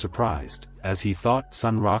 Amul is surprised, as he thought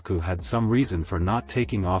Sanraku had some reason for not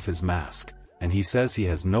taking off his mask, and he says he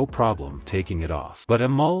has no problem taking it off. But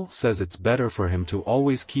Amul says it's better for him to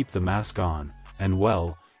always keep the mask on, and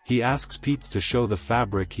well, he asks Pete to show the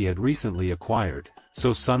fabric he had recently acquired,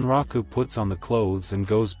 so Sunraku puts on the clothes and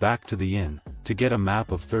goes back to the inn, to get a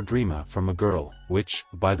map of Thirdrima from a girl, which,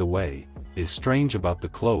 by the way, is strange about the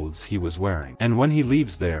clothes he was wearing. And when he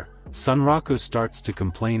leaves there, Sunraku starts to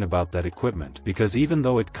complain about that equipment because even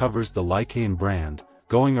though it covers the Lycaon brand,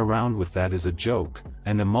 going around with that is a joke,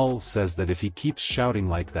 and Amul says that if he keeps shouting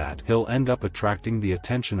like that he'll end up attracting the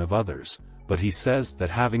attention of others, but he says that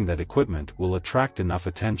having that equipment will attract enough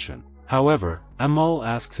attention. However, Amul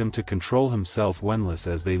asks him to control himself whenless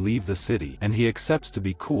as they leave the city, and he accepts to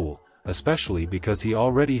be cool, especially because he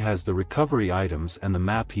already has the recovery items and the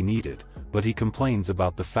map he needed, but he complains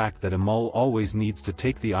about the fact that Amul always needs to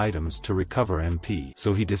take the items to recover MP,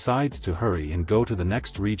 so he decides to hurry and go to the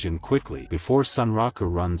next region quickly before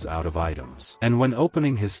Sunraku runs out of items. And when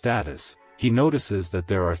opening his status, he notices that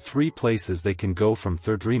there are 3 places they can go from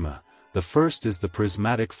Thirdrima. The first is the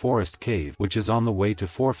Prismatic Forest Cave, which is on the way to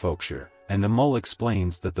Forfolkshire, and Amul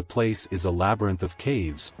explains that the place is a labyrinth of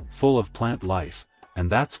caves, full of plant life, and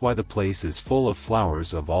that's why the place is full of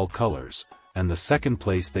flowers of all colors. And the second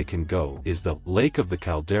place they can go is the Lake of the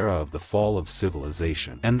Caldera of the Fall of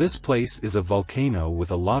Civilization. And this place is a volcano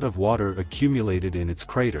with a lot of water accumulated in its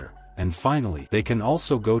crater. And finally, they can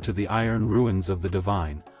also go to the Iron Ruins of the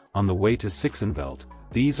Divine, on the way to Sixenveld.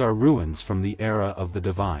 These are ruins from the era of the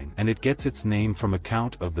Divine, and it gets its name from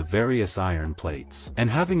account of the various iron plates. And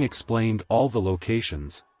having explained all the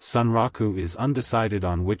locations, Sunraku is undecided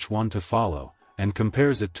on which one to follow, and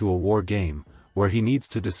compares it to a war game, where he needs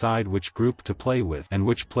to decide which group to play with and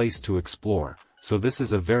which place to explore, so this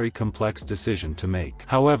is a very complex decision to make.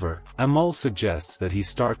 However, Amul suggests that he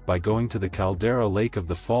start by going to the Caldera Lake of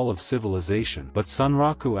the Fall of Civilization, but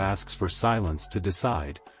Sunraku asks for silence to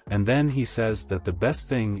decide, and then he says that the best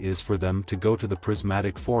thing is for them to go to the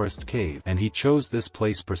Prismatic Forest Cave, and he chose this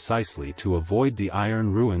place precisely to avoid the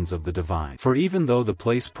Iron Ruins of the Divine. For even though the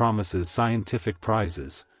place promises scientific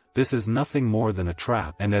prizes, this is nothing more than a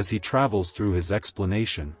trap, and as he travels through his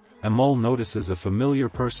explanation, Amul notices a familiar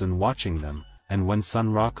person watching them, and when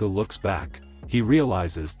Sunraku looks back, he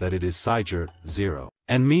realizes that it is Siger, Zero.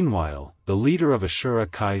 And meanwhile, the leader of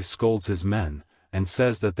Ashura Kai scolds his men, and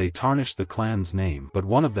says that they tarnished the clan's name, but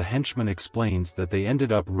one of the henchmen explains that they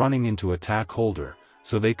ended up running into attack holder,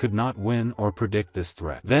 so they could not win or predict this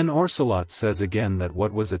threat. Then Orselot says again that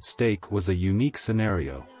what was at stake was a unique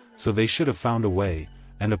scenario, so they should have found a way,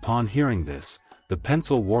 and upon hearing this, the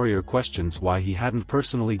pencil warrior questions why he hadn't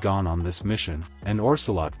personally gone on this mission, and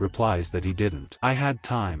Orselot replies that he didn't. I had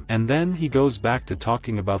time. And then he goes back to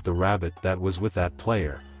talking about the rabbit that was with that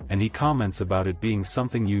player, and he comments about it being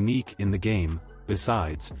something unique in the game.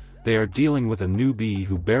 Besides, they are dealing with a newbie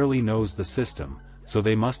who barely knows the system, so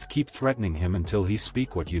they must keep threatening him until he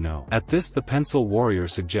speak what you know. At this the pencil warrior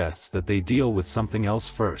suggests that they deal with something else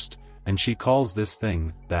first, and she calls this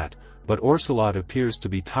thing that, but Orselot appears to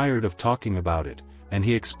be tired of talking about it, and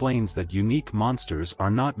he explains that unique monsters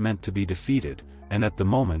are not meant to be defeated, and at the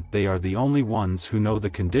moment they are the only ones who know the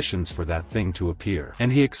conditions for that thing to appear.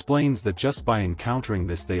 And he explains that just by encountering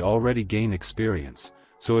this they already gain experience,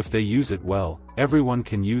 so if they use it well, everyone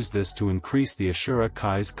can use this to increase the Ashura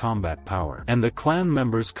Kai's combat power. And the clan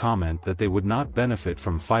members comment that they would not benefit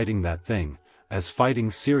from fighting that thing, as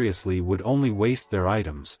fighting seriously would only waste their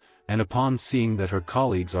items, and upon seeing that her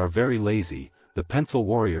colleagues are very lazy, the pencil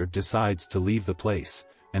warrior decides to leave the place,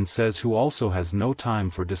 and says who also has no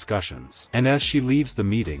time for discussions. And as she leaves the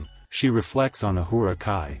meeting, she reflects on Ahura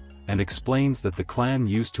Kai, and explains that the clan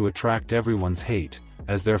used to attract everyone's hate,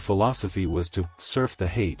 as their philosophy was to surf the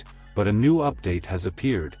hate, but a new update has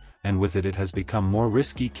appeared, and with it has become more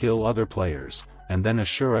risky kill other players, and then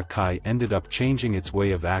Ashura Kai ended up changing its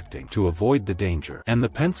way of acting to avoid the danger. And the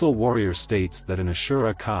pencil warrior states that an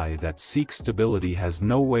Ashura Kai that seeks stability has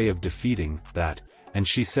no way of defeating that, and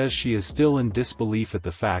she says she is still in disbelief at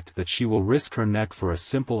the fact that she will risk her neck for a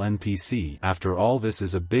simple NPC. After all, this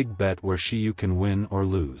is a big bet where you can win or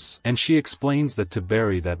lose. And she explains that to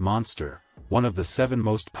bury that monster, one of the 7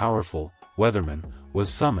 most powerful, Weathermen,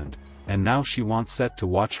 was summoned, and now she wants Set to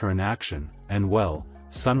watch her in action, and well,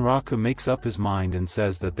 Sunraku makes up his mind and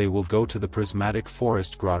says that they will go to the Prismatic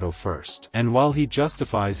Forest Grotto first. And while he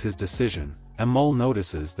justifies his decision, Amul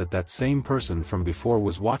notices that that same person from before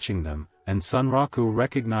was watching them, and Sunraku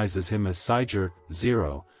recognizes him as Siger,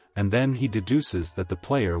 Zero, and then he deduces that the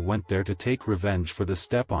player went there to take revenge for the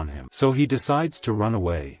step on him. So he decides to run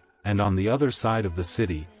away, and on the other side of the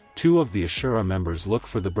city, 2 of the Ashura members look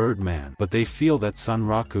for the Birdman, but they feel that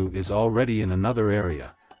Sunraku is already in another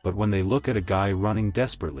area. But when they look at a guy running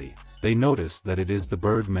desperately, they notice that it is the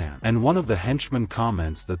Birdman. And one of the henchmen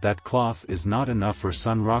comments that that cloth is not enough for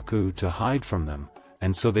Sunraku to hide from them,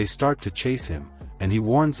 and so they start to chase him, and he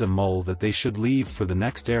warns Amol that they should leave for the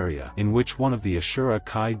next area, in which one of the Ashura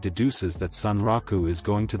Kai deduces that Sunraku is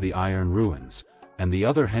going to the Iron Ruins, and the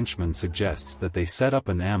other henchman suggests that they set up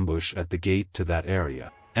an ambush at the gate to that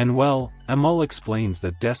area. And well, Amol explains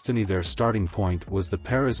that destiny their starting point was the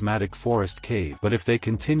charismatic forest cave, but if they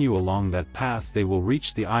continue along that path they will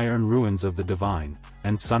reach the Iron Ruins of the Divine,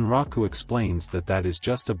 and Sunraku explains that that is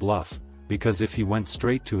just a bluff, because if he went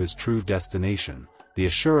straight to his true destination, the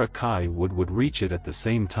Ashura Kai would reach it at the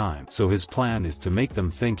same time, so his plan is to make them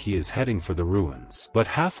think he is heading for the ruins. But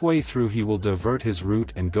halfway through he will divert his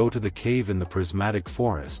route and go to the cave in the prismatic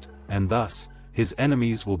forest, and thus, his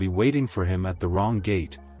enemies will be waiting for him at the wrong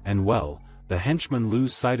gate, and well, the henchmen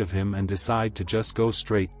lose sight of him and decide to just go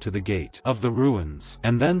straight to the gate of the ruins.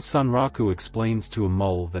 And then Sunraku explains to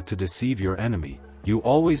Amol that to deceive your enemy, you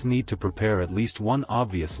always need to prepare at least one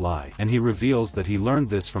obvious lie, and he reveals that he learned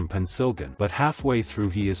this from Pensilgan, but halfway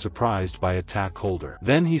through he is surprised by Attack Holder.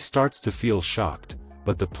 Then he starts to feel shocked,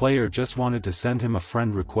 but the player just wanted to send him a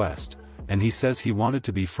friend request, and he says he wanted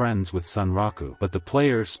to be friends with Sunraku, but the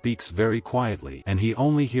player speaks very quietly and he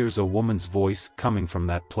only hears a woman's voice coming from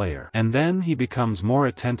that player. And then he becomes more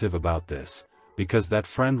attentive about this, because that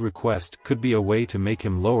friend request could be a way to make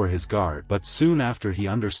him lower his guard, but soon after he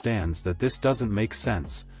understands that this doesn't make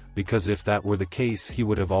sense, because if that were the case he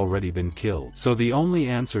would have already been killed. So the only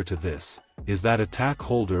answer to this is that Attack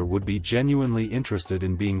Holder would be genuinely interested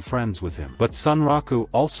in being friends with him. But Sunraku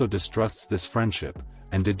also distrusts this friendship,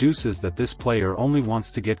 and deduces that this player only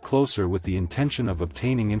wants to get closer with the intention of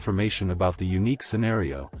obtaining information about the unique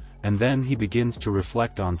scenario, and then he begins to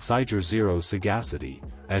reflect on Siger Zero's sagacity,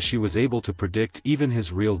 as she was able to predict even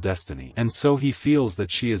his real destiny, and so he feels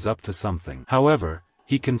that she is up to something. However,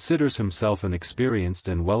 he considers himself an experienced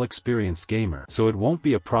and well-experienced gamer, so it won't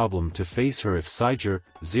be a problem to face her if Siger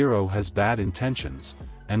Zero has bad intentions,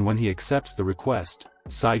 and when he accepts the request,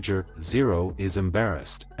 Siger Zero is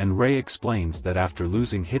embarrassed, and Rei explains that after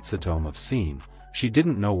losing Hitsatome of Scene, she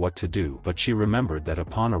didn't know what to do, but she remembered that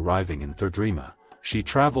upon arriving in Thirdrima, she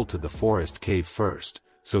traveled to the forest cave first,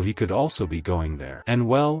 so he could also be going there. And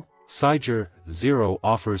well, Siger Zero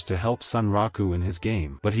offers to help Sunraku in his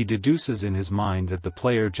game, but he deduces in his mind that the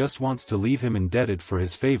player just wants to leave him indebted for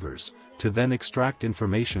his favors, to then extract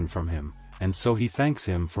information from him, and so he thanks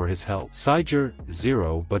him for his help. Siger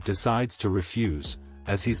Zero but decides to refuse,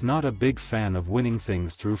 as he's not a big fan of winning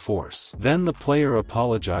things through force. Then the player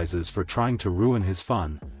apologizes for trying to ruin his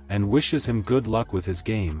fun, and wishes him good luck with his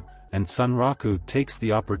game, and Sunraku takes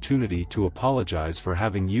the opportunity to apologize for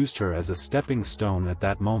having used her as a stepping stone at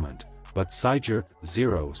that moment, but Siger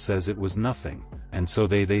Zero says it was nothing, and so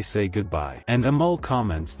they say goodbye. And Amol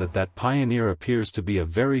comments that that pioneer appears to be a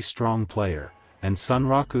very strong player, and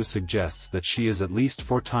Sunraku suggests that she is at least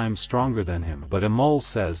 4 times stronger than him, but Amol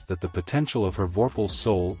says that the potential of her Vorpal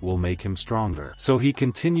soul will make him stronger. So he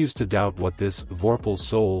continues to doubt what this Vorpal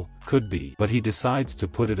soul could be, but he decides to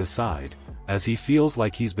put it aside, as he feels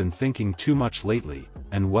like he's been thinking too much lately,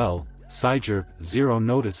 and well, Siger Zero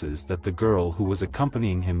notices that the girl who was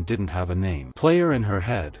accompanying him didn't have a name player in her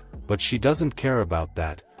head, but she doesn't care about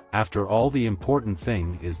that. After all, the important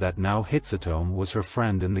thing is that now Hitsatome was her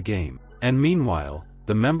friend in the game. And meanwhile,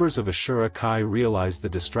 the members of Ashura Kai realize the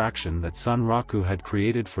distraction that Sunraku had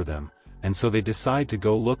created for them, and so they decide to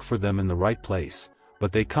go look for them in the right place,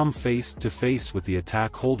 but they come face to face with the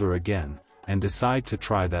Attack Holder again, and decide to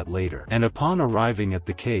try that later. And upon arriving at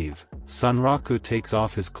the cave, Sunraku takes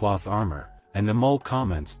off his cloth armor, and Amol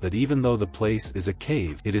comments that even though the place is a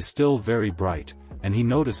cave, it is still very bright, and he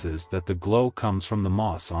notices that the glow comes from the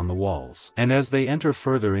moss on the walls. And as they enter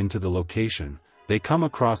further into the location, they come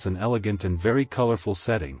across an elegant and very colorful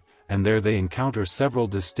setting, and there they encounter several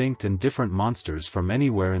distinct and different monsters from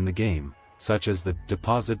anywhere in the game, such as the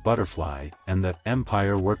Deposit Butterfly and the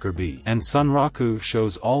Empire Worker Bee. And Sunraku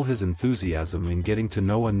shows all his enthusiasm in getting to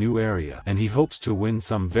know a new area, and he hopes to win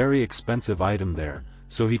some very expensive item there,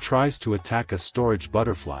 so he tries to attack a storage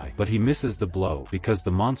butterfly, but he misses the blow because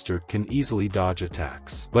the monster can easily dodge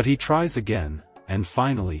attacks. But he tries again, and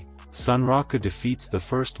finally, Sunraku defeats the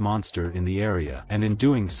first monster in the area, and in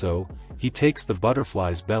doing so, he takes the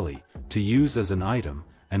butterfly's belly to use as an item,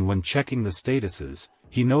 and when checking the statuses,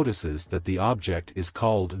 he notices that the object is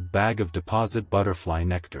called Bag of Deposit Butterfly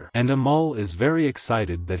Nectar. And Amol is very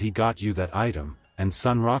excited that he got you that item, and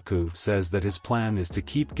Sunraku says that his plan is to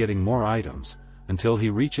keep getting more items, until he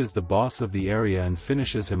reaches the boss of the area and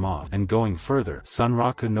finishes him off. And going further,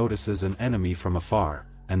 Sunraku notices an enemy from afar,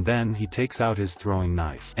 and then he takes out his throwing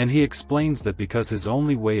knife. And he explains that because his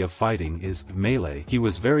only way of fighting is melee, he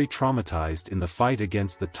was very traumatized in the fight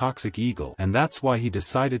against the toxic eagle, and that's why he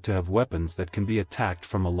decided to have weapons that can be attacked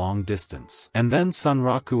from a long distance. And then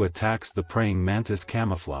Sunraku attacks the praying mantis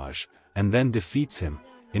camouflage, and then defeats him,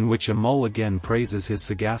 in which Amol again praises his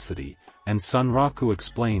sagacity, and Sunraku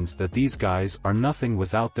explains that these guys are nothing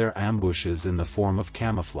without their ambushes in the form of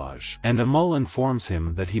camouflage. And Amol informs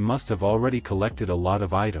him that he must have already collected a lot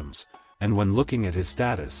of items, and when looking at his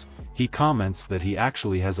status, he comments that he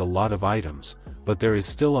actually has a lot of items, but there is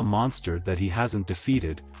still a monster that he hasn't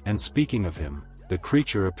defeated, and speaking of him, the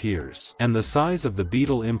creature appears. And the size of the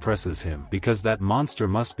beetle impresses him because that monster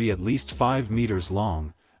must be at least 5 meters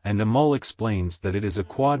long, and Amol explains that it is a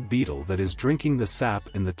quad beetle that is drinking the sap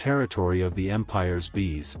in the territory of the Empire's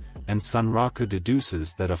bees, and Sunraku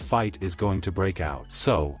deduces that a fight is going to break out.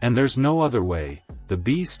 So, and there's no other way, the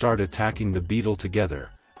bees start attacking the beetle together,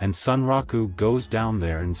 and Sunraku goes down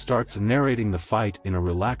there and starts narrating the fight in a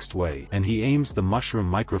relaxed way, and he aims the mushroom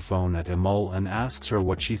microphone at Amol and asks her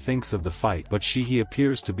what she thinks of the fight, but he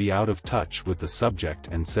appears to be out of touch with the subject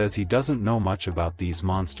and says he doesn't know much about these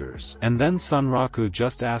monsters. And then Sunraku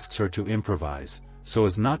just asks her to improvise, so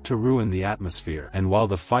as not to ruin the atmosphere, and while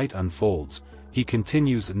the fight unfolds, he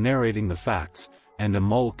continues narrating the facts, and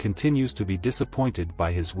Amol continues to be disappointed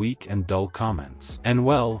by his weak and dull comments. And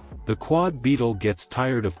well, the quad beetle gets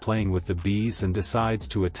tired of playing with the bees and decides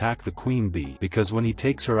to attack the queen bee, because when he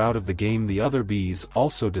takes her out of the game the other bees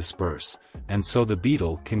also disperse, and so the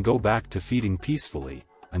beetle can go back to feeding peacefully,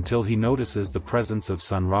 until he notices the presence of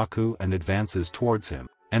Sunraku and advances towards him.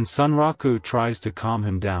 And Sunraku tries to calm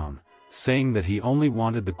him down, saying that he only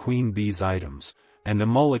wanted the queen bee's items, and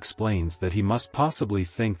Amol explains that he must possibly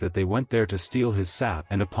think that they went there to steal his sap,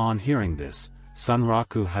 and upon hearing this,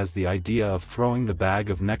 Sunraku has the idea of throwing the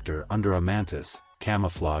bag of nectar under a mantis,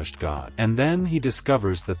 camouflaged god. And then he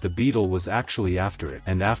discovers that the beetle was actually after it,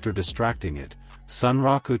 and after distracting it,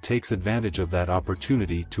 Sunraku takes advantage of that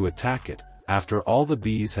opportunity to attack it, after all the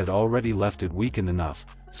bees had already left it weakened enough,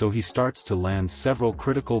 so he starts to land several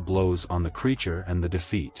critical blows on the creature and the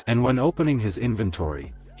defeat. And when opening his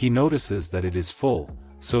inventory, he notices that it is full,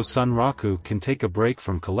 so Sunraku can take a break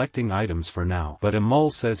from collecting items for now. But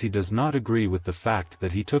Amol says he does not agree with the fact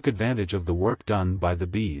that he took advantage of the work done by the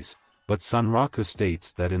bees, but Sunraku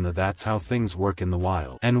states that that's how things work in the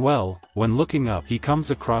wild. And well, when looking up he comes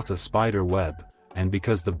across a spider web, and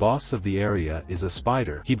because the boss of the area is a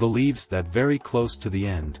spider, he believes that very close to the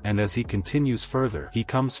end, and as he continues further, he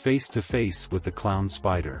comes face to face with the clown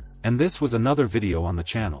spider. And this was another video on the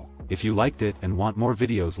channel. If you liked it and want more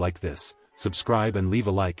videos like this, subscribe and leave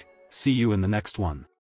a like. See you in the next one.